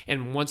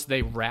 And once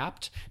they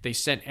wrapped, they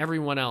sent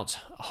everyone else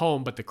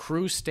home, but the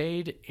crew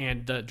stayed,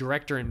 and the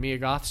director and Mia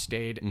Goth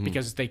stayed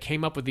because they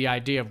came up with the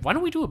idea of, why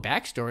don't we do a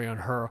backstory on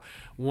her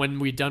when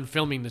we're done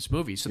filming this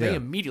movie? So they Yeah.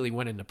 immediately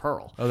went into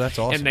Pearl. Oh, that's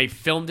awesome. And they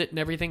filmed it and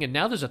everything. And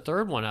now there's a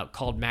third one out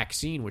called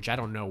Maxine, which I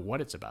don't know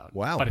what it's about.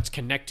 Wow. But it's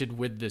connected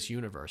with this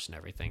universe and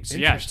everything. So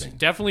yeah, Interesting.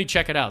 definitely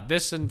check it out.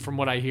 This, and from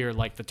what I hear,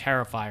 like the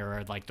Terrifier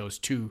are like those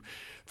two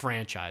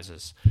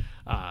franchises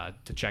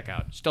to check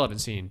out. Still haven't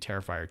seen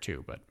Terrifier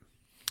 2, but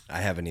I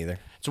haven't either.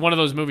 it's one of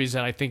those movies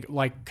that I think,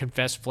 like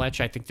Confess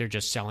Fletch, I think they're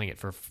just selling it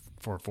for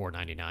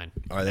 $4.99.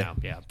 Are they? now.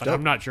 Yeah, but Dope.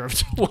 I'm not sure if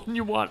it's the one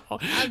you want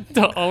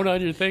to own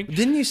on your thing.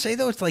 Didn't you say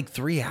though it's like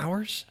 3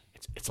 hours?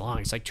 It's long.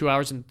 It's like 2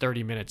 hours and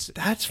 30 minutes.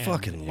 That's And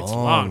fucking It's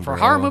long, long for a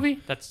bro. horror movie.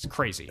 That's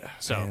crazy.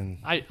 So Man.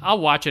 I'll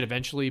watch it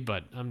eventually,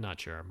 but I'm not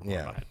sure more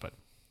Yeah. about it. But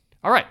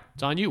all right,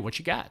 it's on you. What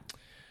you got?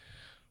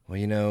 Well,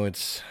 you know,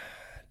 it's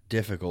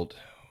difficult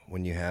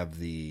when you have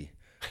the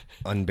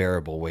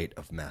unbearable weight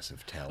of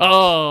massive talent.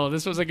 Oh,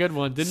 this was a good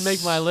one. Didn't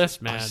make my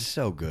list, man.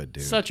 So good,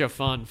 dude. Such a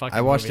fun fucking.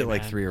 I watched movie, it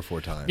like man. 3 or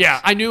 4 times. Yeah,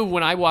 I knew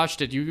when I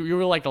watched it. You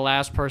were like the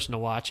last person to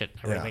watch it.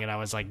 And everything, Yeah. and I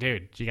was like,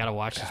 dude, you got to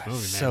watch this movie,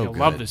 man. so You'll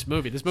love good. this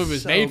movie. This movie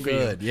was So made for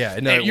good. you. Yeah, no,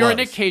 And it you're a was.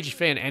 Nick Cage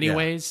fan,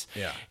 anyways.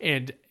 Yeah.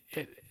 And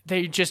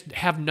they just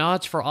have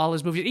nods for all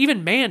his movies.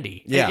 Even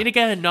Mandy. Yeah. And it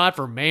got a nod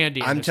for Mandy.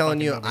 in I'm this telling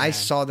fucking you, movie, I man.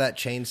 saw that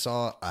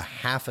chainsaw a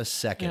half a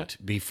second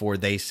before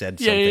they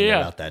said Yeah, something yeah.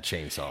 about that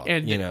chainsaw.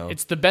 And you know,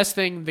 it's the best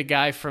thing the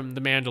guy from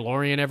The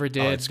Mandalorian ever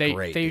did. it's they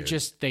great, they dude.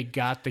 just they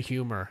got the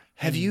humor.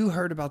 have you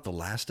heard about The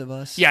Last of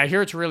Us? Yeah, I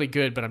hear it's really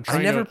good, but I'm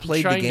trying. never to, played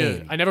the trying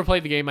game. I never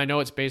played the game. I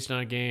know it's based on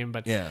a game,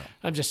 but Yeah.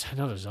 I'm just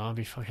another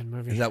zombie fucking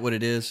movie. Is that what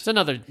it is? It's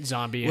another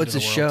zombie What's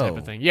into the a world show? type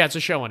of thing. Yeah, it's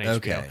a show on HBO.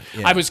 Okay,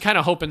 yeah. I was kind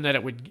of hoping that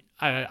it would.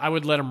 I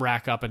would let him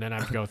rack up and then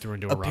I'd go through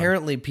and do a run.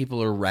 Apparently,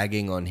 people are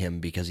ragging on him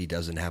because he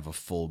doesn't have a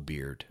full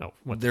beard. Oh,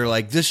 what the They're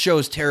like, this show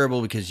is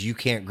terrible because you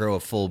can't grow a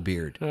full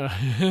beard.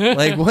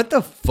 Like, what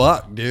the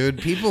fuck,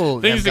 dude?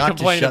 People Things have to got to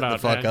complain shut about, the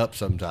fuck man. up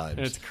sometimes.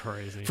 It's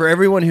crazy. For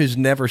everyone who's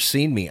never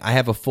seen me, I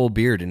have a full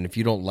beard, and if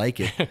you don't like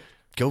it,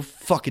 go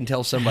fucking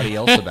tell somebody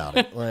else about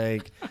it.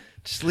 Like,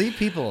 just leave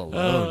people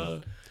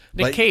alone.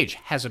 Nick Like- Cage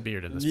has a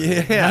beard in this movie.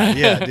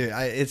 Yeah, dude,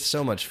 it's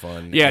so much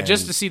fun. Yeah, And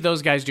just to see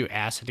those guys do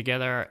acid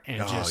together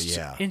and Oh,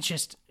 yeah.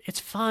 it's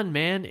fun,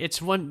 man. It's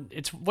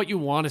what you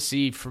want to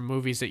see from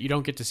movies that you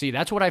don't get to see.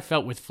 That's what I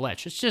felt with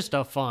Fletch. It's just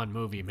a fun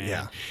movie, man.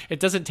 Yeah. It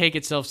doesn't take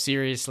itself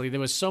seriously. There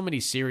was so many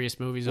serious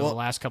movies over the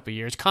last couple of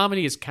years.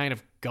 Comedy has kind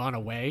of gone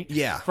away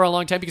Yeah. for a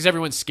long time because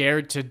everyone's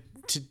scared to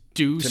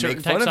do certain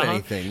make fun types of of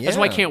anything, That's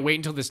why I yeah. can't wait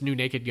until this new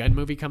Naked Gun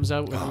movie comes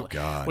out with, Oh,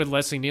 God. with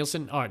Leslie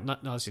Nielsen. Or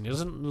not Leslie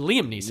Nielsen,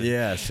 Liam Neeson.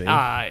 Yeah, see?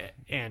 I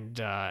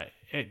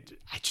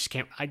just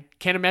can't. I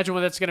can't imagine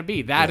what that's going to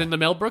be. That and the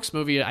Mel Brooks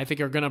movie, I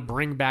think, are going to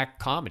bring back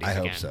comedies I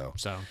hope again. so.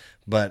 So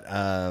But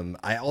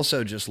I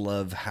also just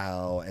love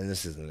how, and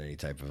this isn't any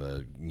type of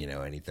a,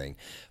 anything,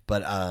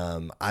 but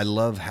I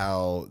love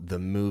how the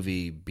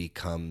movie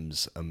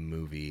becomes a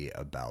movie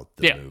about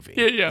the Yeah. movie.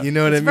 Yeah. You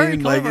know what It's I very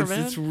mean? clever, Like,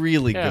 man. it's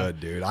really Yeah. good,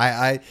 dude.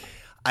 I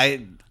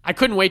I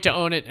couldn't wait to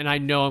own it, and I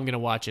know I'm going to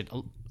watch it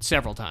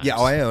several times. yeah,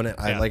 I own it.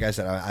 Yeah. Like I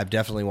said, I've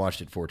definitely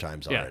watched it 4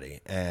 times Yeah. already.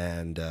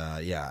 And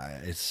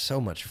it's so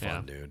much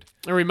fun, dude.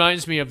 It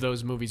reminds me of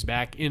those movies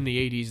back in the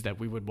 80s that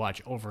we would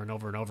watch over and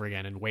over and over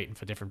again and waiting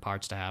for different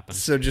parts to happen.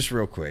 So just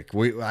real quick,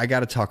 I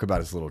got to talk about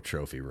his little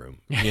trophy room.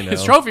 You know?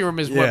 His trophy room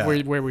is Yeah.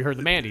 where we heard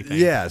the Mandy thing.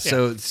 Yeah,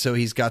 so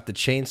he's got the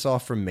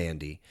chainsaw from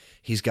Mandy.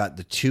 He's got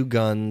the 2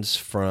 guns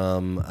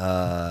from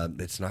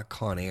it's not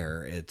Con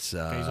Air, it's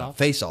Face Off?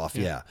 Face Off.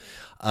 Yeah.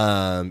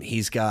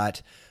 He's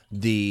got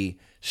the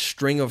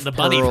string of The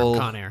pearl. bunny from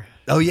Con Air.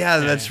 Oh yeah,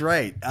 that's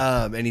right.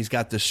 And he's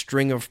got the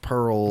string of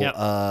pearl.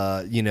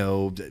 Yep. You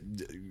know,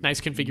 Nice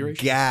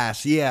configuration.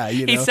 gas. Yeah,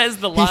 you know. He says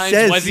the lines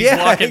as he's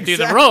walking through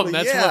the room.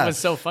 That's what was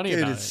so funny dude,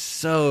 about it's it.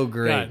 so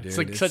great. God, dude. it's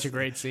like such a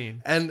great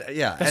scene. And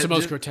yeah, That's the and most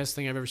just- grotesque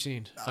thing I've ever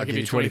seen. I'll give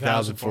you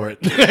 20,000 for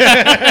it.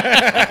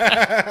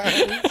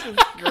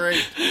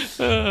 Great.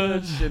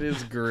 That shit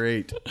is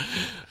great.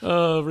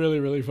 Oh, really,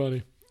 really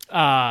funny.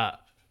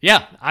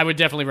 Yeah, I would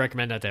definitely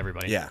recommend that to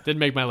everybody. Yeah. Didn't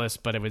make my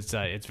list, but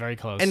it's very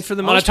close. And for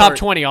the on a most top part-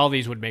 20, all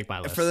these would make my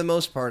list. For the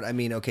most part, I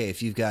mean, okay,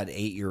 if you've got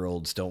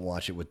 8-year-olds, don't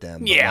watch it with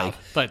them. But yeah, like,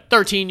 but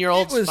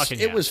 13-year-olds,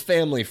 it was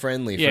family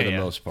friendly for the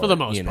most part. For the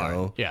most you part,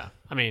 know? yeah.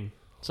 I mean,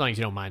 as long as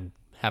you don't mind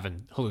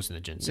having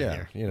hallucinogens in Yeah,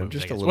 your you know, movies,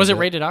 just I a guess. little Was it bit.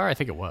 rated R? I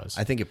think it was.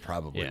 I think it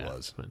probably yeah.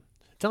 was. But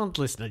don't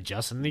listen to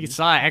Justin. He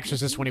saw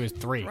Exorcist when he was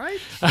 3. Right?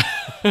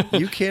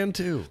 You can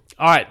too.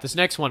 All right, this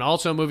next one,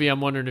 also a movie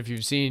I'm wondering if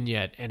you've seen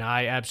yet, and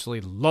I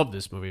absolutely love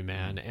this movie,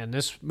 man. And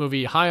this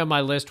movie, high on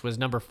my list, was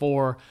number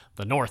 4,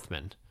 The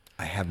Northman.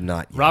 I have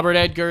not yet. Robert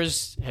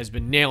Eggers has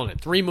been nailing it.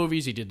 3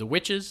 movies. He did The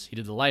Witches, he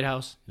did The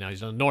Lighthouse, now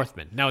he's done The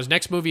Northman. Now his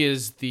next movie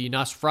is The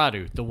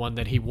Nosferatu, the one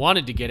that he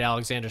wanted to get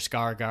Alexander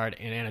Skarsgård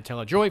and Anna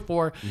Taylor-Joy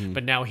for,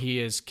 but now he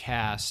is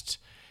cast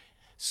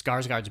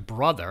Skarsgård's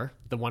brother,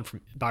 the one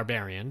from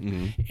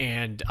Barbarian,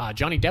 and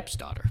Johnny Depp's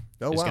daughter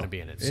Oh, is wow. going to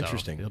be in it.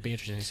 Interesting. So it'll be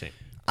interesting to see.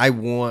 I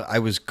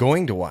was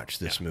going to watch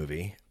this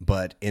movie,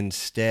 but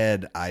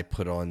instead I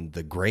put on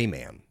The Gray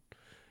Man.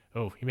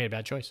 Oh, you made a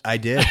bad choice. I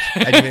did.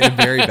 I made a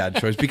very bad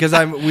choice because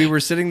we were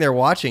sitting there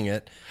watching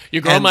it.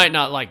 Your girl and- might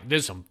not like.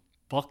 There's some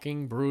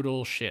fucking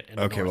brutal shit. In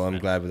The Okay, well, I'm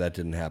Northman. glad that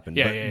didn't happen.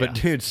 Yeah, but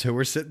dude, so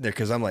we're sitting there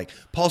because I'm like,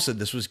 Paul said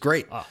this was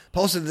great.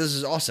 Paul said this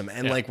is awesome.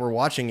 And like we're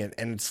watching it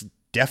and it's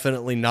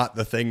definitely not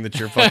the thing that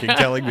you're fucking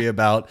telling me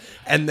about.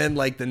 And then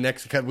like the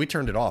next cut, we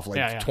turned it off.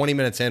 Like 20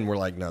 minutes in, we're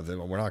like, no,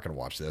 we're not going to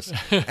watch this.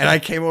 And I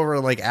came over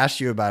and like asked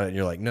you about it and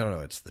you're like, no,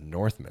 it's The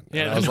Northman. And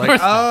Yeah, I was The like,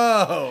 Northman.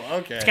 oh,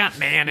 okay. It's got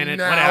man in it.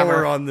 Now whatever.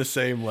 we're on the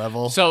same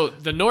level. So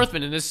The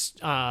Northman, in this,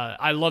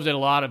 I loved it a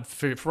lot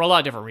for a lot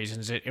of different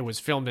reasons. It was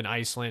filmed in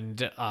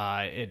Iceland.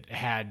 It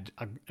had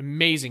an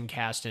amazing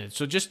cast in it.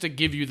 So just to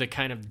give you the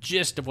kind of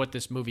gist of what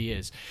this movie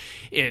is,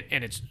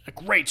 it's a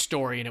great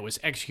story, and it was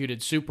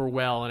executed super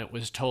well, and it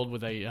was told with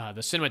the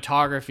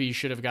cinematography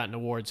should have gotten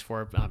awards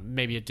for.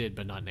 Maybe it did,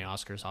 but not in the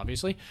Oscars,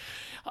 obviously.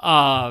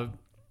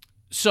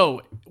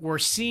 So we're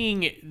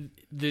seeing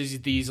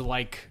these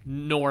like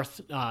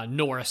Norse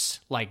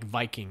like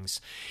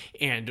Vikings,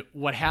 and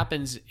what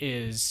happens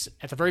is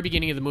at the very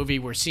beginning of the movie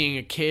we're seeing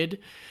a kid,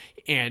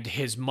 and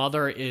his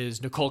mother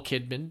is Nicole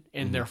Kidman,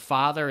 and their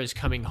father is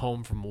coming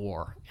home from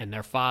war, and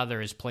their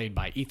father is played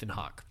by Ethan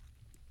Hawke.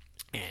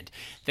 And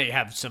they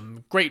have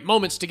some great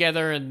moments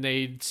together, and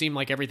they seem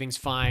like everything's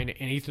fine.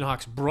 And Ethan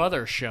Hawke's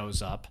brother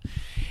shows up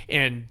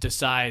and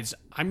decides,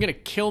 I'm going to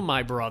kill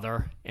my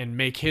brother and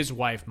make his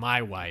wife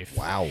my wife.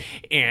 Wow.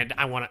 And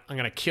I'm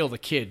going to kill the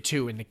kid,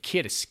 too. And the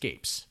kid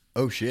escapes.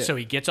 Oh, shit. So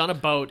he gets on a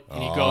boat,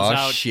 and he goes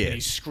out, shit. and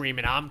he's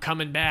screaming, I'm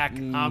coming back,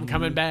 I'm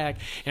coming back.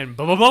 And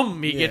boom, boom,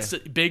 boom, he gets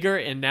bigger,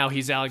 and now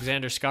he's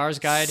Alexander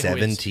Skarsgård.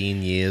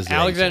 17 years later.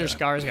 Alexander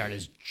Skarsgård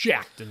is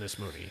jacked in this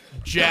movie.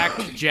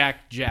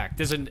 Jacked.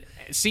 There's a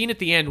scene at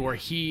the end where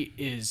he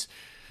is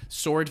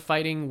sword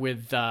fighting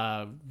with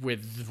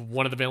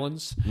one of the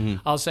villains,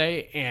 I'll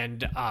say,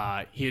 and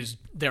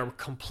they're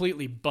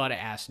completely butt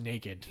ass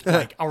naked,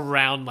 like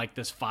around like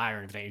this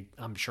fire. And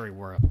I'm sure he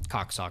wore a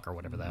cocksock or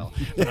whatever the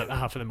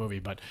hell for the movie,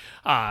 but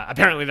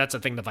apparently that's a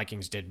thing the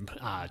Vikings did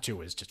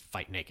too, is just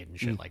fight naked and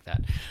shit like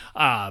that.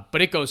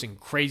 But it goes in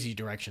crazy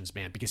directions,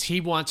 man, because he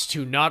wants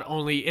to not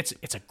only it's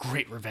a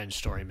great revenge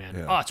story, man.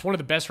 Yeah. Oh, it's one of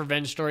the best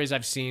revenge stories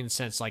I've seen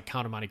since like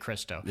Count of Monte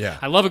Cristo. Yeah.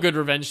 I love a good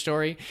revenge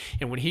story,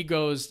 and when he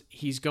goes,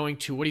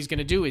 what he's going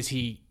to do is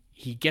he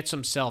gets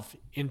himself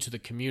into the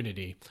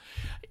community,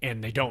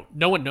 and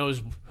no one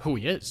knows who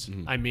he is.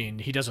 I mean,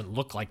 he doesn't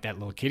look like that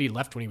little kid he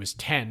left when he was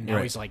 10. Now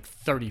Right. he's like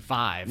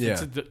 35. Yeah.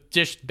 It's the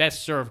dish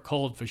best served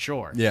cold for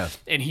sure. Yeah.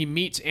 And he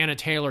meets Anna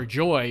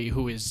Taylor-Joy,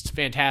 who is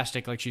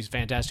fantastic. Like, she's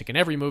fantastic in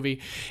every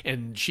movie,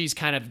 and she's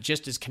kind of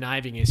just as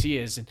conniving as he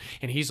is.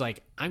 And he's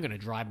like, I'm going to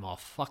drive them all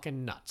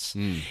fucking nuts.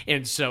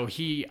 And so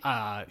he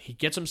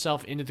gets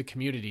himself into the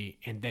community,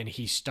 and then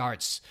he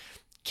starts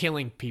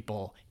killing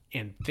people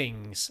and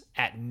things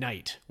at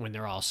night when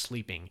they're all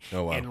sleeping.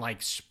 Oh, wow. And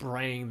like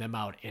spraying them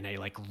out in a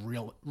like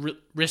real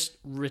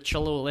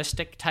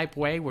ritualistic type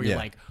way where you're Yeah.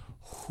 like,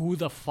 who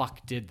the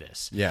fuck did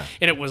this? Yeah.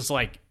 And it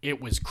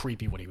was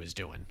creepy what he was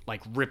doing,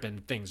 like ripping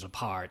things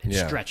apart and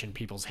Yeah. stretching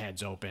people's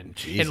heads open.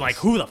 Jesus. And like,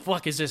 who the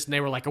fuck is this? And they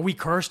were like, are we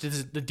cursed?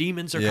 The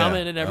demons are Yeah.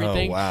 coming and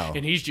everything. Oh, wow.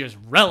 And he's just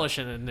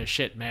relishing in this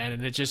shit, man.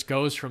 And it just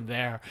goes from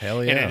there.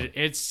 Hell yeah. And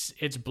it's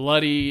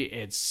bloody,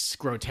 it's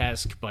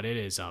grotesque, but it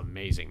is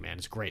amazing, man.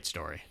 It's a great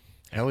story.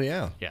 Hell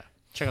yeah. Yeah.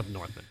 Check out The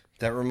Northman.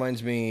 That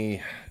reminds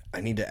me,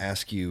 I need to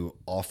ask you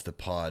off the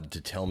pod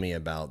to tell me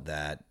about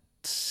that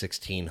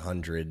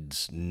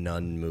 1600s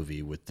nun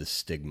movie with the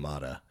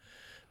stigmata.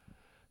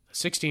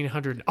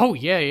 1600. Oh,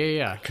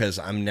 yeah. Because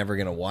I'm never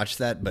going to watch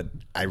that, but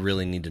I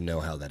really need to know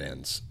how that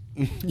ends.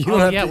 You Oh don't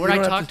have yeah, to- where you I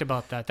don't have talked to-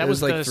 about that. That That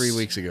was like the 3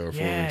 weeks ago or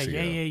 4 weeks ago.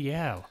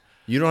 Yeah.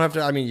 You don't have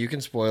to. I mean, you can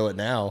spoil it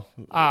now.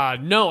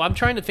 No, I'm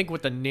trying to think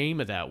what the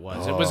name of that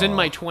was. It was in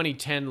my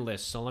 2010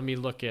 list, so let me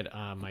look at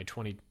my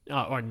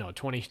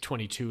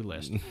 2022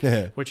 list,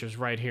 which is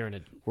right here in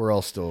it. We're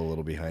all still a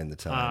little behind the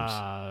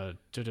times.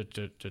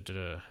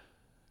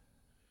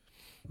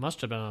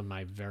 Must have been on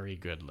my very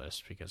good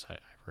list because I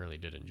really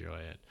did enjoy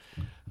it.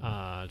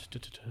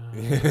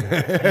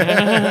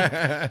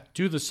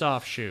 Do the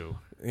soft shoe.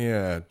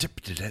 Yeah.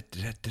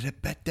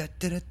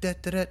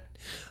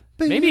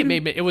 Maybe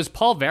it was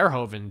Paul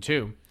Verhoeven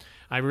too.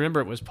 I remember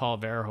it was Paul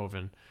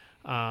Verhoeven.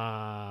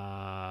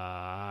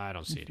 I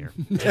don't see it here.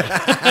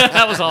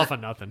 That was all for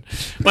nothing.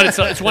 But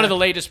it's one of the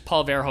latest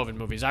Paul Verhoeven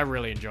movies. I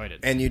really enjoyed it.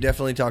 And you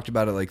definitely talked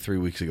about it like 3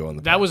 weeks ago on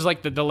the That was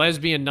like the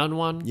lesbian nun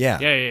one? Yeah.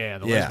 The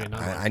lesbian nun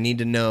one. I need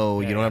to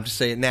know. Yeah, you don't yeah. have to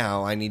say it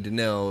now. I need to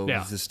know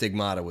Yeah. if the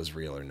stigmata was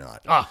real or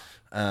not.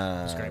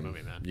 It's a great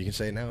movie, man. You can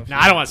say it now. No,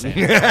 I don't want to say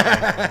it.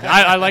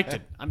 I liked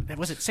it.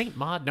 Was it Saint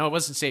Maud? No, it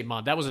wasn't Saint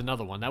Maud. That was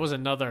another one. That was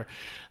another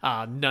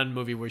nun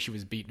movie where she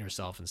was beating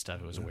herself and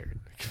stuff. It was weird.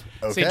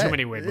 Okay. Say too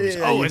many weird movies.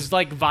 Yeah, It's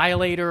like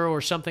Violator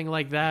or something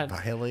like that.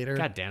 Violator?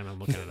 God damn it, I'm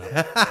looking it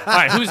up. All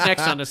right, who's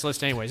next on this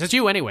list anyways? It's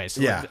you anyways.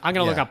 So Yeah, I'm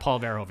going to look yeah. up Paul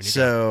Verhoeven. You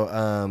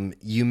So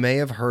you may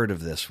have heard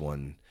of this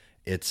one.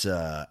 It's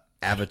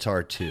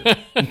Avatar 2.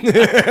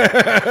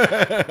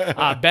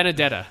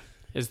 Benedetta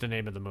is the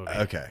name of the movie.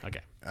 Okay.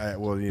 Okay.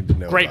 Well, you need to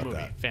know Great about movie.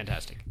 that.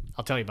 Fantastic.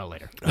 I'll tell you about it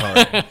later. All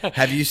right.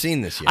 Have you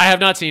seen this yet? I have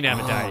not seen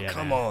Avatar yet.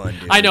 come man. on,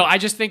 dude. I know. I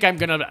just think I'm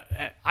going to...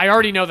 I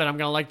already know that I'm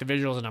going to like the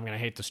visuals and I'm going to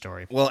hate the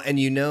story. Well, and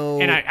you know...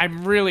 And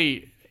I'm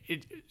really...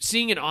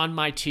 seeing it on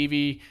my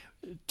TV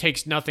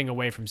takes nothing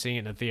away from seeing it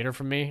in the theater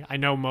from me. I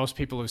know most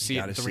people who see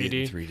it in gotta 3D. see it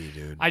in 3D,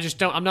 dude. I just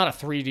don't. I'm not a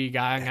 3D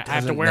guy. I have to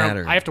doesn't wear.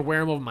 matter. I have to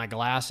wear them over my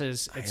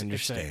glasses. It's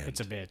understand.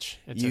 It's a bitch.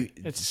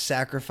 It's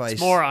sacrifice.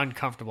 It's more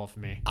uncomfortable for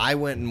me. I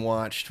went and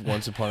watched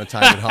Once Upon a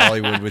Time in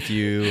Hollywood with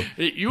you.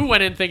 You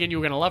went in thinking you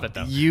were gonna love it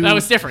though. That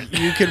was different.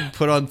 You could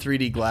put on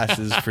 3D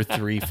glasses for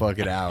 3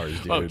 fucking hours,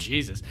 dude. Oh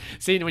Jesus!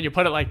 See, when you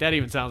put it like that, it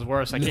even sounds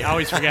worse. I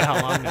always forget how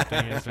long that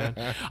thing is.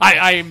 Man.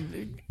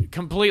 I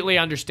completely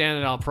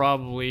understand it. I'll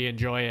probably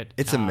enjoy it.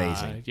 It's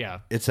amazing. Yeah.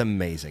 It's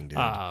amazing, dude.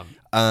 I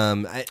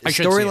should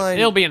see it. Storyline.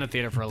 It'll be in the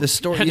theater for The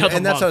story, another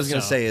and that's what I was month,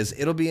 going to so. say is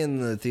it'll be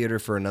in the theater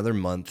for another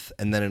month,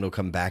 and then it'll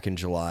come back in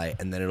July,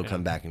 and then it'll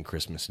come back in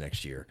Christmas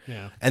next year,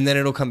 Yeah. and then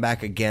it'll come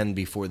back again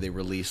before they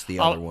release the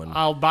other one.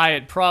 I'll buy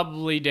it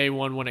probably day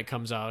one when it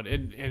comes out,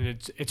 and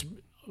it's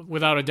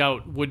without a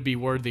doubt would be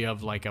worthy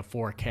of like a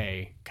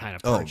 4K kind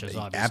of purchase,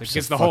 obviously,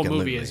 because the whole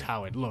movie is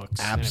how it looks.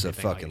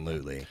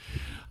 Absolutely.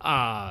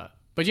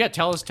 But yeah,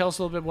 tell us a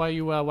little bit why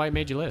it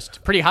made your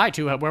list. Pretty high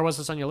too. Where was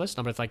this on your list?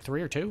 Number like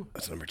 3 or 2?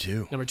 That's number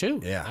 2. Number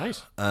 2. Yeah.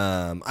 Nice.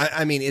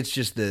 I mean, it's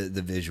just the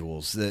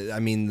visuals.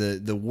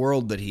 The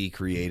world that he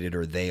created,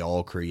 or they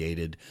all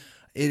created,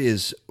 it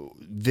is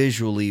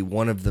visually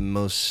one of the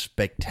most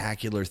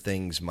spectacular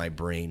things my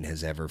brain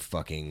has ever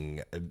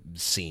fucking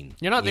seen.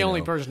 You're not the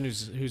only know? person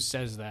who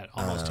says that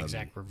almost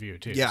exact review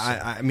too. Yeah,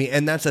 so. I mean,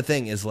 and that's the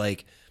thing is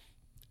like,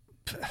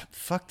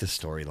 fuck the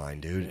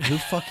storyline, dude. Who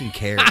fucking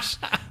cares?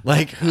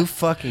 Like, who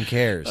fucking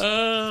cares?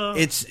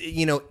 It's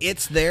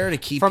it's there to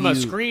keep from you a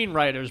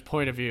screenwriter's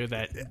point of view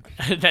that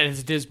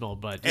is dismal,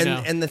 but you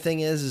know. And the thing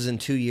is in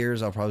 2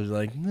 years I'll probably be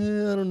like,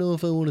 I don't know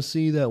if I want to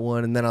see that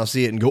one, and then I'll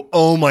see it and go,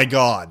 oh my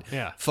god,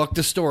 Yeah. fuck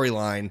the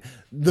storyline.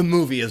 The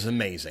movie is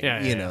amazing,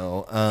 Yeah, you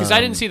know. Because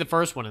I didn't see the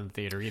first one in the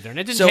theater either, and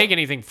it didn't so take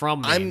anything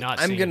from me. I'm seeing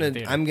it in the gonna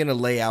theater. I'm gonna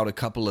lay out a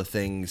couple of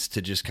things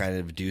to just kind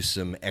of do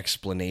some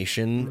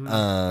explanation,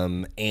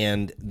 Mm-hmm.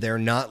 and they're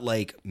not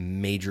like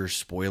major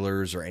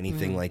spoilers or Mm-hmm.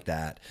 anything like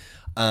that.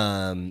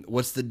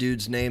 What's the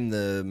dude's name?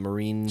 The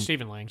Marine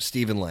Stephen Lang.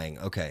 Stephen Lang.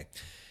 Okay,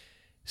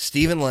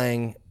 Stephen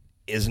Lang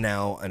is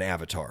now an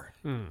Avatar.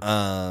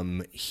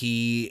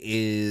 He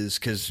is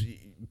because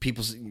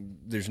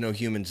there's no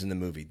humans in the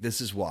movie. This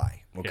is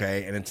why.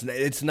 Okay, and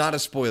it's not a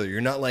spoiler.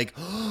 You're not like,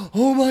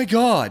 oh my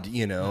god,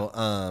 you know.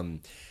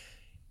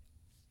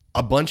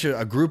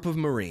 A group of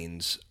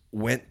Marines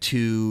went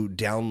to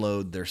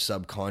download their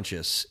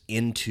subconscious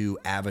into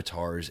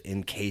avatars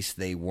in case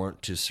they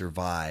weren't to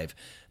survive.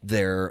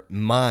 Their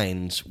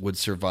minds would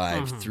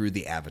survive through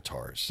the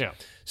avatars. Yeah.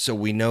 So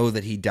we know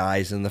that he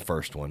dies in the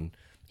first one.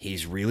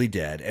 He's really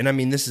dead. And I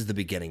mean, this is the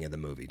beginning of the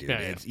movie, dude. Yeah,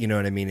 yeah. It's, you know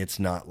what I mean? It's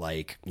not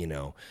like, you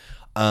know.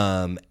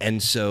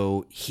 And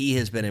so he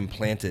has been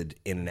implanted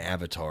in an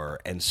avatar.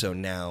 And so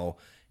now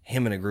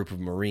him and a group of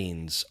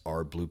Marines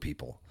are blue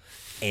people.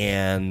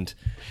 And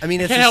I mean,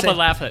 it's Can't the help same- but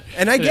laugh at.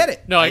 And I get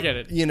it. No, I get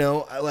it. You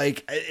know,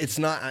 like it's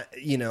not,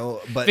 you know,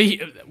 but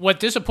What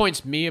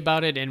disappoints me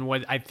about it, and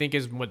what I think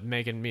is what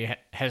making me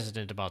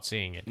hesitant about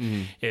seeing it,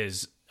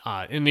 is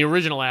in the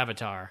original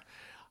Avatar,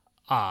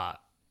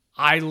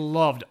 I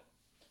loved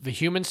the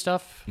human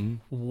stuff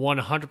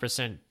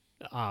 100%.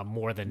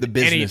 more than The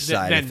business any,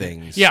 side of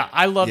things. Yeah,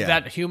 I love Yeah.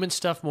 that human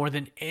stuff more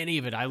than any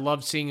of it. I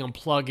love seeing them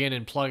plug in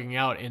and plugging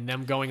out, and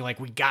them going like,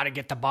 "We got to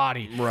get the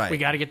body, Right. We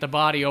got to get the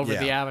body over Yeah.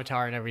 the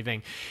avatar and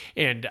everything."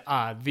 And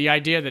the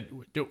idea that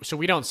so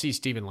we don't see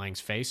Stephen Lang's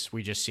face,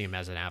 we just see him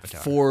as an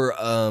avatar. For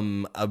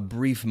a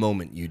brief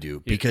moment, you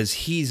do, because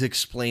he's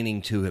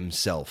explaining to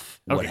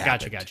himself what Okay,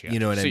 happened. gotcha. You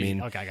know what I See,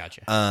 mean? Okay, I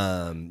gotcha.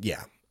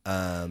 Yeah.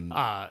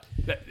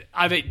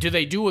 Do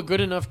they do a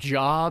good enough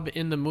job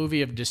in the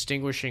movie of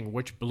distinguishing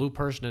which blue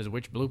person is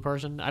which blue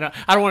person? I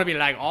don't want to be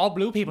like all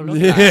blue people look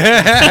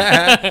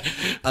alike.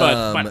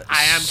 but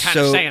I am kind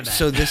of saying that.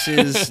 So this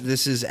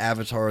is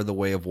Avatar: The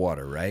Way of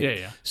Water, right?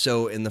 Yeah.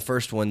 So in the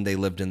first one, they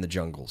lived in the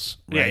jungles,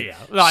 right? Yeah.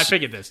 No, I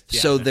figured this.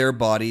 Yeah. So their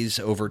bodies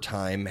over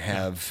time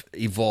have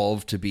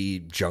evolved to be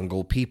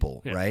jungle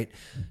people, right?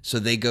 So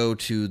they go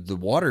to the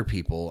water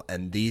people,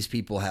 and these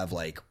people have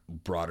like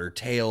broader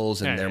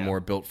tails, and they're more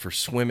built for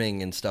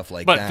swimming and stuff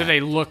like that. But do they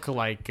look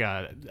like,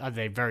 are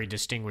they very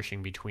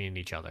distinguishing between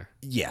each other?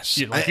 Yes.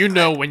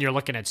 When you're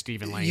looking at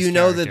Stephen Lang's you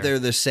know that character. they're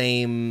the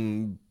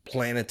same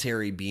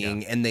planetary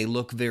being, and they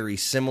look very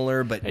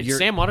similar, but Did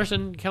Sam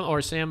Waterston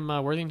or Sam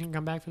Worthington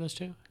come back for this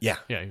too? Yeah.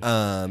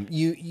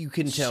 You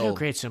can tell. So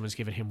great someone's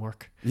giving him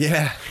work.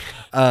 Yeah.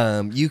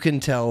 You can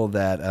tell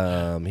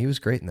that he was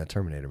great in that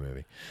Terminator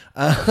movie.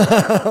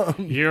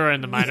 You're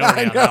in the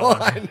minority on that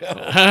one. I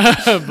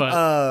know.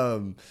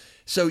 But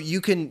So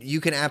you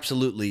can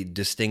absolutely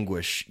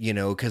distinguish,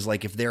 because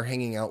like if they're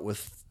hanging out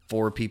with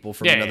 4 people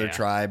from another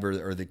tribe,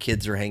 or the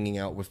kids are hanging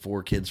out with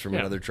 4 kids from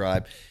another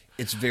tribe,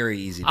 it's very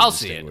easy to I'll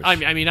see it.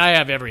 distinguish. I mean, I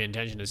have every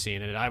intention of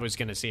seeing it. I was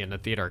going to see it in the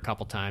theater a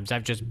couple times.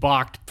 I've just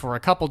balked for a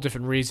couple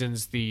different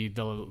reasons. The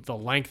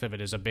length of it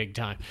is a big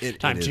time It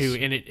too, is.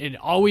 and it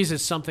always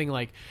is something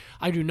like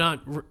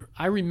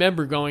I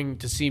remember going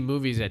to see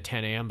movies at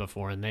 10 a.m.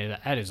 before, and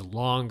that is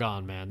long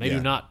gone, man. They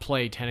do not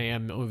play 10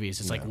 a.m. movies.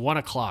 It's like 1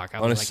 o'clock.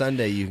 On a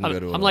Sunday, you can go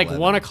to I'm like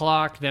 11. 1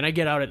 o'clock, then I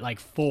get out at like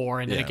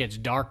 4, and then Yeah. it gets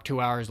dark 2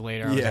 hours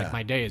later. I was Yeah. like,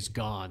 my day is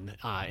gone.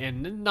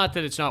 And not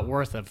that it's not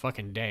worth a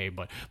fucking day,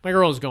 but my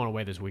girl is going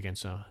away this weekend,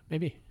 so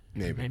maybe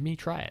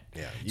try it.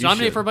 Yeah, It's you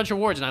nominated should. for a bunch of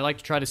awards, and I like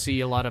to try to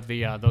see a lot of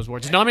the those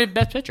awards. It's nominated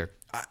Best Picture.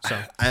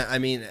 So I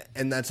mean,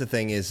 and that's the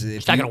thing is,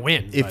 if not you- gonna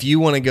win, If but- you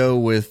want to go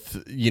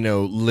with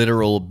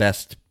literal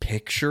best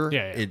picture,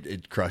 Yeah.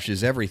 It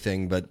crushes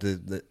everything. But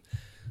the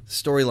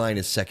storyline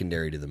is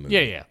secondary to the movie.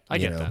 yeah, I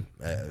get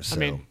that. So, I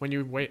mean, when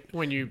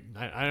you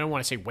I don't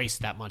want to say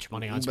waste that much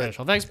money on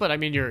special effects, but I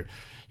mean you're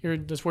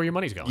that's where your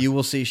money's going. you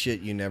will see shit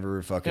you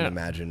never fucking Yeah.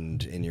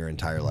 imagined in your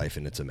entire life,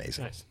 and it's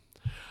amazing. Nice.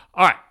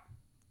 All right.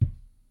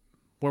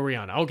 Where are we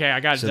on? Okay, I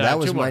got So that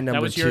was 2 more. my number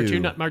That was your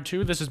 2. number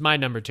 2. This is my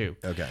number 2.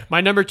 Okay.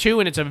 My number 2,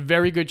 and it's a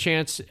very good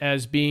chance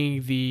as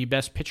being the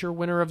Best Picture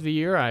winner of the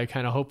year. I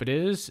kind of hope it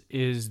is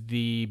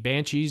the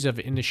Banshees of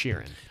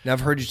Inisherin. Now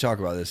I've heard you talk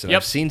about this, and Yep.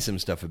 I've seen some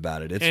stuff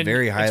about it. It's And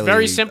very highly It's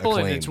very simple,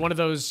 and acclaimed. it's one of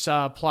those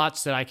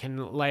plots that I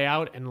can lay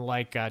out in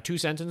like 2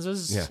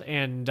 sentences, Yeah.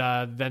 and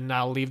then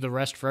I'll leave the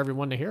rest for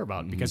everyone to hear Mm-hmm.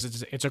 about because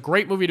it's a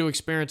great movie to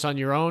experience on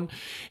your own.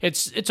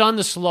 It's on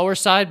the slower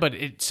side, but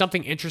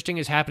something interesting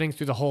is happening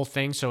through the whole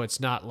thing, so it's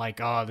not like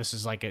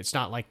it's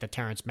not like the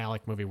Terrence Malick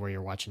movie where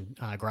you're watching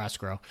grass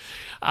grow.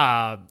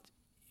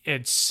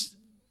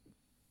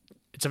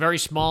 It's a very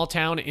small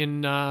town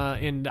in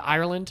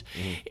Ireland,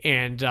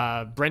 and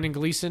Brendan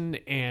Gleeson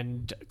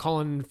and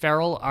Colin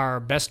Farrell are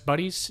best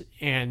buddies.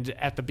 And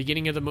at the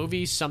beginning of the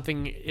movie,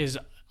 something is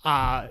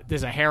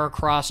there's a hair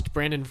across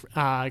Brendan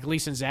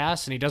Gleeson's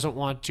ass, and he doesn't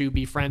want to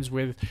be friends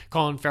with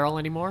Colin Farrell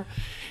anymore.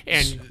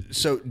 And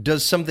So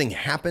does something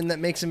happen that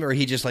makes him, or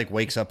he just like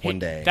wakes up one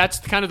day? that's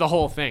kind of the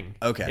whole thing.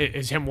 Okay.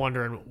 Is him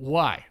wondering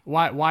why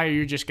are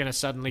you just going to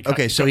suddenly cut,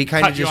 Okay, so he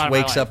kind of cut you just out my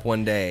wakes life? up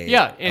one day.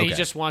 Yeah, and he Okay.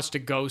 just wants to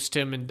ghost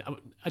him and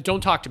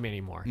don't talk to me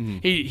anymore. Mm-hmm.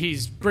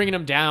 He's bringing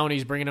him down.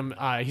 He's bringing him.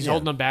 He's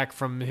holding him back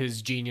from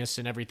his genius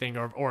and everything,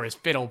 or his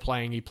fiddle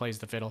playing. He plays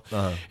the fiddle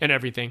Uh-huh. and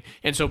everything.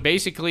 And so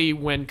basically,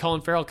 when Colin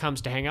Farrell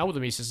comes to hang out with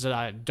him, he says,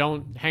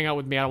 "Don't hang out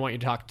with me. I don't want you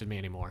to talk to me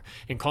anymore."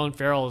 And Colin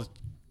Farrell is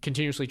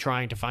continuously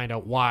trying to find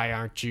out why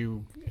aren't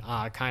you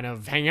kind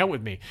of hanging out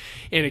with me.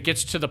 And it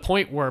gets to the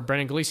point where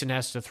Brendan Gleeson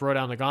has to throw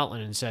down the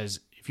gauntlet and says,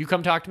 "If you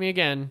come talk to me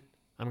again,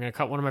 I'm going to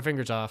cut one of my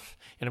fingers off,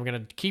 and I'm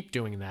going to keep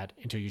doing that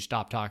until you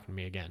stop talking to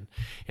me again."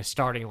 And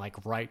starting like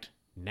right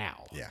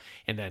now. Yeah.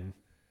 And then,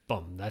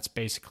 boom, that's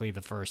basically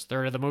the first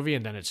third of the movie,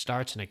 and then it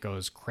starts and it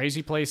goes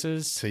crazy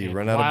places. So you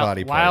run out of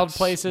body wild parts.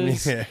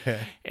 places.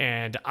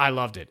 And I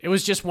loved it. It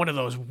was just one of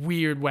those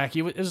weird,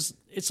 wacky.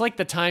 It's like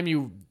the time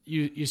you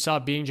saw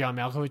Being John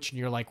Malkovich, and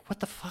you're like, what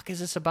the fuck is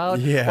this about?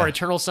 Yeah. Or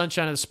Eternal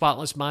Sunshine of the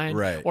Spotless Mind.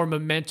 Right. Or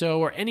Memento,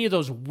 or any of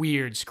those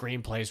weird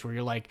screenplays where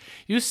you're like,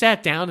 you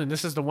sat down and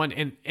this is the one,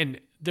 and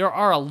there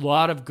are a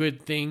lot of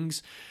good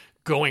things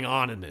going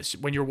on in this.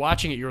 When you're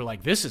watching it, you're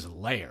like, this is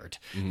layered,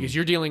 because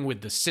you're dealing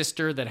with the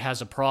sister that has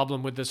a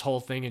problem with this whole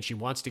thing, and she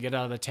wants to get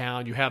out of the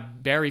town. You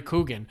have Barry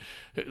Coogan.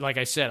 Like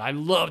I said, I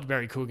loved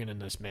Barry Coogan in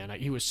this, man.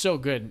 He was so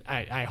good.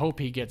 I hope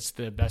he gets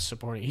the best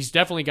supporting. He's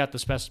definitely got the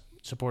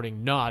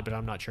supporting nod, but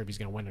I'm not sure if he's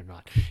going to win or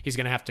not. He's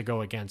going to have to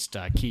go against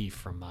Keith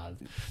from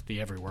the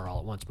Everywhere All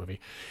at Once movie.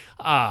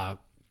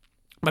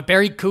 But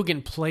Barry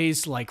Coogan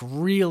plays like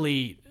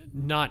really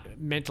not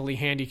mentally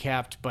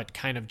handicapped, but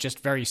kind of just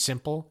very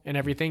simple and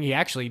everything. He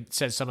actually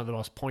says some of the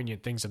most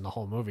poignant things in the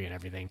whole movie and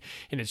everything.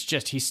 And it's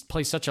just, he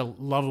plays such a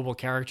lovable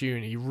character,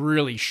 and he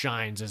really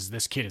shines as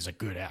this kid is a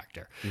good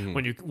actor.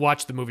 When you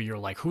watch the movie, you're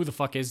like, who the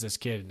fuck is this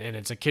kid? And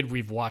it's a kid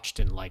we've watched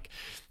in like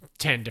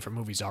 10 different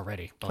movies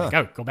already. But like,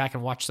 oh, go back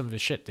and watch some of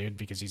his shit, dude,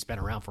 because he's been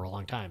around for a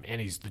long time,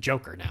 and he's the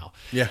Joker now.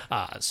 Yeah.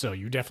 So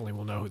you definitely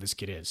will know who this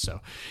kid is.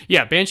 So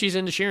yeah, Banshees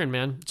Inisherin,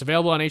 man. It's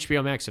available on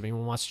HBO Max if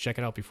anyone wants to check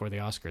it out before the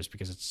Oscars,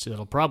 because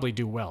it'll probably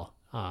do well.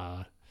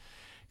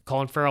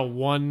 Colin Farrell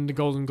won the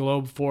Golden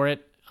Globe for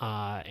it,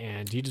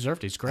 and he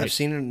deserved it. He's great. I've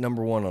seen it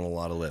number one on a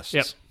lot of lists.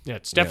 Yep. Yeah,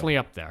 it's definitely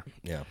up there.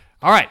 Yeah.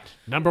 All right,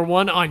 number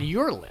one on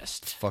your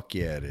list. Fuck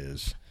yeah, it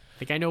is. I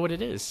think I know what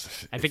it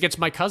is. I think it's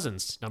my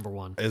cousin's number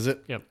one. Is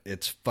it? Yep.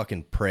 It's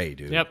fucking Prey,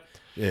 dude. Yep.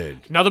 Dude.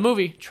 Another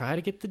movie. Try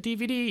to get the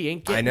DVD.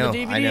 Ain't getting the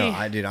DVD. I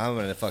know. I'm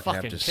gonna fucking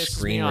have to pisses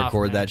screen me off,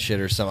 record man. that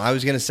shit or something. I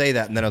was gonna say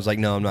that, and then I was like,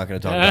 no, I'm not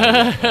gonna talk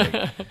about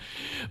it. Like,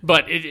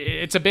 But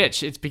it's a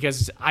bitch. It's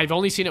because I've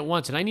only seen it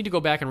once, and I need to go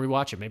back and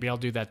rewatch it. Maybe I'll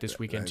do that this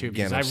weekend too,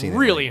 because I've seen I it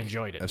really like-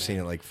 enjoyed it. I've man. seen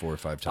it like 4 or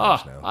 5 Oh,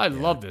 times now. I Yeah.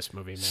 love this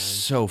movie, man.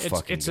 So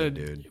fucking good,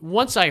 dude.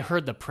 Once I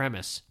heard the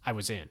premise, I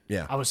was in.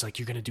 Yeah. I was like,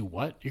 you're going to do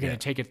what? You're going to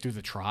take it through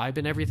the tribe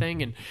and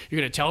everything, and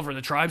you're going to tell from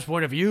the tribe's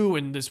point of view,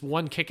 and this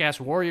one kick-ass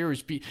warrior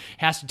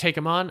has to take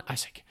him on? I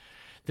was like,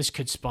 this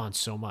could spawn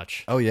so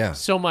much. Oh, yeah.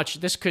 So much.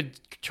 This could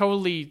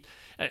totally...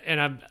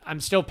 And I'm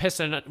still pissed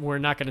that we're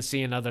not going to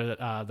see another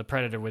The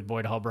Predator with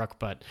Boyd Holbrook,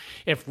 but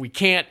if we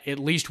can't, at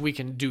least we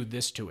can do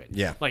this to it.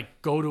 Yeah.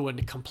 Like, go to a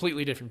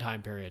completely different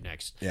time period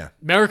next. Yeah.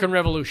 American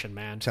Revolution,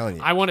 man. Telling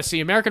you. I want to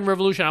see American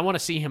Revolution. I want to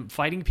see him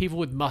fighting people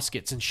with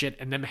muskets and shit,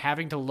 and them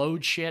having to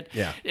load shit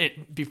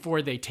before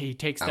he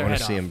takes their I want head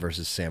to see off. him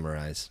versus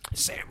samurais.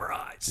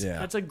 Samurais. Yeah.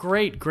 That's a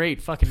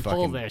great fucking pull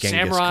Fucking there.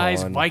 Genghis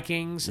Samurais, Khan.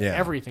 Vikings, Yeah.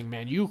 everything,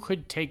 man. You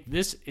could take...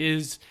 This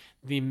is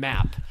the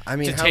map I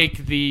mean, to how- take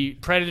the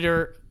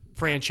Predator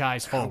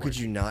franchise forward. How could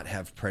you not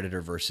have Predator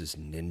versus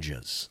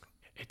ninjas?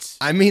 It's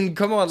I mean,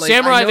 come on. Like,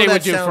 Samurai I know they that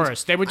would do sounds-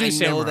 first. They would do I know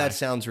samurai. that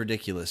sounds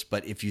ridiculous,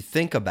 but if you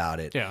think about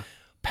it, Yeah.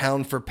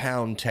 pound for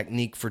pound,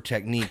 technique for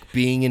technique,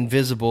 being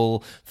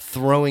invisible,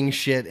 throwing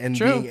shit and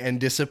True.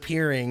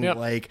 disappearing, Yep.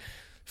 like,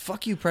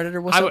 fuck you,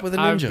 Predator. What's up with a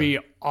I ninja? would be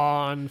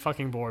on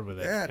fucking board with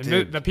it. Yeah, and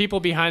dude. the people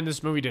behind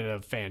this movie did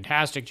a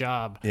fantastic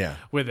job Yeah.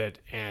 with it,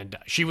 and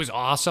she was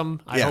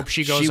awesome. I Yeah, hope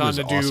she goes she on was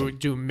to awesome.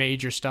 do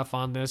major stuff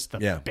on this. The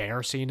Yeah.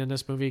 bear scene in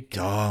this movie.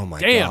 Oh my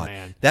Damn, god,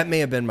 man. that may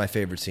have been my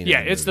favorite scene. Yeah,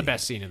 in the it's the movie.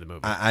 best scene in the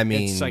movie. I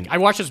mean- it's like I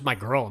watched this with my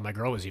girl, and my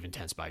girl was even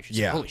tense by it. She's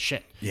Yeah. like, "Holy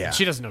shit!" Yeah. And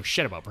she doesn't know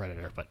shit about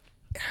Predator, but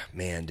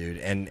Man, dude,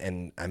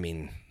 and I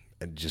mean,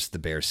 just the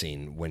bear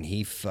scene when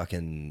he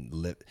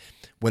fucking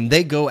when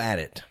they go at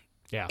it,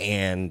 yeah,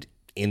 and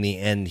in the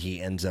end he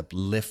ends up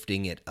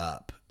lifting it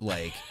up,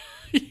 like,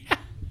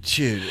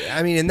 dude.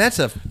 I mean, and that's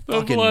a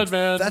fucking blood,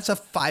 man. That's a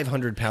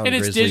 500-pound. and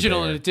it's grizzly digital,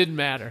 bear. and it didn't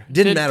matter.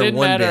 Didn't matter Didn't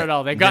one matter bit. at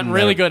all. They've Didn't gotten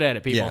really matter. good at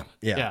it, people.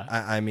 Yeah.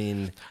 I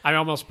mean, I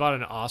almost bought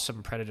an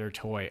awesome Predator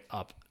toy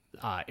up.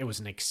 It was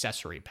an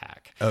accessory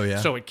pack. Oh, yeah?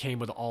 So it came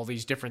with all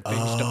these different things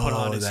to put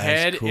on his that's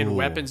head cool. and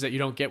weapons that you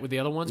don't get with the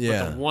other ones.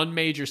 Yeah. But the one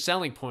major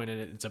selling point in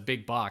it, it's a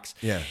big box.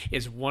 Yeah.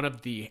 Is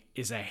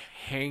a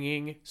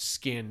hanging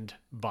skinned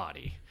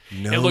body.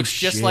 No it looks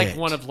just like shit.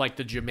 one of like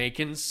the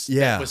Jamaicans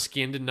Yeah. that was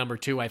skinned in number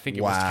 2. I think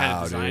it was kind Wow,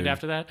 of designed dude.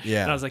 after that.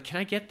 Yeah. And I was like, can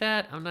I get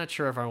that? I'm not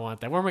sure if I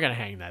want that. Where am I going to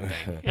hang that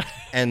thing?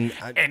 and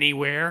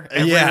Anywhere,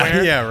 yeah,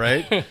 everywhere. yeah,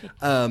 right.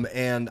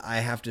 And I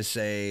have to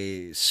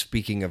say,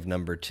 speaking of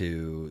number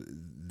 2,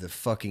 the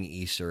fucking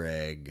Easter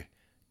egg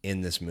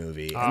in this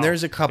movie, and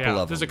there's a couple Yeah,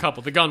 of there's them. a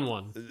couple. The gun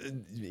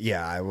one.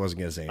 Yeah, I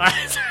wasn't gonna say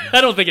anything.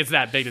 I don't think it's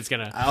that big. It's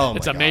gonna. Oh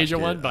it's my a major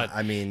God, one, dude. but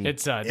I mean,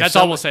 it's if that's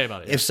all some- we'll say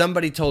about it. If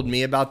somebody told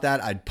me about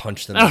that, I'd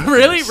punch them. Oh, in the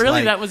really? face.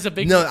 Really? That was a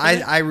big No,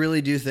 thing? I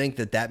really do think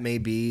that may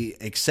be,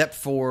 except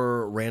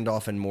for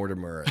Randolph and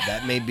Mortimer,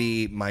 that may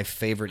be my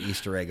favorite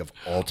Easter egg of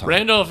all time.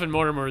 Randolph and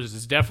Mortimer's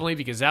is definitely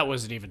because that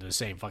wasn't even the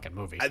same fucking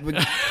movie.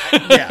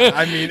 Yeah,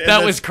 I mean, and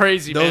That was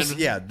crazy, those, man.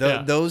 Yeah,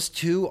 Yeah. those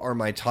two are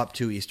my top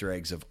 2 Easter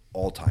eggs of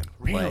all time.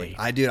 Really?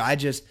 Like, I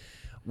just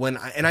when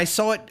I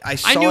saw it, I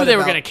knew they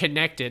were about- going to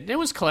connect it. It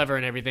was clever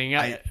and everything.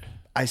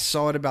 I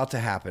saw it about to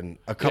happen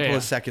a couple Yeah.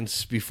 of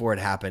seconds before it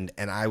happened,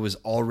 and I was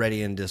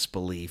already in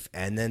disbelief.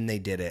 And then they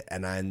did it,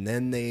 and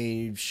then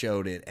they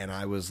showed it, and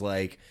I was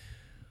like,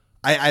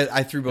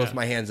 I threw both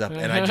my hands up,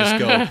 and I just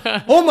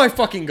go, "Oh my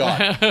fucking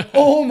god!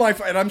 Oh my!"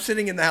 And I'm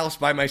sitting in the house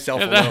by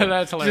myself alone.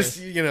 That's hilarious.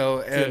 Just,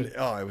 and it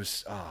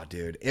was,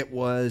 dude, it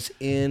was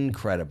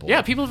incredible.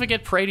 Yeah, people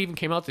forget Parade even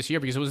came out this year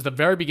because it was the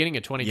very beginning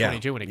of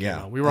 2022 when it came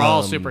Yeah. out. We were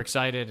all super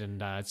excited,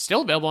 and it's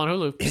still available on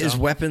Hulu. His so.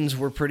 weapons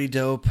were pretty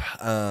dope.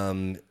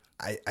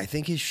 I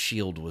think his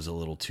shield was a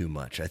little too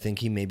much. I think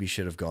he maybe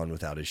should have gone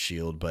without his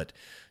shield, but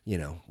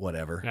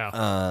whatever.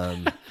 Yeah.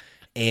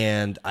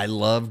 And I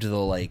loved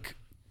the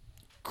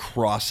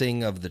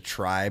crossing of the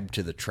tribe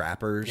to the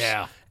trappers.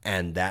 Yeah.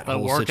 and that But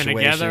whole working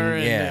situation, together,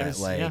 and yeah, it was-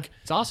 like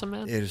it's awesome,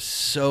 man. it is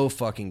so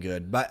fucking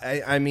good. But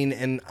I mean,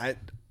 and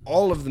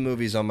all of the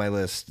movies on my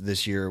list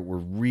this year were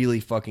really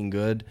fucking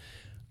good.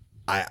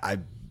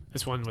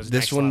 This one was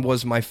This next one level.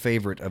 was my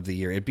favorite of the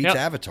year. It beats Yep.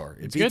 Avatar.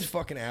 It It's beats good.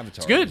 fucking Avatar.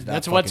 It's good. It's that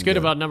That's what's fucking good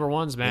about number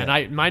ones, man.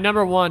 Yeah. My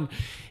number one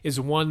is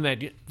one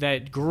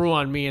that grew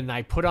on me, and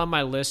I put on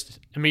my list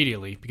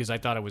immediately because I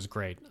thought it was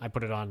great. I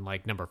put it on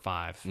like number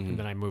 5, Mm-hmm. and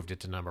then I moved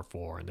it to number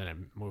 4, and then I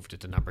moved it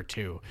to number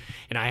 2.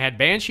 And I had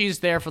Banshees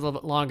there for the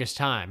longest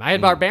time. I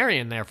had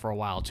Barbarian there for a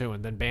while too,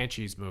 and then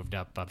Banshees moved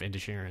up into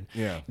Sharon.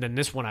 Yeah. And then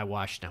this one I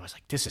watched, and I was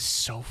like, this is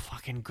so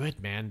fucking good,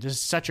 man. This is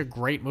such a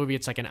great movie.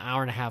 It's like an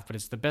hour and a half, but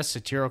it's the best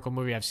satirical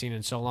movie I've seen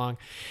in so long,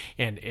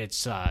 and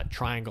it's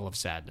Triangle of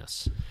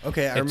Sadness.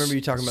 Okay, I remember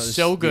you talking about this.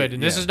 So good,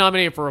 and this Yeah. is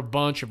nominated for a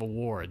bunch of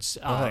awards,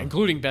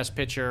 including Best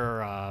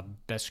Picture,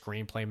 Best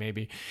Screenplay,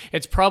 maybe.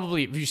 It's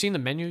probably. Have you seen the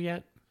menu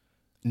yet?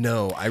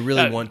 No, I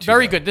really want to.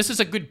 Very though. good. This is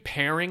a good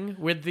pairing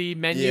with the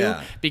menu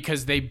Yeah.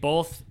 because they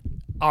both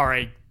are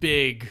a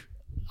big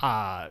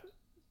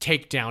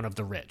takedown of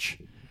the rich.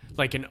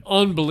 Like an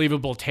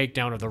unbelievable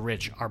takedown of the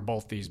rich are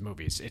both these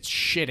movies. It's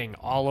shitting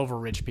all over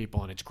rich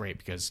people, and it's great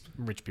because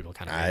rich people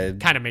kind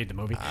of made the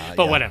movie.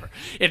 But yeah. whatever.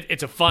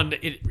 It's a fun.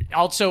 It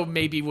also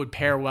maybe would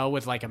pair well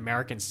with like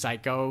American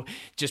Psycho,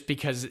 just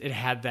because it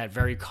had that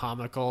very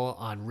comical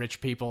on rich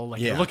people,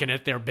 like you're Yeah. looking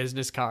at their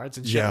business cards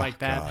and shit Yeah, like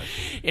that. God.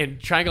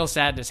 And Triangle of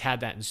Sadness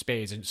had that in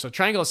spades. And so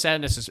Triangle of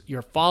Sadness is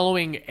you're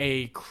following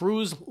a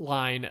cruise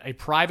line, a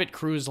private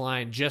cruise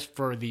line just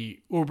for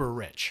the uber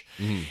rich.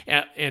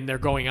 And they're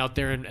going out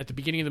there, and at the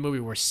beginning of the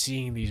movie, we're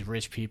seeing these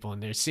rich people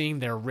and they're seeing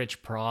their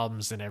rich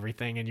problems and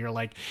everything. And you're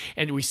like,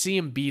 and we see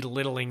him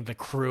belittling the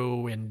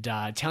crew and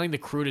telling the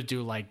crew to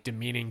do like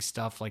demeaning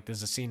stuff. Like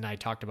there's a scene I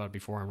talked about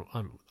before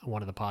on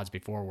one of the pods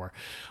before where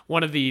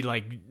one of the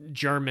like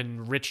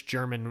rich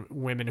German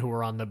women who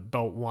were on the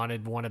boat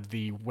wanted one of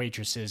the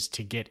waitresses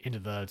to get into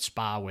the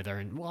spa with her.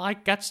 And well, I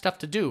got stuff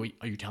to do.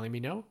 Are you telling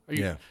me no?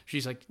 Yeah.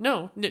 She's like,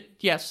 no,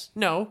 yes,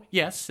 no,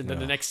 yes. And then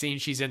the next scene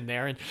she's in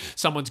there and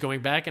someone's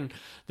going back and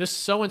this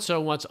so-and-so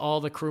wants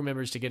all the crew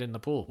members to get in the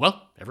pool.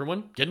 Well,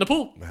 everyone get in the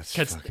pool. That's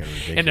 'Cause- fucking And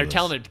they're ridiculous.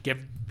 telling her to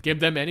give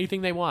them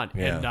anything they want.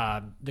 Yeah.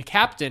 And the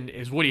captain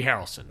is Woody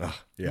Harrelson.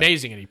 yeah.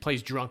 Amazing. And he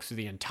plays drunk through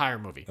the entire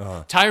movie.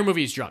 Entire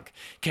movie is drunk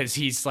because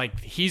he's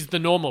the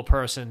normal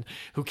person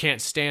who can't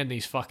stand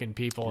these fucking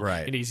people.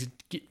 Right. And he has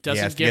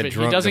doesn't to give get it. He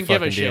drunk to doesn't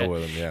give a fucking deal shit.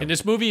 with him, yeah. And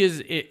this movie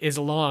is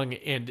long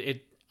and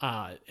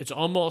it's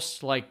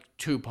almost like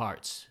 2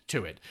 parts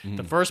to it. Mm-hmm.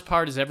 The first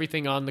part is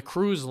everything on the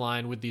cruise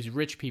line with these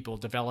rich people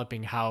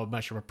developing how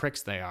much of a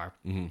pricks they are.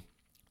 Mm-hmm.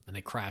 And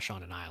they crash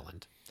on an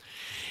island.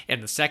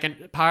 And the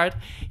second part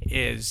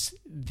is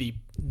the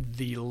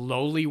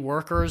lowly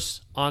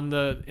workers and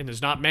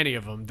there's not many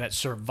of them that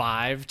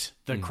survived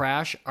the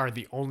crash are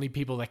the only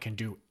people that can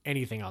do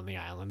anything on the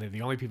island. They're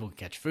the only people who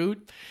can catch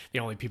food. The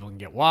only people who can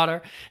get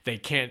water.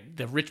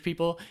 The rich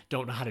people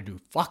don't know how to do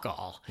fuck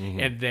all.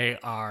 And they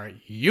are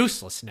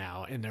useless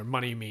now and their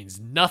money means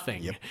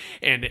nothing.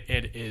 And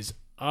it is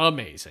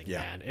amazing,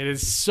 man. It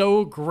is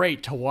so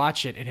great to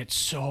watch it, and it's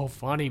so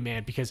funny,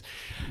 man, because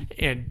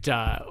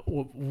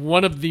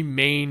one of the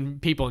main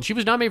people, and she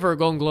was nominated for a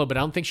Golden Globe, but I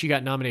don't think she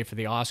got nominated for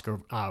the Oscar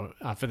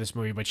for this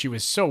movie, but she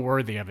was so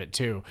worthy of it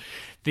too.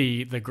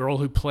 The girl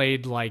who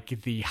played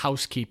like the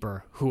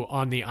housekeeper who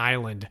on the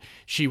island,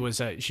 she's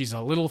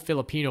a little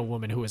Filipino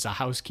woman who was a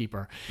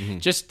housekeeper,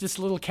 just this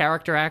little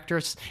character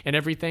actress and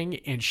everything,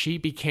 and she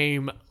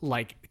became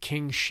like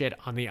king shit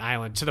on the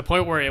island to the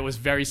point where it was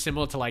very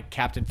similar to like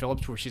Captain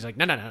Phillips, where she's like,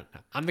 no,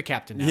 I'm the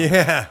captain now.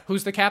 Yeah.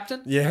 Who's the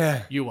captain?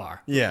 Yeah. You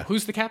are. Yeah.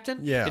 Who's the captain?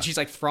 Yeah. And she's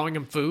like throwing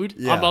him food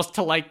Yeah. almost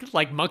to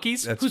like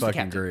monkeys. That's Who's the fucking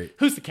captain? great.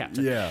 Who's the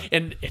captain? Yeah.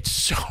 And it's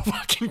so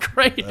fucking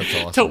great That's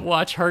awesome. to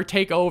watch her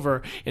take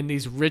over and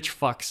these rich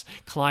fucks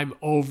climb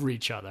over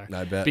each other.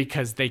 I bet.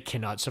 Because they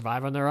cannot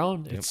survive on their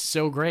own. It's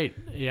so great.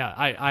 Yeah,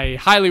 I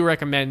highly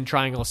recommend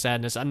Triangle of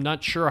Sadness. I'm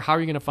not sure how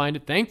you're going to find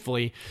it.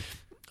 Thankfully,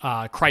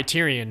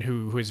 Criterion,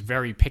 who is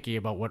very picky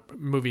about what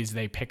movies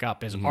they pick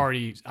up, has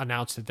already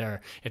announced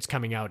that it's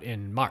coming out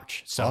in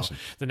March. So Awesome.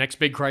 the next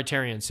big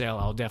Criterion sale,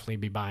 I'll definitely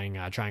be buying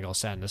Triangle of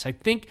Sadness. I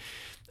think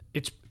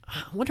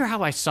I wonder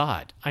how I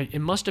saw it. It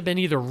must have been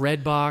either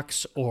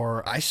Redbox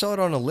or I saw it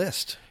on a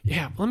list.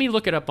 yeah. Let me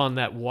look it up on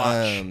that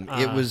watch.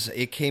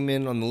 It came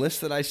in on the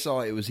list that I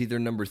saw. It was either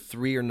number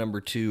 3 or number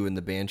 2, and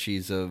the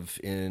Banshees of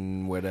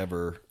in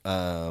whatever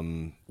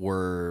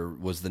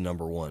was the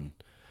number 1.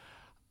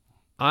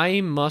 I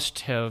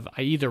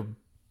either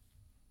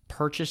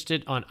purchased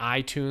it on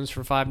iTunes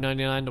for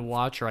 $5.99 to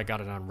watch, or I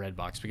got it on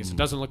Redbox because it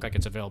doesn't look like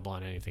it's available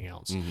on anything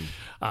else.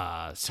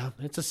 So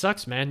it just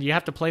sucks, man. You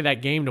have to play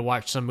that game to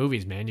watch some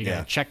movies, man. You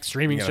gotta check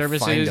streaming You gotta find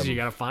services. 'em. You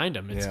gotta find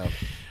them.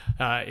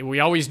 We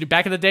always knew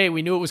back in the day.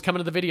 We knew it was coming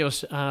to the video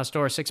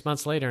store 6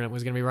 months later, and it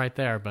was going to be right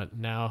there. But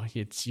now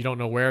you don't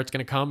know where it's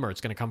going to come, or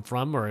it's going to come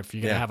from, or if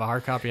you're going to have a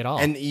hard copy at all.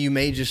 And you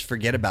may just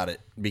forget about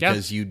it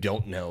because you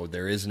don't know.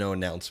 There is no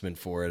announcement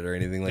for it or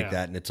anything like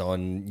that, and it's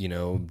on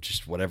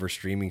just whatever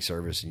streaming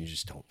service, and you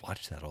just don't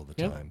watch that all the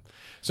time.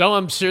 So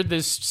I'm sure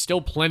there's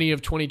still plenty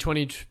of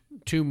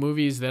 2022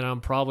 movies that I'm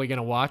probably going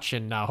to watch,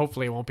 and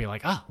hopefully it won't be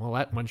like,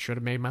 that one should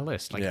have made my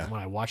list. Like when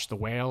I watch The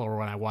Whale or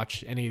when I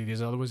watch any of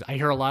these other ones. I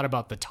hear a lot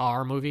about the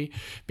Tar movie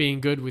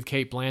being good with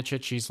Cate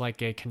Blanchett. She's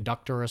like a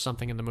conductor or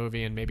something in the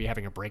movie and maybe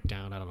having a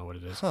breakdown. I don't know what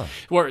it is.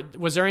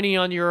 Was there any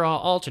on your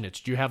alternates?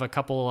 Do you have a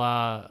couple?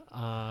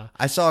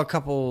 I saw a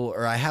couple,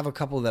 or I have a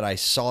couple that I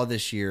saw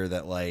this year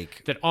that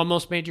that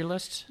almost made your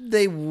list?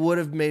 They would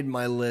have made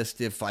my list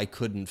if I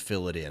couldn't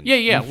fill it in.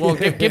 Yeah. Well,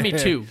 give me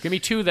two. Give me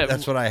two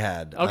That's what I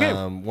had. Okay.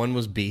 One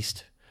was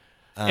Beast.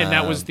 And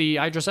that was the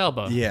Idris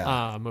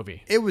Elba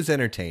movie. It was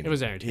entertaining.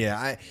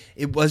 Yeah,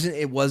 it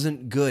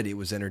wasn't good. It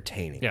was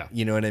entertaining. Yeah.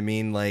 You know what I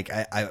mean? Like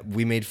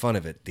we made fun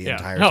of it the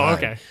entire time. Oh,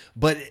 okay.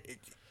 But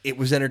it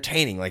was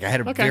entertaining. Like I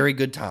had a very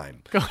good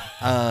time.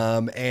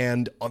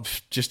 And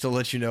just to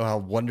let you know how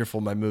wonderful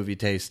my movie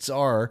tastes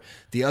are,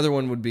 the other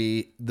one would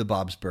be the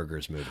Bob's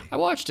Burgers movie. I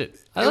watched it.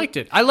 I liked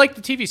it. I liked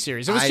the TV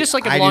series. It was just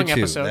like a long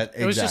episode.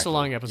 It was just a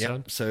long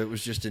episode. Yep. So it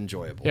was just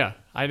enjoyable. Yeah,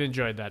 I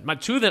enjoyed that. My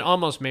two that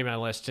almost made my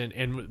list,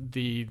 and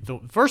the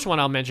first one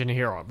I'll mention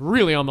here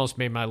really almost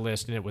made my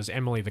list, and it was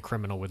Emily the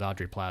Criminal with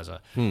Audrey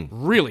Plaza.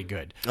 Really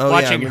good.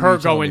 Watching her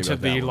go into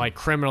the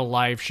criminal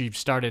life, she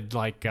started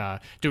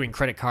doing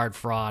credit card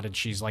fraud, and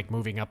she's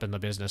moving up in the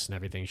business and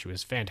everything. She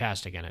was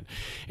fantastic in it.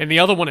 And the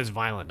other one is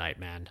Violent Night,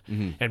 man.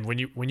 And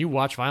when you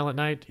watch Violent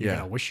Night, you're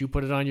gonna wish you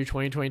put it on your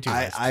 2022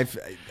 list.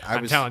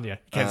 I'm telling you,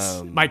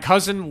 because my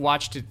cousin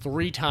watched it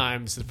 3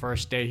 times the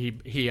first day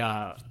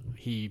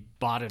he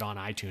bought it on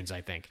iTunes,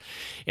 I think,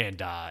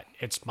 and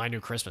it's my new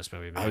Christmas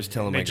movie, man. I was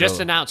telling my girl. They just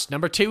announced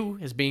number 2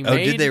 is being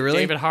made. Did they really?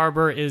 David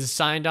Harbour is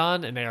signed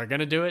on, and they are going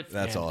to do it.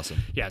 That's awesome.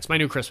 Yeah, it's my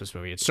new Christmas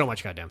movie. It's so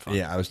much goddamn fun.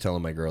 Yeah, I was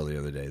telling my girl the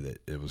other day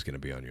that it was going to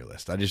be on your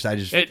list.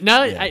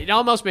 It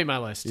almost made my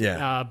list.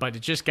 Yeah. But it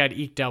just got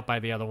eked out by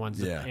the other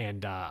ones. Yeah.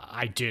 And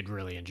I did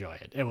really enjoy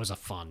it. It was a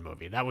fun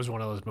movie. That was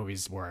one of those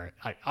movies where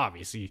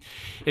obviously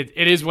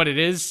it is what it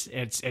is.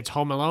 It's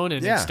Home Alone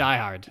and it's Die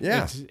Hard.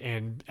 Yeah.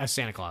 And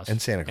Santa Claus.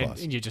 And Santa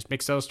Claus. And you just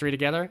mix those 3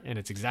 together, and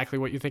it's exactly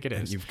what you think it is.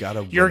 And you've got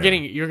a You're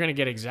going to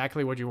get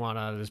exactly what you want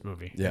out of this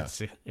movie. Yeah.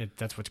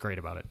 That's what's great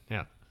about it.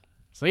 Yeah.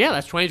 So yeah,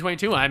 that's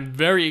 2022. I'm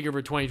very eager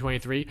for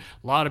 2023.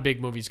 A lot of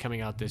big movies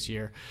coming out this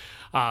year.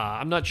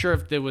 I'm not sure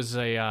if there was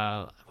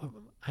I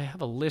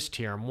have a list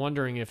here. I'm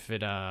wondering if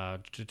it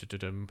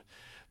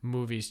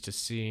movies to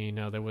see.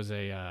 No, there was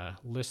a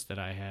list that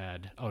I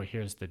had. Oh,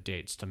 here's the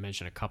dates to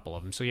mention a couple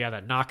of them. So yeah,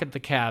 that Knock at the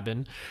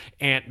Cabin,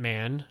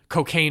 Ant-Man,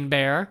 Cocaine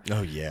Bear.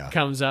 Oh yeah,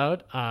 comes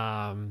out.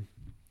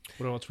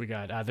 What else we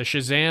got? The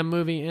Shazam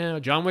movie.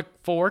 John Wick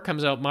 4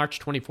 comes out March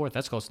 24th.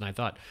 That's closer than I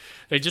thought.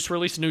 They just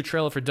released a new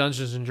trailer for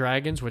Dungeons and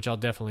Dragons, which I'll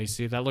definitely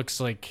see. That looks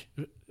like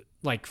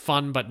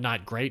fun, but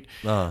not great.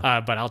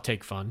 But I'll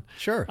take fun.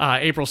 Sure.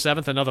 April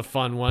 7th, another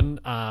fun one.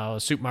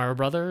 Super Mario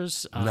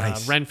Brothers.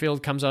 Nice.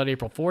 Renfield comes out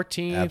April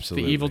 14th.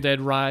 Absolutely. The Evil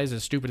Dead Rise,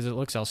 as stupid as it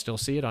looks, I'll still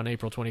see it on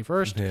April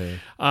 21st.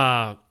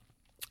 Yeah.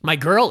 My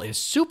girl is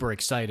super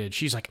excited.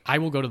 She's like, I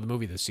will go to the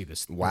movie to see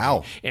this. Wow.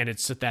 Movie. And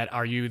it's that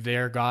Are You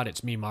There, God?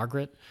 It's Me,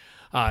 Margaret.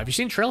 Have you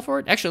seen the trailer for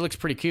it? Actually, it looks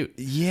pretty cute.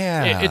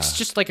 Yeah. It's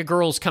just like a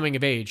girl's coming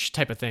of age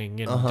type of thing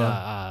and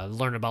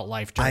learn about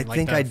life during I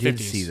think the I 50s. did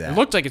see that. It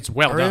looked like it's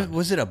well done.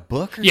 Was it a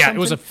book or something? Yeah, it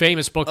was a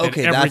famous book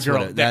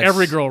that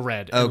every girl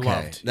read and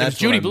loved. It was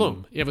Judy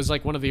Blume. It was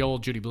like one of the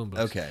old Judy Blume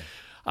books. Okay.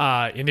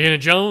 Indiana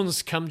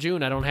Jones come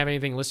June. I don't have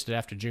anything listed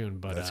after June,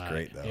 but that's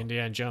great though.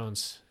 Indiana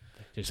Jones.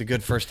 It's a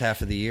good first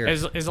half of the year.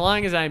 As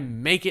long as I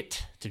make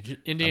it to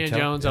Indiana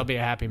Jones, I'll be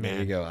a happy man.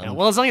 There you go.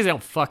 Well, as long as I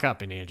don't fuck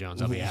up Indiana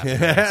Jones, I'll be a happy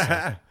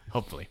man. So,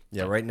 hopefully.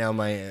 Yeah, right now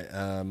my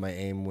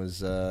aim was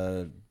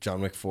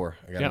John Wick 4.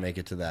 I got to make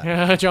it to that.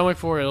 Yeah, John Wick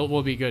 4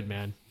 will be good,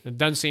 man. I'm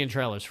done seeing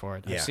trailers for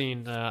it. Yeah.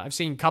 I've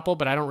seen a couple,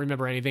 but I don't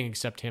remember anything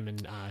except him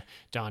and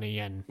Donnie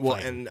and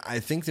fighting. And I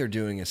think they're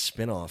doing a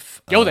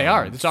spin-off. They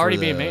are. It's already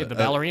being made. The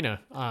ballerina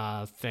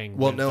thing.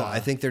 Well, no, I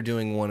think they're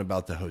doing one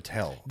about the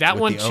hotel. That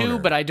one too, owner.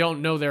 but I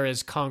don't know they're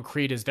as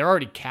concrete as they're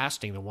already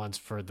casting the ones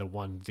for the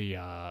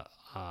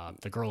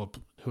girl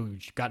who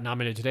got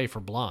nominated today for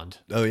Blonde.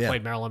 Oh, yeah.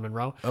 Played Marilyn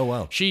Monroe. Oh,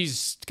 wow.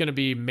 She's going to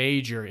be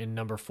major in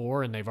number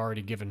 4, and they've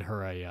already given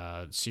her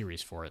a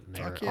series for it, and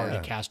they're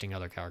already casting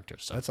other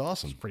characters. So that's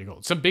awesome. It's pretty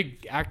cool. Some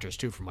big actors,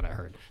 too, from what I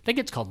heard. I think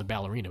it's called The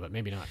Ballerina, but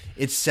maybe not.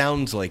 It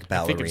sounds like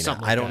ballerina.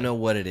 I don't know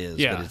what it is,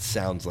 but it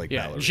sounds like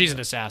ballerina. She's an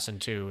assassin,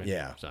 too. And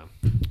yeah. So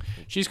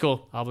she's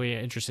cool. I'll be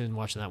interested in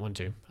watching that one,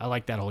 too. I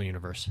like that whole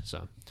universe.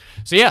 So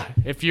yeah,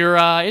 if you're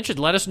interested,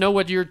 let us know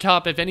what your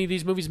top, if any of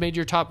these movies made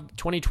your top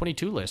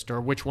 2022 list, or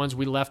which ones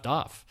we left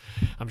off.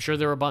 I'm sure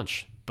there are a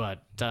bunch. But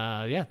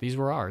yeah, these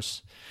were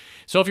ours.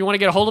 So if you want to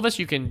get a hold of us,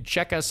 you can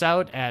check us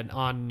out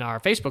on our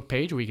Facebook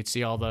page, where you can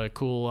see all the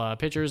cool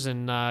pictures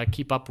and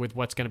keep up with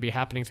what's going to be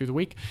happening through the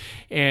week.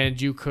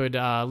 And you could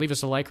leave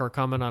us a like or a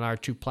comment on our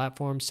 2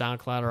 platforms,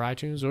 SoundCloud or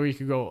iTunes, or you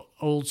could go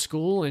old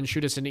school and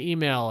shoot us an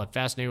email at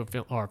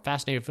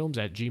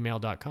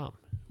fascinatedfilms@gmail.com.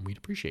 We'd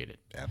appreciate it.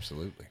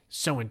 Absolutely.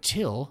 So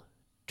until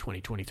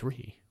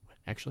 2023,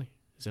 actually,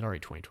 is it already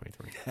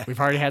 2023? We've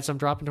already had some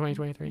drop in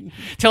 2023.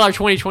 Till our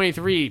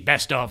 2023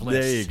 best of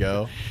list. There you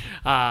go.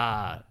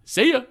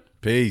 See ya.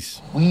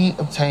 Peace. We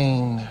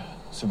obtained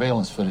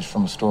surveillance footage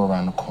from a store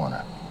around the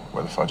corner.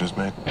 Where the fudge is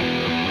made.